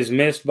game is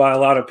missed by a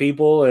lot of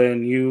people,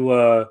 and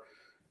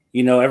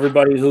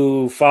everybody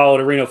who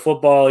followed arena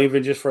football,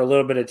 even just for a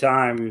little bit of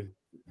time,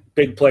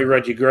 Big Play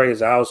Reggie Gray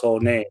is a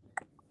household name.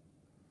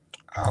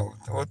 Oh,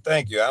 well,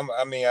 thank you.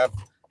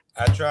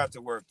 I tried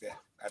to work that.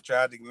 I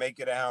tried to make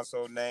it a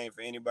household name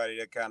for anybody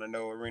that kind of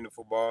know arena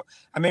football.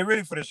 I mean,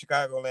 really for the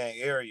Chicagoland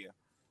area.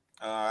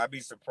 I'd be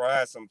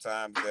surprised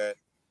sometimes that,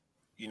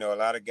 a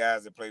lot of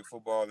guys that play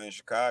football in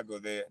Chicago,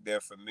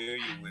 they're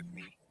familiar with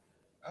me.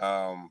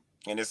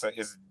 And it's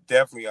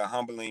definitely a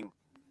humbling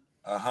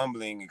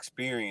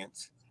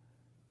experience.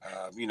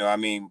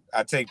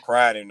 I take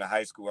pride in the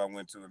high school I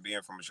went to, and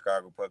being from a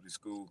Chicago public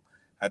school,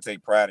 I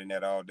take pride in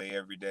that all day,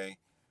 every day.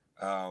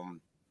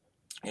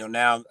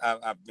 Now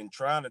I've been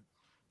trying to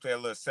play a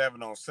little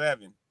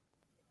 7-on-7,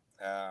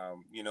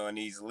 in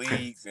these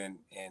leagues,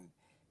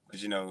 but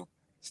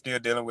still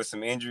dealing with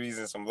some injuries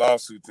and some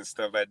lawsuits and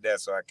stuff like that,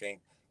 so I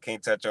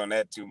can't touch on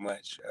that too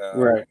much.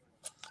 Right.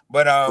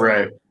 But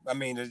right. I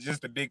mean, it's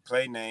just a Big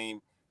Play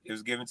name. It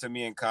was given to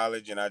me in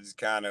college, and I just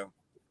kind of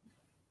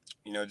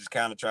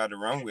tried to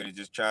run with it,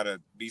 just try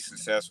to be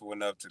successful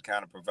enough to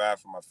kind of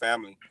provide for my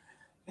family.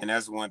 And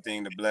that's one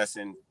thing, the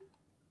blessing,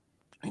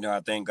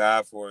 I thank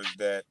God for, is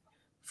that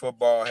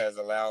football has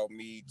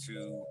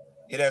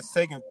it has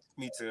taken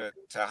me to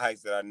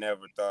heights that I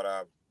never thought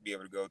I'd be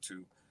able to go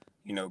to.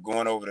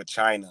 Going over to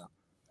China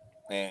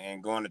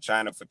and going to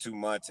China for 2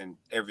 months and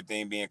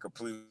everything being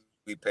completely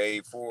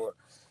paid for.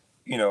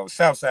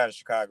 South side of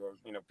Chicago,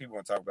 people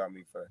want to talk about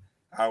me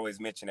I always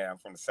mention that I'm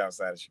from the south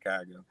side of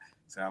Chicago.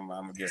 So I'm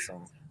going to get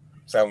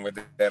something with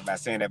that by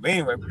saying that. But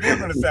anyway, being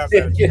from the south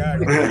side of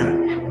Chicago,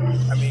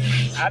 I mean,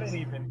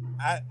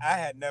 I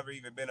had never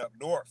even been up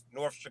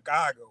North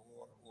Chicago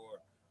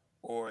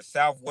or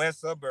southwest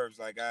suburbs.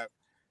 Like a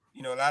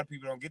lot of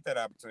people don't get that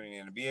opportunity,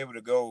 and to be able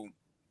to go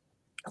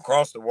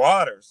across the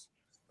waters,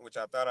 which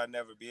I thought I'd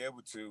never be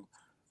able to.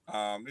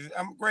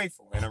 I'm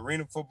grateful. And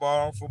arena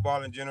football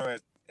in general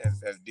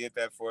has did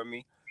that for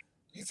me.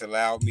 It's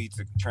allowed me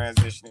to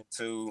transition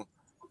into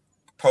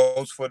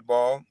post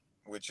football,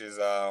 which is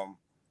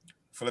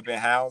flipping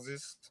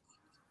houses.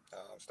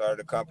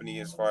 Started a company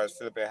as far as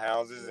flipping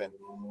houses, and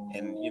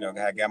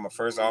I got my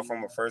first offer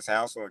on my first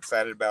house, so I'm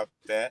excited about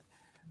that.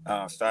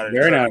 Started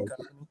a trucking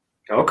company.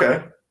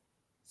 Okay.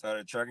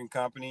 Started a trucking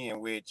company in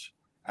which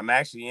I'm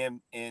actually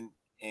in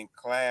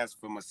class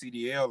for my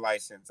CDL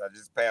license. I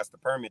just passed the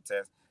permit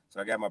test, so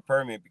I got my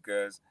permit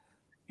because,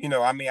 I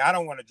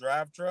don't want to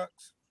drive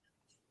trucks,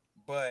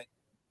 but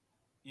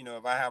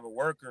if I have a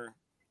worker,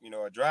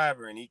 a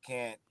driver, and he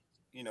can't,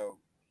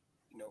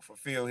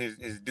 fulfill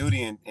his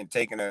duty in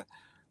taking a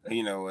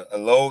a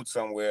load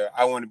somewhere,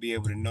 I want to be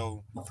able to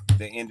know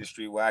the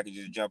industry where I can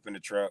just jump in the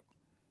truck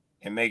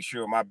and make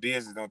sure my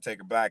business don't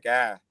take a black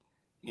eye,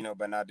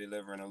 by not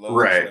delivering a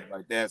load and stuff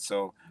like that.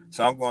 So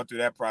I'm going through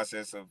that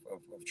process of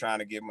trying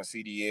to get my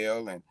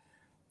CDL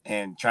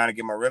and trying to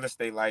get my real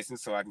estate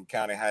license so I can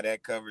kind of have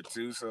that covered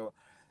too. So,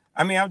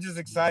 I mean, I'm just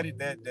excited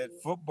that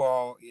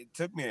football, it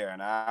took me there,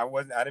 and I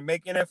didn't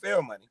make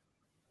NFL money.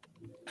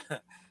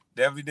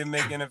 Definitely didn't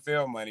make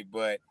NFL money,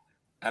 but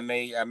I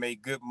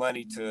made good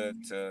money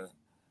to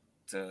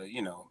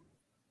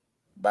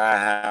buy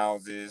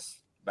houses,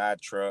 buy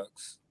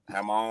trucks,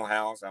 have my own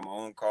house, have my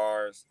own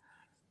cars.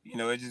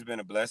 It's just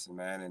been a blessing,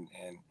 man.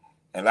 And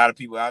a lot of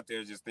people out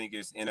there just think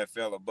it's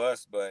NFL or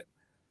bust, but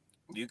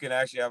you can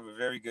actually have a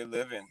very good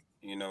living,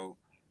 in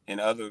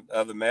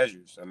other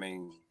measures. I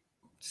mean,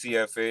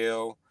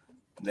 CFL,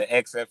 the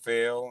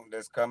XFL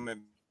that's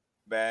coming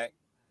back,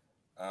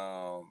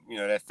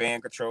 that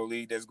fan control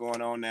league that's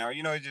going on now.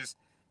 It just,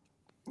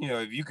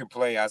 if you can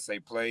play, I say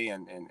play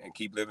and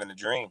keep living the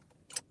dream.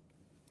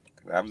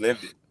 I've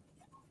lived it.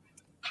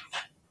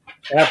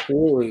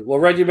 Absolutely. Well,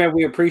 Reggie, man,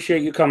 we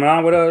appreciate you coming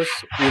on with us.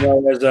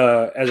 As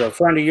a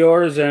friend of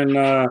yours and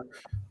a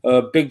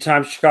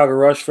big-time Chicago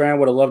Rush fan,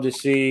 would have loved to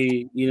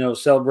see,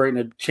 celebrating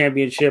a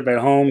championship at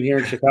home here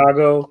in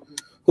Chicago.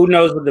 Who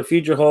knows what the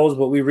future holds,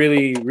 but we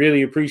really,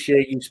 really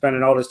appreciate you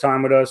spending all this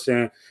time with us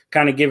and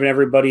kind of giving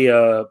everybody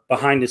a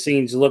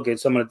behind-the-scenes look at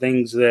some of the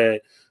things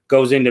that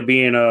goes into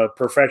being a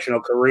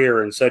professional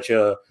career and such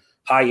a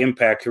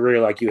high-impact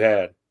career like you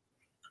had.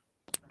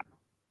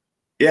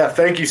 Yeah,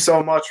 thank you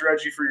so much,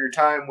 Reggie, for your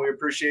time. We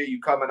appreciate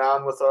you coming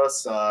on with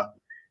us.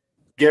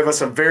 Give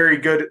us a very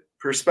good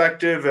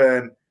perspective,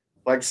 and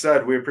like I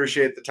said, we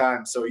appreciate the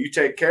time. So you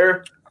take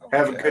care.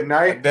 Have a good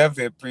night. I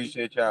definitely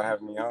appreciate y'all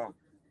having me on.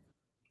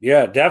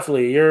 Yeah,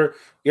 definitely. You're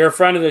a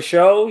friend of the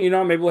show.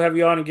 Maybe we'll have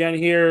you on again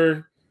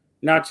here,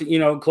 not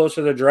to, closer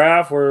to the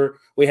draft, where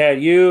we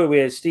had you, we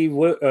had Steve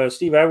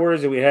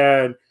Edwards, and we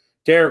had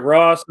Derek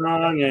Ross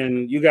on,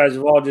 and you guys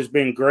have all just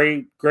been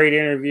great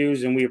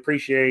interviews, and we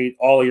appreciate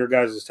all of your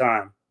guys'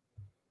 time.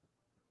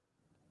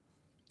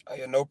 Oh,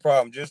 yeah, no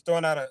problem. Just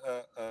throwing out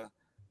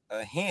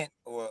a hint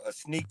or a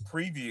sneak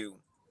preview.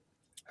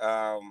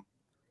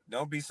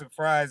 Don't be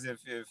surprised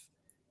if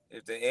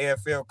the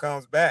AFL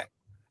comes back.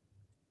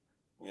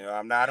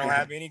 I don't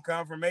have any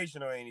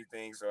confirmation or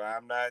anything, so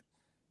I'm not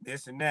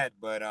this and that.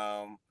 But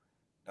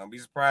don't be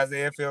surprised the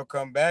AFL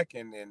come back,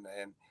 and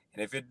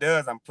if it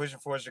does, I'm pushing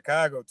for a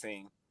Chicago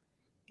team.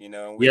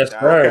 Yes,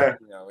 sir.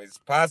 It's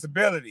a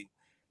possibility.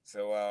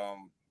 So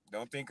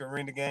don't think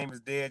Arena game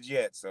is dead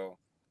yet. So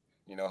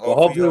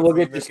hopefully we'll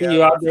get to see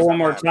you out there one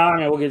more time,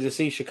 and we'll get to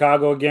see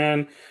Chicago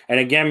again. And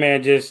again,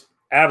 man, just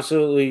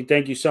absolutely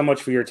thank you so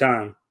much for your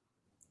time.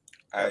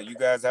 All right, you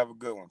guys have a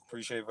good one.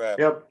 Appreciate it for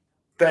having me. Yep.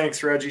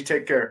 Thanks, Reggie.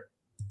 Take care.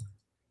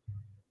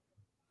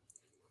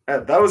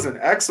 That was an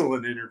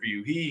excellent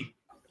interview. He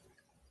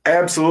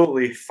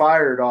absolutely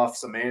fired off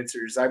some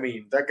answers. I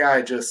mean, that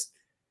guy just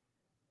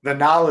the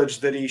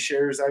knowledge that he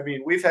shares. I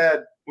mean, we've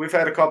had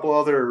a couple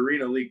other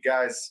Arena League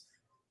guys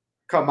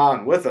come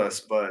on with us,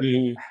 but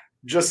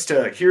just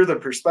to hear the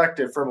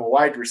perspective from a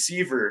wide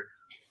receiver,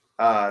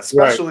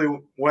 especially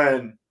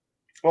when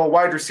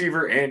wide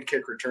receiver and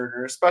kick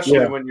returner,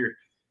 especially when you're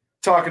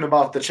talking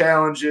about the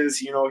challenges,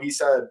 he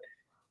said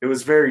it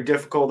was very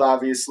difficult,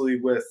 obviously,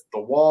 with the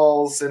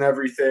walls and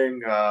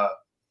everything,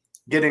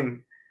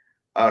 getting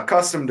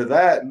accustomed to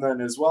that, and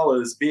then as well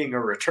as being a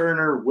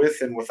returner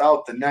with and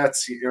without the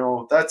nets,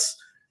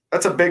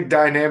 that's a big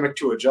dynamic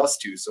to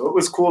adjust to. So it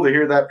was cool to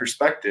hear that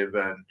perspective.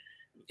 And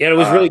yeah, it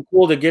was really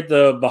cool to get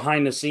the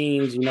behind the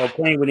scenes,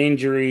 playing with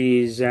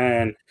injuries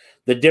and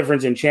the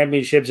difference in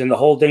championships and the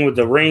whole thing with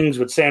the rings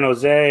with San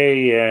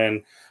Jose.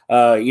 And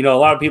a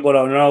lot of people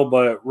don't know,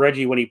 but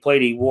Reggie, when he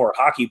played, he wore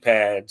hockey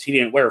pads. He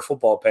didn't wear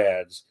football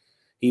pads.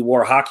 He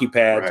wore hockey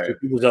pads. Right.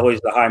 He was always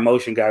the high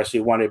motion guy, so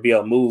he wanted to be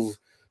able to move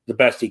the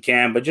best he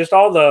can. But just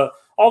all the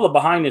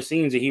behind the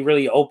scenes that he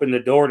really opened the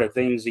door to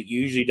things that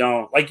you usually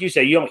don't. Like you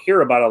said, you don't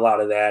hear about a lot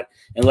of that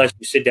unless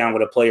you sit down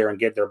with a player and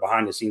get their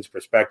behind the scenes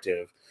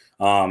perspective.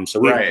 So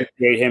we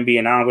appreciate him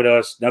being on with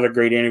us. Another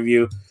great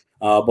interview.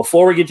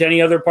 Before we get to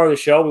any other part of the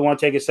show, we want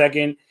to take a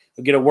second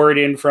to get a word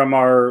in from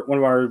one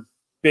of our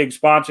big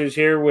sponsors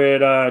here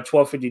with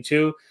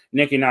 1252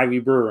 Nick and Ivy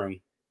Brewing.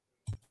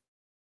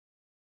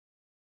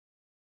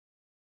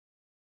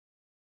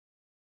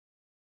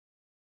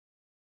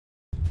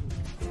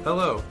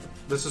 Hello,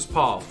 this is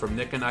Paul from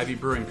Nick and Ivy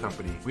Brewing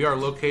Company. We are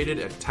located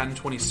at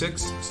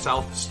 1026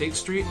 South State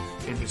Street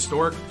in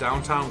historic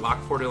downtown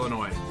Lockport,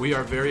 Illinois. We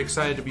are very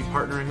excited to be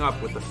partnering up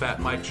with the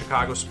Fat Mike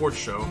Chicago Sports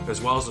Show, as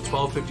well as the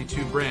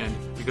 1252 brand,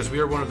 because we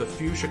are one of the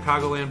few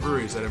Chicagoland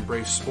breweries that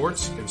embrace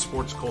sports and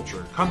sports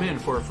culture. Come in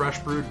for a fresh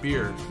brewed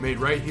beer made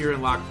right here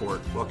in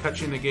Lockport while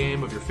catching the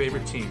game of your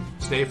favorite team.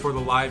 Stay for the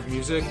live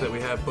music that we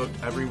have booked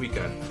every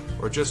weekend.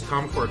 or just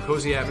come for a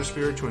cozy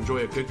atmosphere to enjoy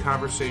a good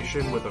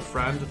conversation with a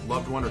friend,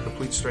 loved one, or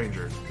complete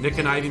stranger. Nick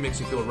and Ivy makes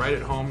you feel right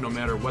at home no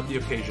matter what the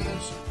occasion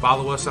is.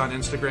 Follow us on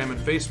Instagram and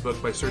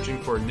Facebook by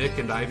searching for Nick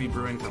and Ivy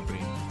Brewing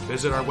Company.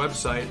 Visit our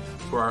website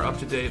for our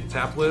up-to-date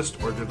tap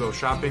list or to go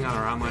shopping on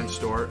our online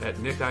store at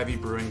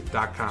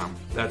nickivybrewing.com.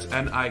 That's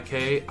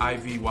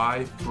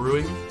Nikivy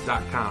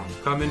brewing.com.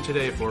 Come in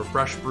today for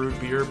fresh brewed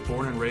beer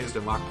born and raised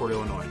in Lockport,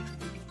 Illinois.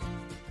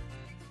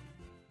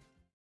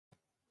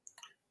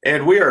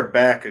 And we are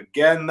back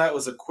again. That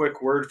was a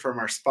quick word from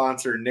our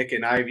sponsor, Nick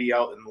and Ivy,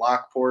 out in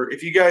Lockport.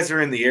 If you guys are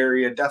in the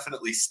area,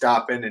 definitely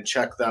stop in and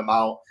check them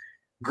out.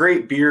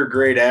 Great beer,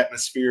 great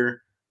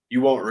atmosphere.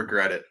 You won't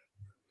regret it.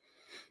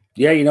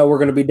 Yeah, we're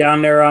going to be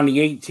down there on the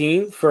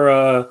 18th for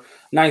a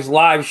nice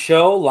live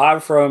show,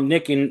 live from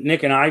Nick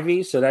and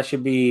Ivy. So that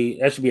should be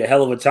a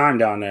hell of a time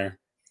down there.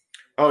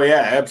 Oh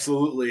yeah,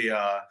 absolutely.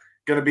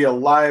 Going to be a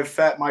live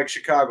Fat Mike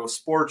Chicago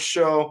sports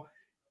show.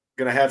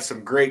 Going to have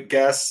some great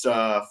guests,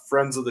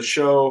 friends of the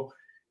show.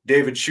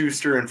 David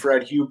Schuster and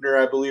Fred Hubner,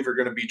 I believe, are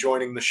going to be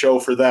joining the show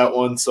for that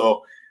one.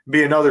 So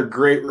be another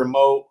great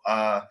remote.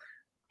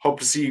 Hope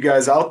to see you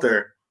guys out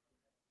there.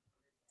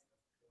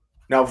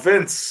 Now,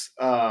 Vince,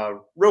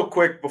 real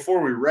quick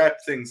before we wrap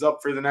things up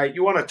for the night,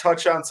 you want to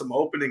touch on some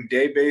opening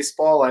day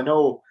baseball? I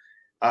know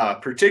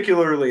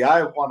particularly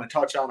I want to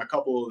touch on a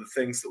couple of the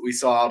things that we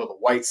saw out of the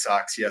White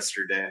Sox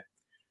yesterday.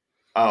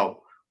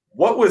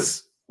 What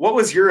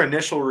was your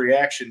initial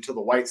reaction to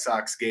the White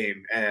Sox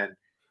game, and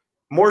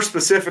more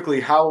specifically,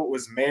 how it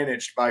was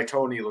managed by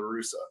Tony La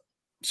Russa?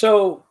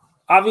 So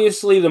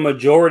obviously the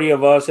majority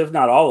of us, if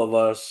not all of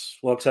us,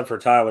 well, except for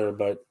Tyler,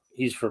 but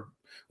he's for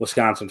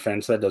Wisconsin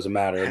fans, so that doesn't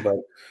matter, but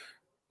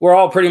we're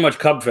all pretty much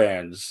Cub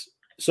fans.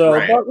 So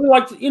right. But we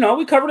like to,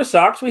 we cover the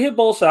Sox. We hit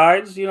both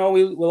sides. We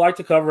like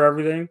to cover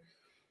everything.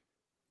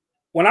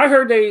 When I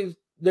heard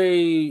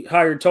they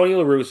hired Tony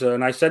La Russa,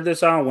 and I said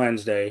this on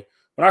Wednesday,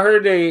 when I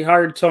heard they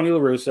hired Tony La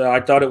Russa,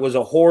 I thought it was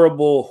a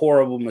horrible,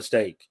 horrible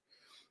mistake.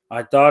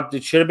 I thought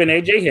it should have been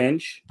A.J.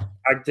 Hinch.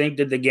 I think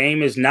that the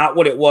game is not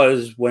what it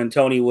was when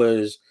Tony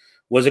was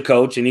a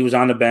coach and he was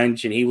on the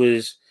bench and he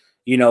was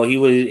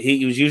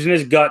using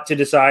his gut to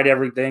decide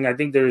everything. I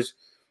think there's,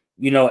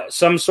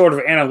 some sort of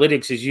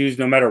analytics is used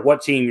no matter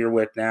what team you're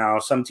with now.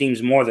 Some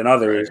teams more than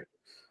others.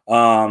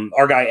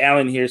 Our guy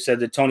Allen here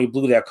said that Tony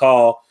blew that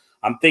call.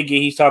 I'm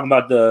thinking he's talking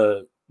about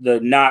the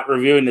not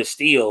reviewing the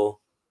steal.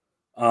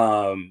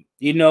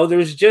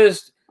 There's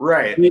just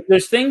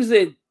there's things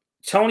that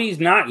Tony's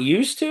not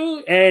used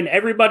to, and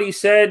everybody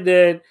said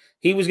that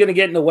he was going to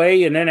get in the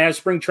way. And then as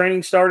spring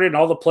training started and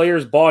all the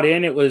players bought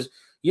in, it was,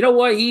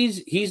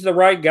 he's the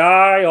right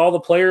guy. All the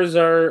players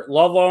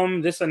love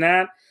him, this and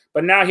that.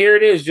 But now here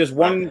it is, just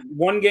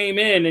one game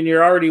in, and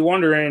you're already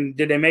wondering,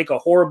 did they make a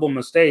horrible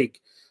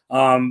mistake?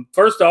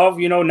 First off,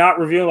 not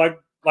reviewing,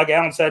 like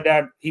Alan said,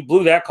 that he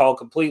blew that call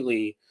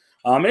completely.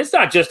 And it's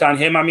not just on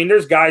him. I mean,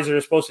 there's guys that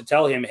are supposed to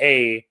tell him,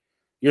 hey,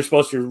 you're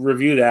supposed to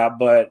review that.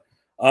 But,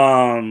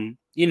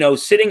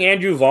 sitting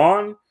Andrew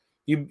Vaughn,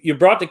 you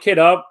brought the kid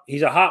up.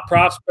 He's a hot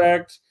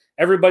prospect.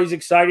 Everybody's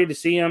excited to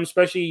see him,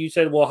 especially you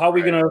said, well, how are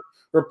we going to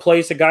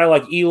replace a guy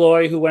like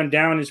Eloy who went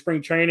down in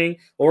spring training?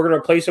 Well, we're going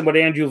to replace him with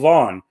Andrew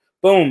Vaughn.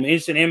 Boom,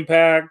 instant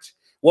impact.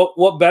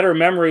 What better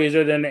memory is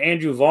there than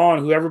Andrew Vaughn,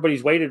 who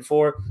everybody's waited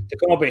for, to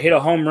come up and hit a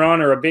home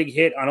run or a big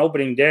hit on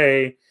opening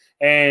day,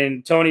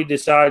 and Tony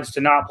decides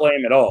to not play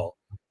him at all?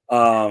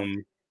 I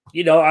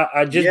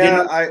just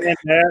didn't understand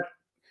that.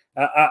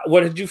 How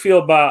did you feel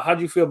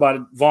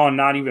about Vaughn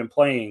not even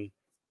playing?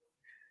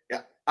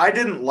 Yeah, I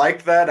didn't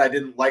like that. I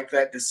didn't like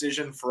that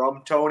decision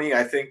from Tony.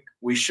 I think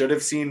we should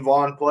have seen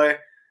Vaughn play.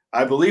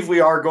 I believe we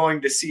are going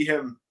to see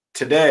him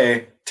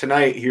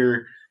tonight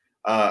here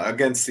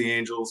against the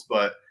Angels.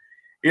 But,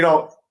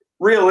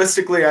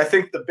 realistically, I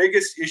think the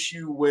biggest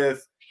issue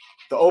with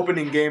the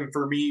opening game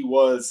for me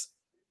was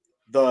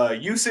the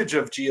usage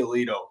of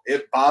Giolito.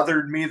 It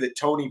bothered me that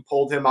Tony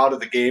pulled him out of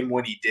the game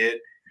when he did.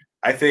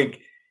 I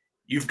think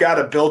you've got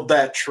to build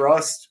that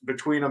trust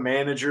between a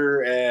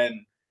manager and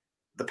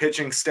the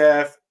pitching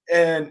staff.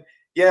 And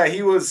yeah,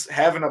 he was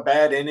having a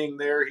bad inning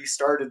there. He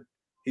started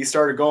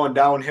going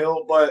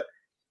downhill, but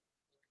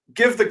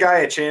give the guy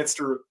a chance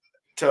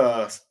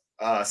to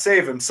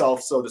save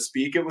himself, so to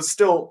speak. It was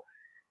still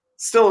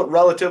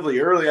relatively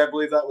early. I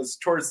believe that was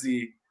towards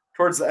the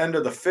end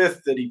of the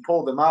fifth that he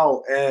pulled him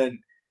out. And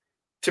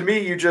to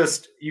me,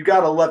 you got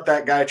to let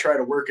that guy try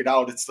to work it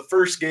out. It's the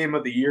first game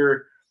of the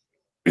year.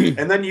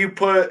 And then you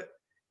put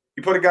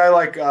a guy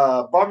like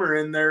Bummer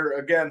in there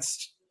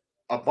against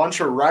a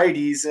bunch of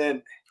righties,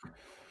 and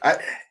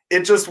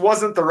it just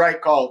wasn't the right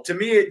call. To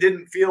me, it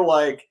didn't feel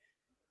like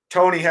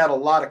Tony had a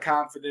lot of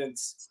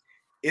confidence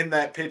in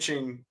that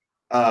pitching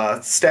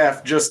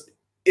staff just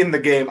in the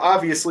game.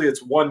 Obviously,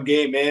 it's one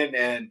game in,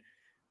 and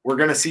we're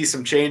going to see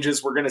some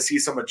changes. We're going to see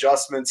some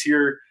adjustments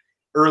here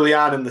early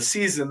on in the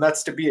season.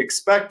 That's to be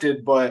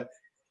expected, but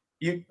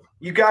you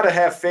got to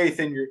have faith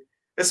in your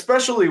 –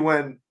 especially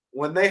when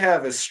they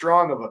have as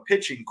strong of a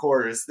pitching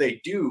core as they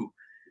do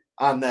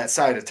on that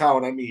side of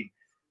town. I mean,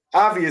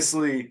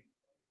 obviously,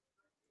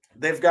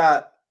 they've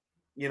got,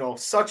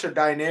 such a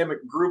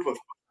dynamic group of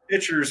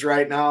pitchers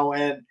right now,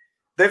 and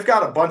they've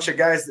got a bunch of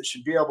guys that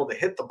should be able to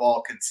hit the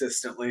ball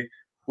consistently.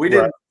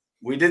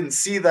 We didn't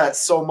see that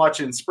so much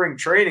in spring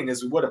training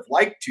as we would have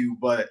liked to,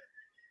 but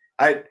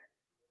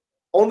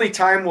only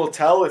time will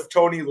tell if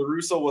Tony La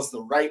Russa was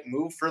the right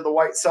move for the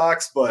White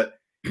Sox, but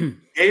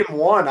game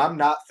one, I'm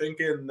not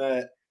thinking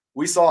that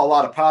we saw a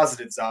lot of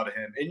positives out of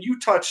him. And you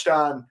touched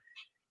on,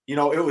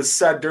 it was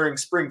said during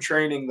spring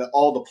training that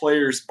all the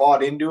players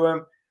bought into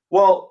him.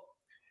 Well,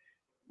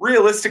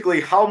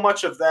 realistically, how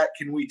much of that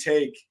can we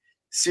take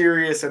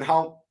serious, and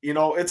how,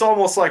 it's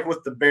almost like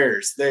with the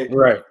Bears. The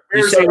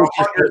Bears are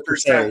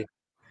 100%.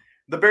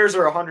 The Bears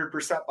are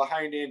 100%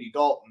 behind Andy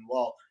Dalton.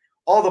 Well,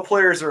 all the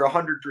players are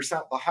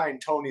 100%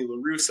 behind Tony La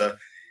Russa.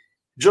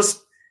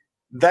 Just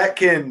that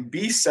can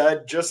be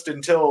said just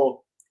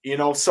until,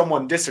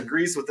 someone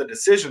disagrees with the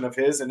decision of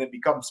his and it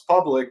becomes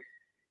public,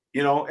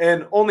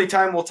 and only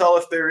time will tell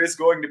if there is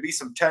going to be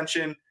some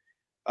tension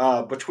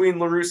between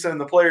La Russa and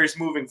the players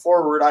moving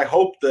forward.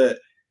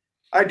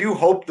 I do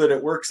hope that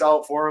it works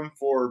out for him,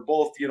 for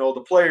both,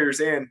 the players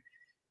and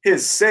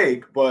his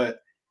sake.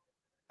 But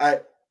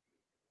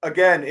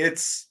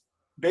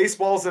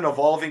baseball's an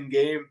evolving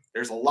game.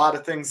 There's a lot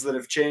of things that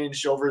have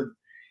changed over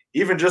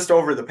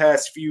the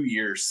past few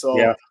years. So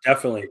yeah,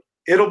 definitely.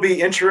 It'll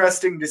be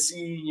interesting to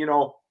see,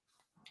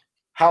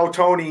 how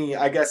Tony,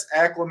 I guess,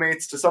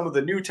 acclimates to some of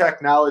the new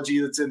technology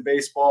that's in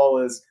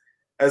baseball,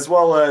 as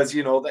well as,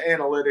 the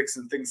analytics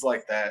and things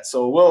like that.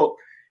 So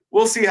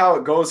we'll see how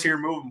it goes here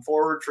moving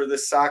forward for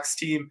this Sox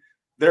team.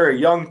 They're a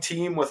young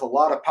team with a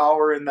lot of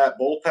power in that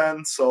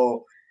bullpen.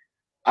 So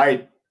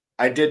I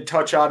did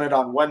touch on it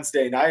on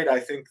Wednesday night. I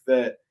think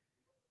that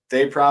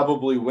they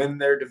probably win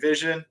their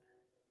division,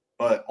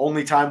 but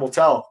only time will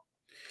tell.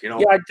 Yeah,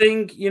 I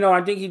think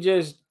he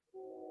just,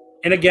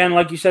 and again,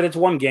 like you said, it's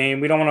one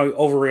game. We don't want to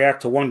overreact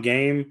to one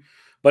game,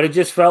 but it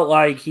just felt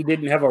like he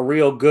didn't have a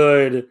real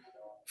good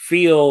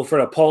feel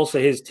for the pulse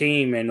of his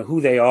team and who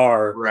they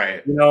are.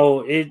 Right.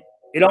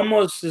 It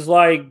almost is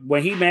like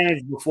when he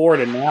managed before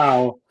to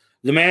now,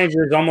 the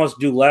managers almost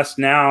do less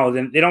now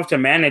than they don't have to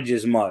manage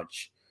as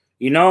much,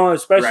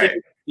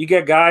 especially you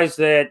get guys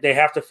that they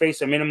have to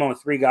face a minimum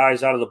of 3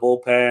 guys out of the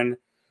bullpen.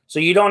 So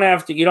you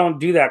don't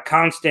do that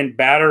constant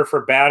batter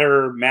for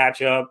batter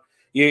matchup.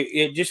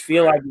 You just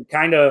feel like you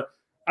kind of,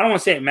 I don't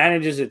want to say it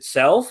manages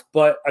itself,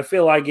 but I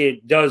feel like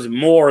it does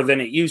more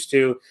than it used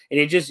to. And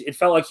it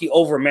felt like he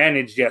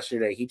overmanaged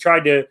yesterday. He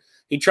tried to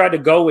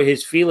go with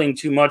his feeling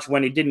too much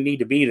when it didn't need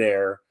to be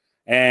there.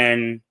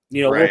 And,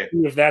 we'll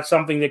see if that's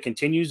something that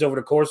continues over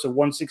the course of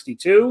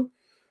 162,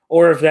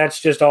 or if that's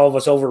just all of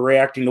us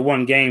overreacting to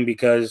one game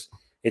because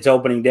it's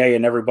opening day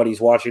and everybody's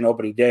watching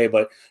opening day.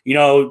 But,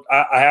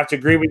 I have to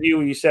agree with you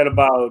when you said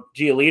about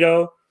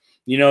Giolito.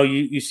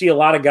 You see a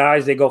lot of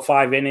guys, they go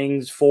 5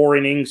 innings, 4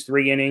 innings,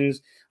 3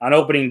 innings on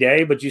opening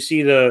day, but you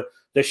see the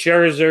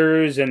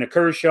Scherzers and the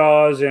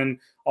Kershaws and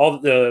all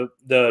the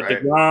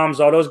DeGroms,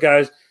 all those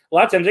guys, a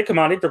lot of times they come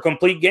out, they're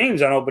complete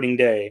games on opening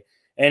day.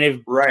 And if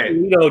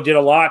Giolito did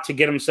a lot to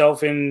get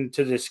himself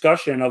into the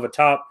discussion of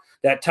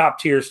that top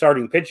tier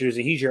starting pitchers,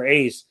 and he's your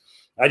ace,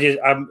 I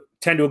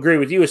tend to agree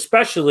with you,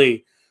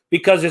 especially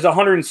because there's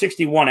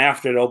 161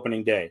 after the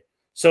opening day.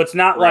 So it's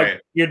not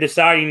like you're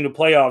deciding the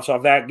playoffs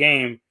off that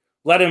game.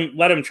 Let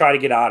him try to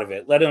get out of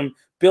it. Let him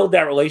build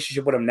that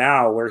relationship with him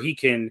now where he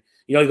can,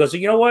 he goes,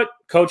 you know what?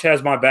 Coach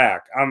has my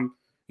back.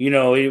 We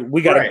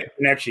got a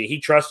connection. He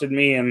trusted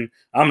me and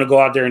I'm going to go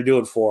out there and do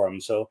it for him.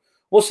 So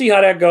we'll see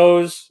how that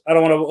goes. I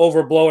don't want to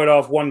overblow it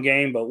off one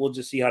game, but we'll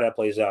just see how that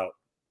plays out.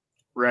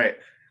 Right.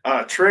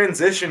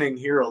 Transitioning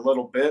here a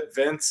little bit,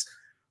 Vince,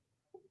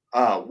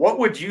 what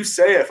would you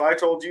say if I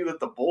told you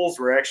that the Bulls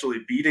were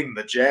actually beating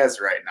the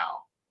Jazz right now?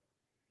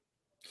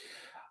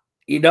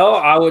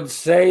 I would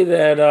say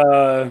that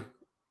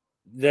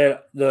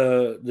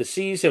the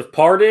seas have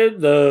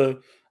parted.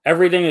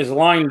 Everything is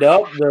lined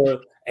up.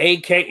 The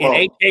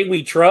AK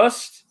we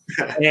trust,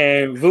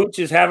 and Vooch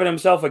is having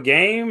himself a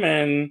game,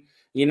 and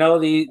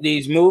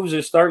these moves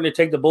are starting to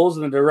take the Bulls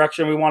in the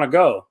direction we want to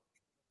go.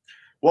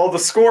 Well, the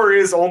score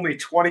is only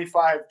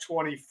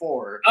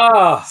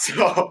 25-24.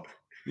 So.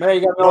 Man,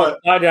 you got no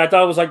idea. I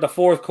thought it was like the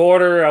fourth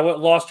quarter. I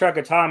lost track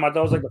of time. I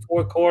thought it was like the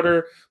fourth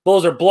quarter.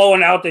 Bulls are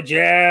blowing out the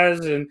Jazz,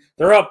 and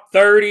they're up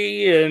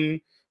 30,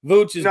 and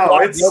Vooch is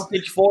blocked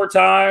Jokic 4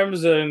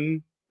 times.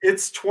 And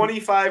it's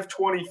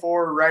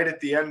 25-24 right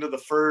at the end of the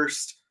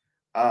first.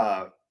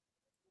 I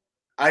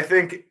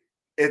think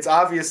it's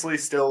obviously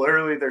still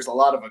early. There's a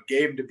lot of a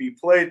game to be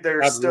played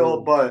there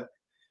still, but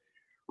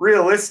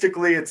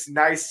realistically, it's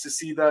nice to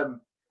see them,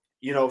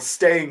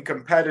 staying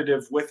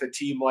competitive with a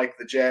team like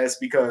the Jazz,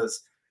 because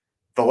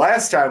the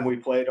last time we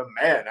played them,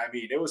 man, I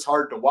mean, it was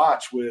hard to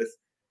watch with.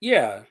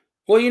 Yeah.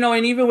 Well,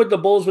 and even with the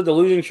Bulls, with the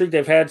losing streak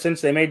they've had since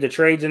they made the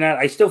trades and that,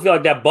 I still feel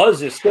like that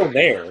buzz is still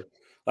there.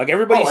 Like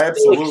everybody's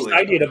still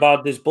excited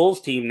about this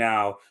Bulls team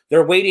now.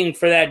 They're waiting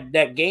for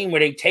that game where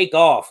they take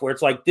off, where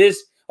it's like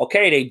this,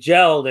 okay, they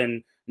gelled,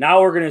 and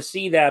now we're going to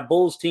see that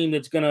Bulls team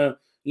that's going to,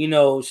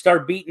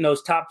 start beating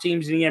those top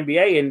teams in the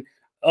NBA. And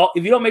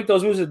if you don't make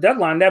those moves at the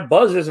deadline, that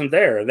buzz isn't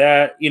there.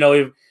 That,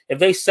 if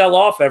they sell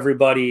off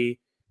everybody,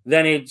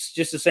 then it's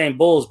just the same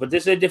Bulls. But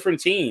this is a different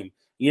team.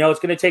 It's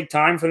going to take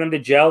time for them to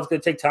gel. It's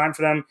going to take time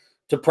for them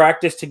to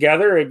practice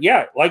together. And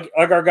yeah, like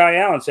our guy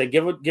Allen said,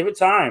 give it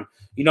time.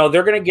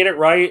 They're going to get it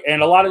right.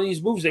 And a lot of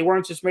these moves, they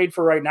weren't just made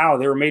for right now.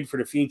 They were made for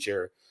the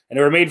future, and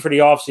they were made for the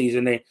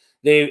offseason.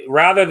 They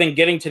rather than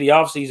getting to the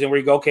offseason where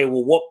you go, okay,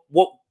 well,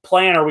 what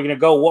plan are we going to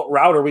go? What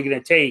route are we going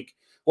to take?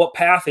 What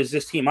path is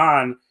this team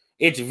on?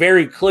 It's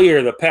very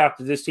clear the path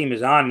that this team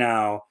is on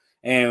now.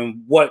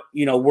 And we're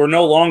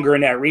no longer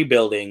in that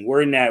rebuilding.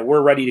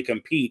 We're ready to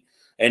compete.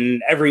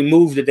 And every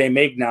move that they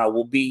make now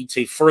will be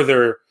to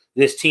further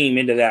this team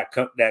into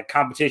that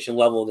competition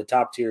level of the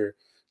top tier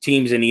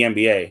teams in the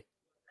NBA.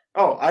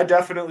 Oh, I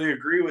definitely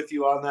agree with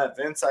you on that,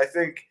 Vince. I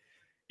think,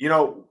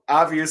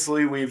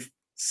 obviously we've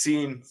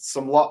seen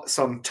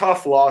some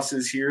tough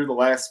losses here the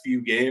last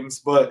few games,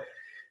 but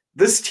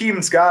this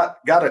team's got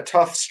a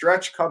tough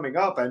stretch coming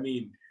up. I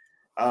mean,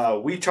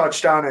 we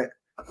touched on it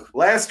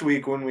last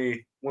week when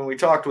we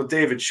talked with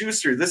David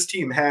Schuster. This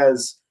team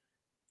has,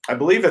 I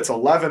believe it's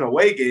 11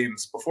 away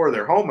games before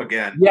they're home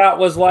again. Yeah, it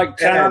was like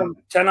 10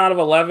 out of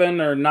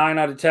 11 or 9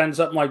 out of 10,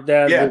 something like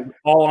that. Yeah.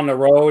 All on the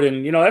road.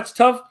 And, that's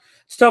tough.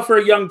 It's tough for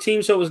a young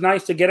team. So it was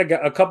nice to get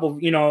a couple,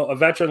 a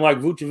veteran like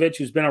Vucevic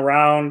who's been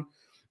around,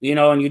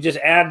 and you just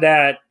add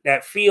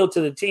that feel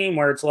to the team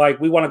where it's like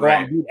we want to go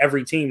out and beat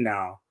every team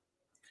now.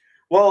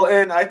 Well,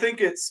 and I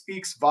think it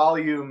speaks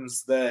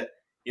volumes that,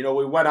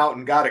 we went out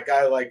and got a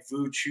guy like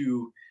Vooch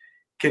who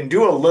can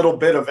do a little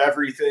bit of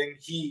everything.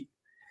 He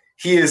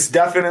is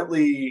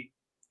definitely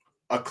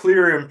a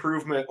clear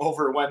improvement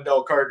over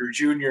Wendell Carter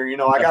Jr.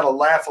 I got to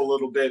laugh a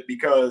little bit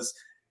because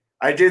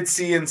I did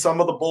see in some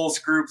of the Bulls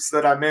groups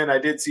that I'm in, I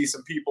did see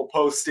some people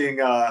posting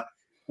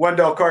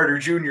Wendell Carter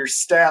Jr.'s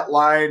stat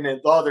line the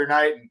other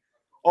night. And,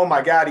 oh,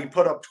 my God, he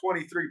put up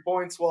 23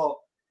 points.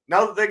 Well,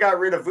 now that they got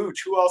rid of Vooch,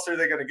 who else are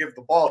they going to give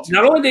the ball to?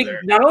 Not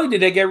only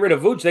did they get rid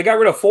of Vooch, they got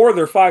rid of 4 of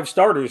their 5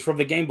 starters from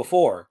the game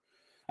before.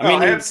 I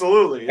mean,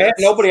 absolutely. They had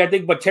nobody, I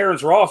think, but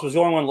Terrence Ross was the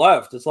only one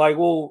left. It's like,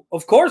 well,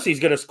 of course he's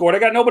going to score. They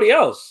got nobody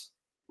else.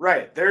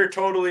 Right. They're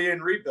totally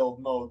in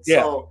rebuild mode.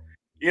 Yeah. So,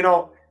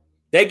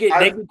 they can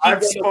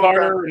keep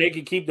Carter and they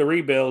can keep the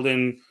rebuild,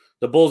 and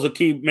the Bulls will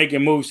keep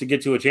making moves to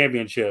get to a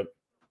championship.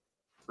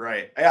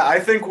 Right. Yeah, I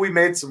think we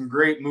made some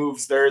great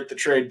moves there at the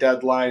trade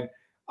deadline.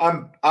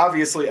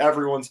 Obviously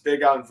everyone's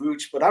big on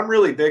Vooch, but I'm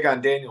really big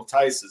on Daniel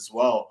Tice as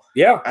well.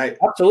 Yeah,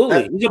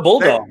 absolutely. He's a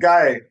bulldog.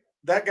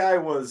 That guy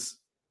was,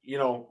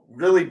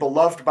 really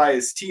beloved by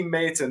his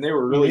teammates, and they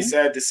were really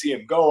sad to see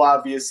him go,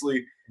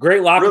 obviously.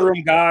 Great locker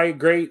room guy,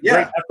 great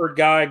effort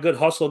guy, good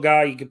hustle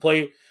guy. He could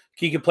play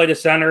the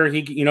center.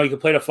 He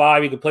could play the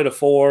 5, he could play the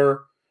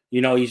 4.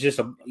 He's just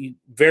a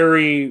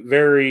very,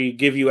 very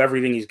give you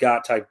everything he's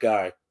got type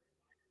guy.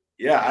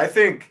 Yeah, I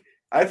think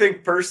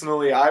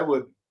personally I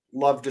would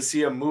love to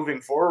see him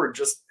moving forward.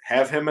 Just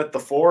have him at the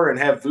 4 and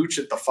have Vooch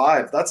at the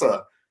 5. That's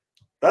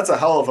a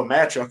hell of a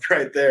matchup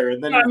right there.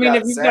 And then if you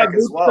got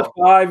Vooch at the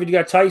 5, and you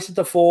got Tice at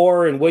the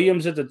 4, and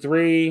Williams at the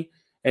 3,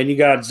 and you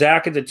got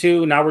Zach at the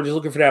 2. Now we're just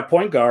looking for that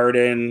point guard,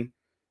 and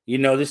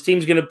this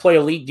team's going to play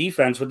elite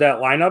defense with that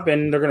lineup,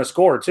 and they're going to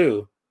score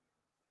too.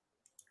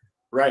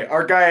 Right.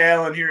 Our guy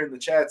Allen here in the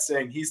chat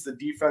saying he's the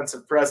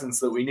defensive presence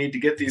that we need to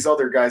get these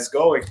other guys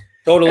going.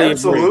 Totally.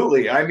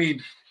 Absolutely. Agree. I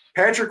mean,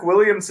 Patrick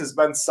Williams has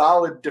been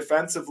solid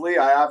defensively.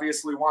 I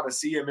obviously want to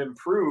see him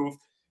improve,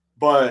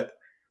 but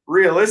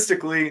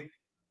realistically,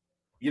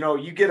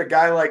 you get a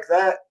guy like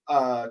that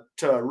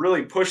to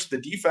really push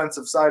the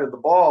defensive side of the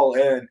ball,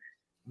 and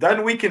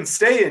then we can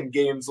stay in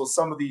games with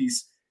some of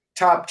these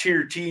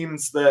top-tier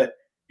teams that,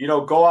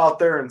 go out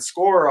there and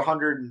score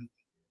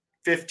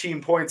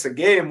 115 points a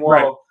game.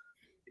 Well,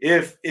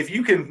 if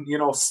you can,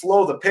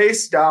 slow the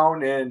pace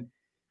down and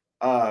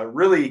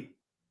really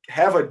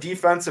have a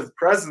defensive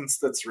presence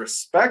that's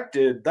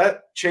respected,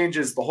 that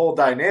changes the whole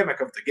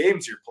dynamic of the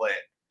games you're playing.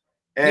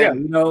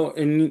 And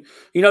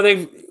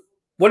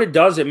what it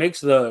does, it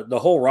makes the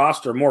whole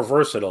roster more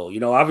versatile.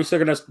 Obviously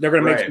they're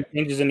gonna make some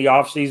changes in the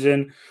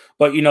offseason,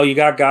 but you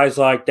got guys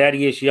like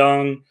Thaddeus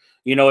Young.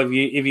 If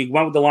you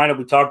went with the lineup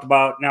we talked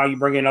about, now you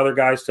bring in other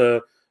guys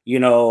to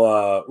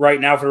right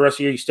now for the rest of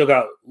the year. You still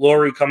got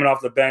Laurie coming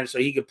off the bench, so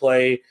he could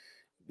play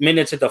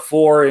minutes at the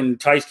 4, and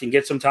Tice can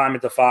get some time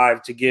at the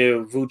 5 to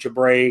give Vooch a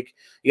break.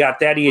 You got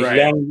Thaddeus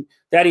Young.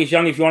 Thaddeus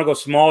Young, if you want to go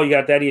small, you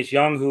got Thaddeus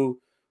Young who,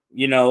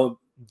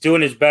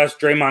 doing his best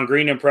Draymond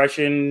Green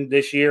impression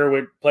this year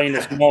with playing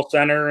the small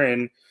center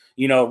and,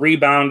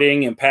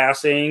 rebounding and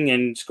passing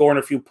and scoring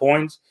a few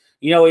points.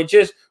 It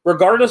just,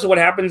 regardless of what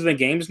happens in the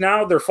games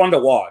now, they're fun to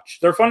watch.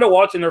 They're fun to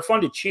watch and they're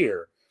fun to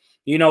cheer.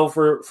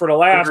 For the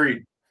last,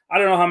 I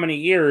don't know how many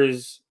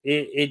years,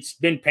 it's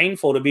been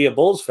painful to be a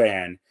Bulls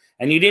fan.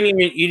 And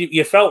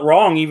you felt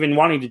wrong even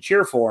wanting to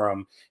cheer for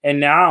them. And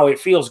now it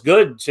feels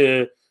good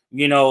to,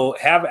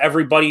 have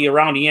everybody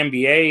around the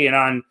NBA and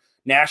on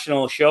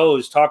national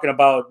shows talking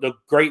about the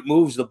great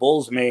moves the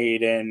Bulls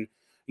made and,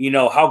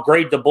 how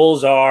great the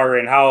Bulls are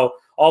and how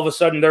all of a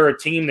sudden they're a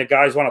team that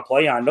guys want to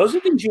play on. Those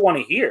are things you want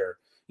to hear.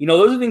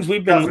 Those are things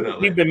we've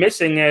been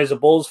missing as a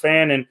Bulls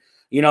fan, and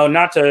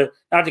not to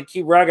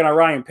keep ragging on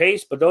Ryan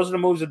Pace, but those are the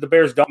moves that the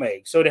Bears don't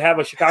make. So to have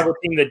a Chicago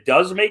team that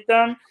does make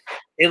them,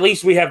 at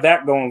least we have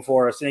that going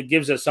for us, and it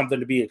gives us something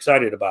to be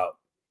excited about.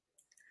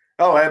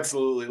 Oh,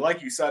 absolutely.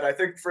 Like you said, I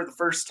think for the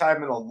first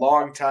time in a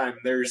long time,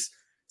 there's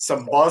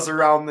some buzz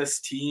around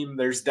this team.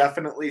 There's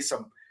definitely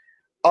some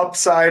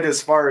upside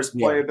as far as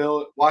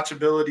playability,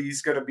 watchability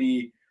is going to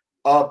be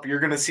up. You're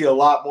going to see a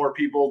lot more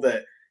people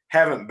that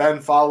haven't been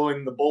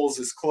following the Bulls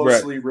as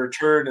closely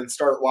return and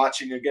start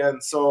watching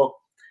again. So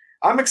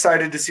I'm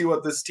excited to see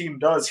what this team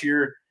does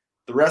here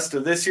the rest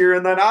of this year.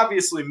 And then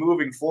obviously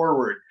moving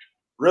forward,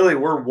 really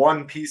we're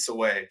one piece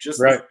away.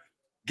 Just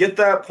get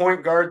that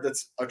point guard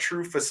that's a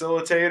true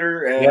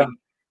facilitator, and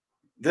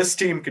this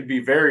team could be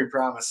very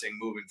promising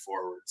moving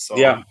forward. So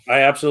yeah, I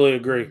absolutely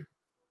agree.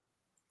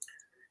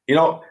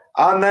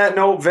 On that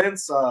note,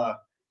 Vince, I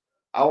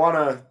want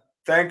to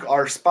thank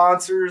our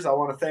sponsors. I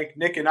want to thank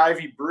Nick and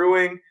Ivy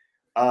Brewing,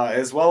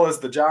 as well as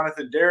the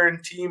Jonathan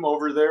Darren team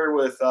over there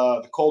with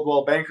the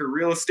Coldwell Banker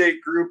Real Estate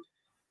Group.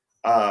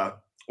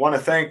 Want to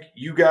thank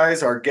you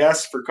guys, our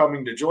guests, for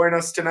coming to join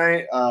us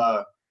tonight.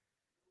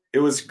 It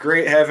was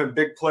great having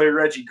big play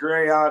Reggie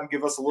Gray on,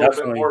 give us a little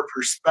bit more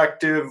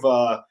perspective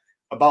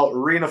about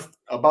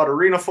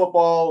arena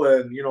football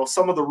and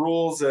some of the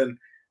rules and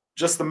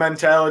just the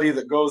mentality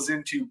that goes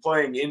into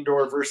playing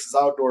indoor versus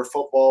outdoor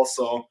football.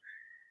 So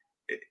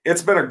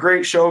it's been a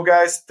great show,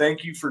 guys.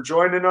 Thank you for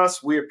joining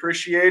us. We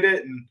appreciate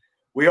it, and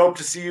we hope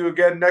to see you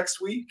again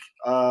next week.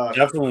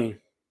 Definitely.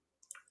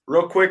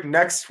 Real quick,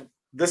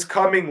 this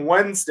coming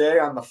Wednesday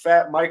on the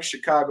Fat Mike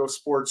Chicago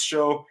Sports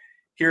Show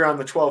here on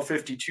the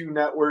 1252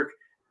 Network,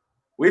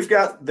 they've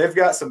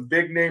got some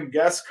big name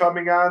guests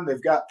coming on.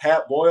 They've got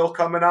Pat Boyle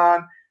coming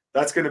on.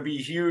 That's going to be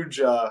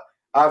huge.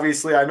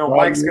 Obviously, I know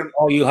Mike's going to –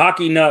 all you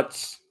hockey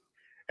nuts.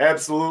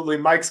 Absolutely.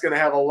 Mike's going to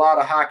have a lot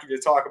of hockey to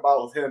talk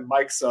about with him.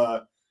 Mike's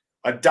a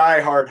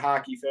diehard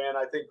hockey fan.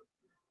 I think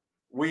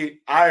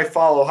I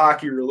follow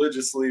hockey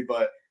religiously,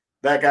 but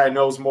that guy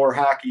knows more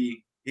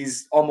hockey.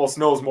 He's almost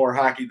knows more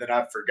hockey than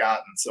I've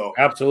forgotten. So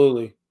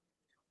absolutely.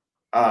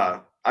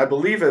 I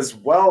believe as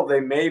well they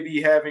may be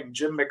having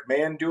Jim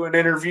McMahon do an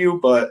interview,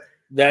 but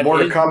more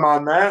to come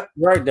on that.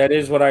 Right, that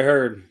is what I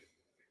heard.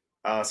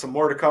 Some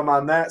more to come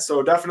on that.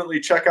 So definitely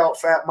check out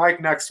Fat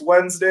Mike next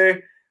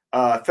Wednesday.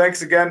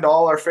 Thanks again to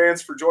all our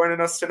fans for joining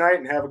us tonight,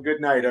 and have a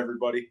good night,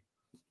 everybody.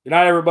 Good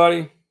night,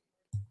 everybody.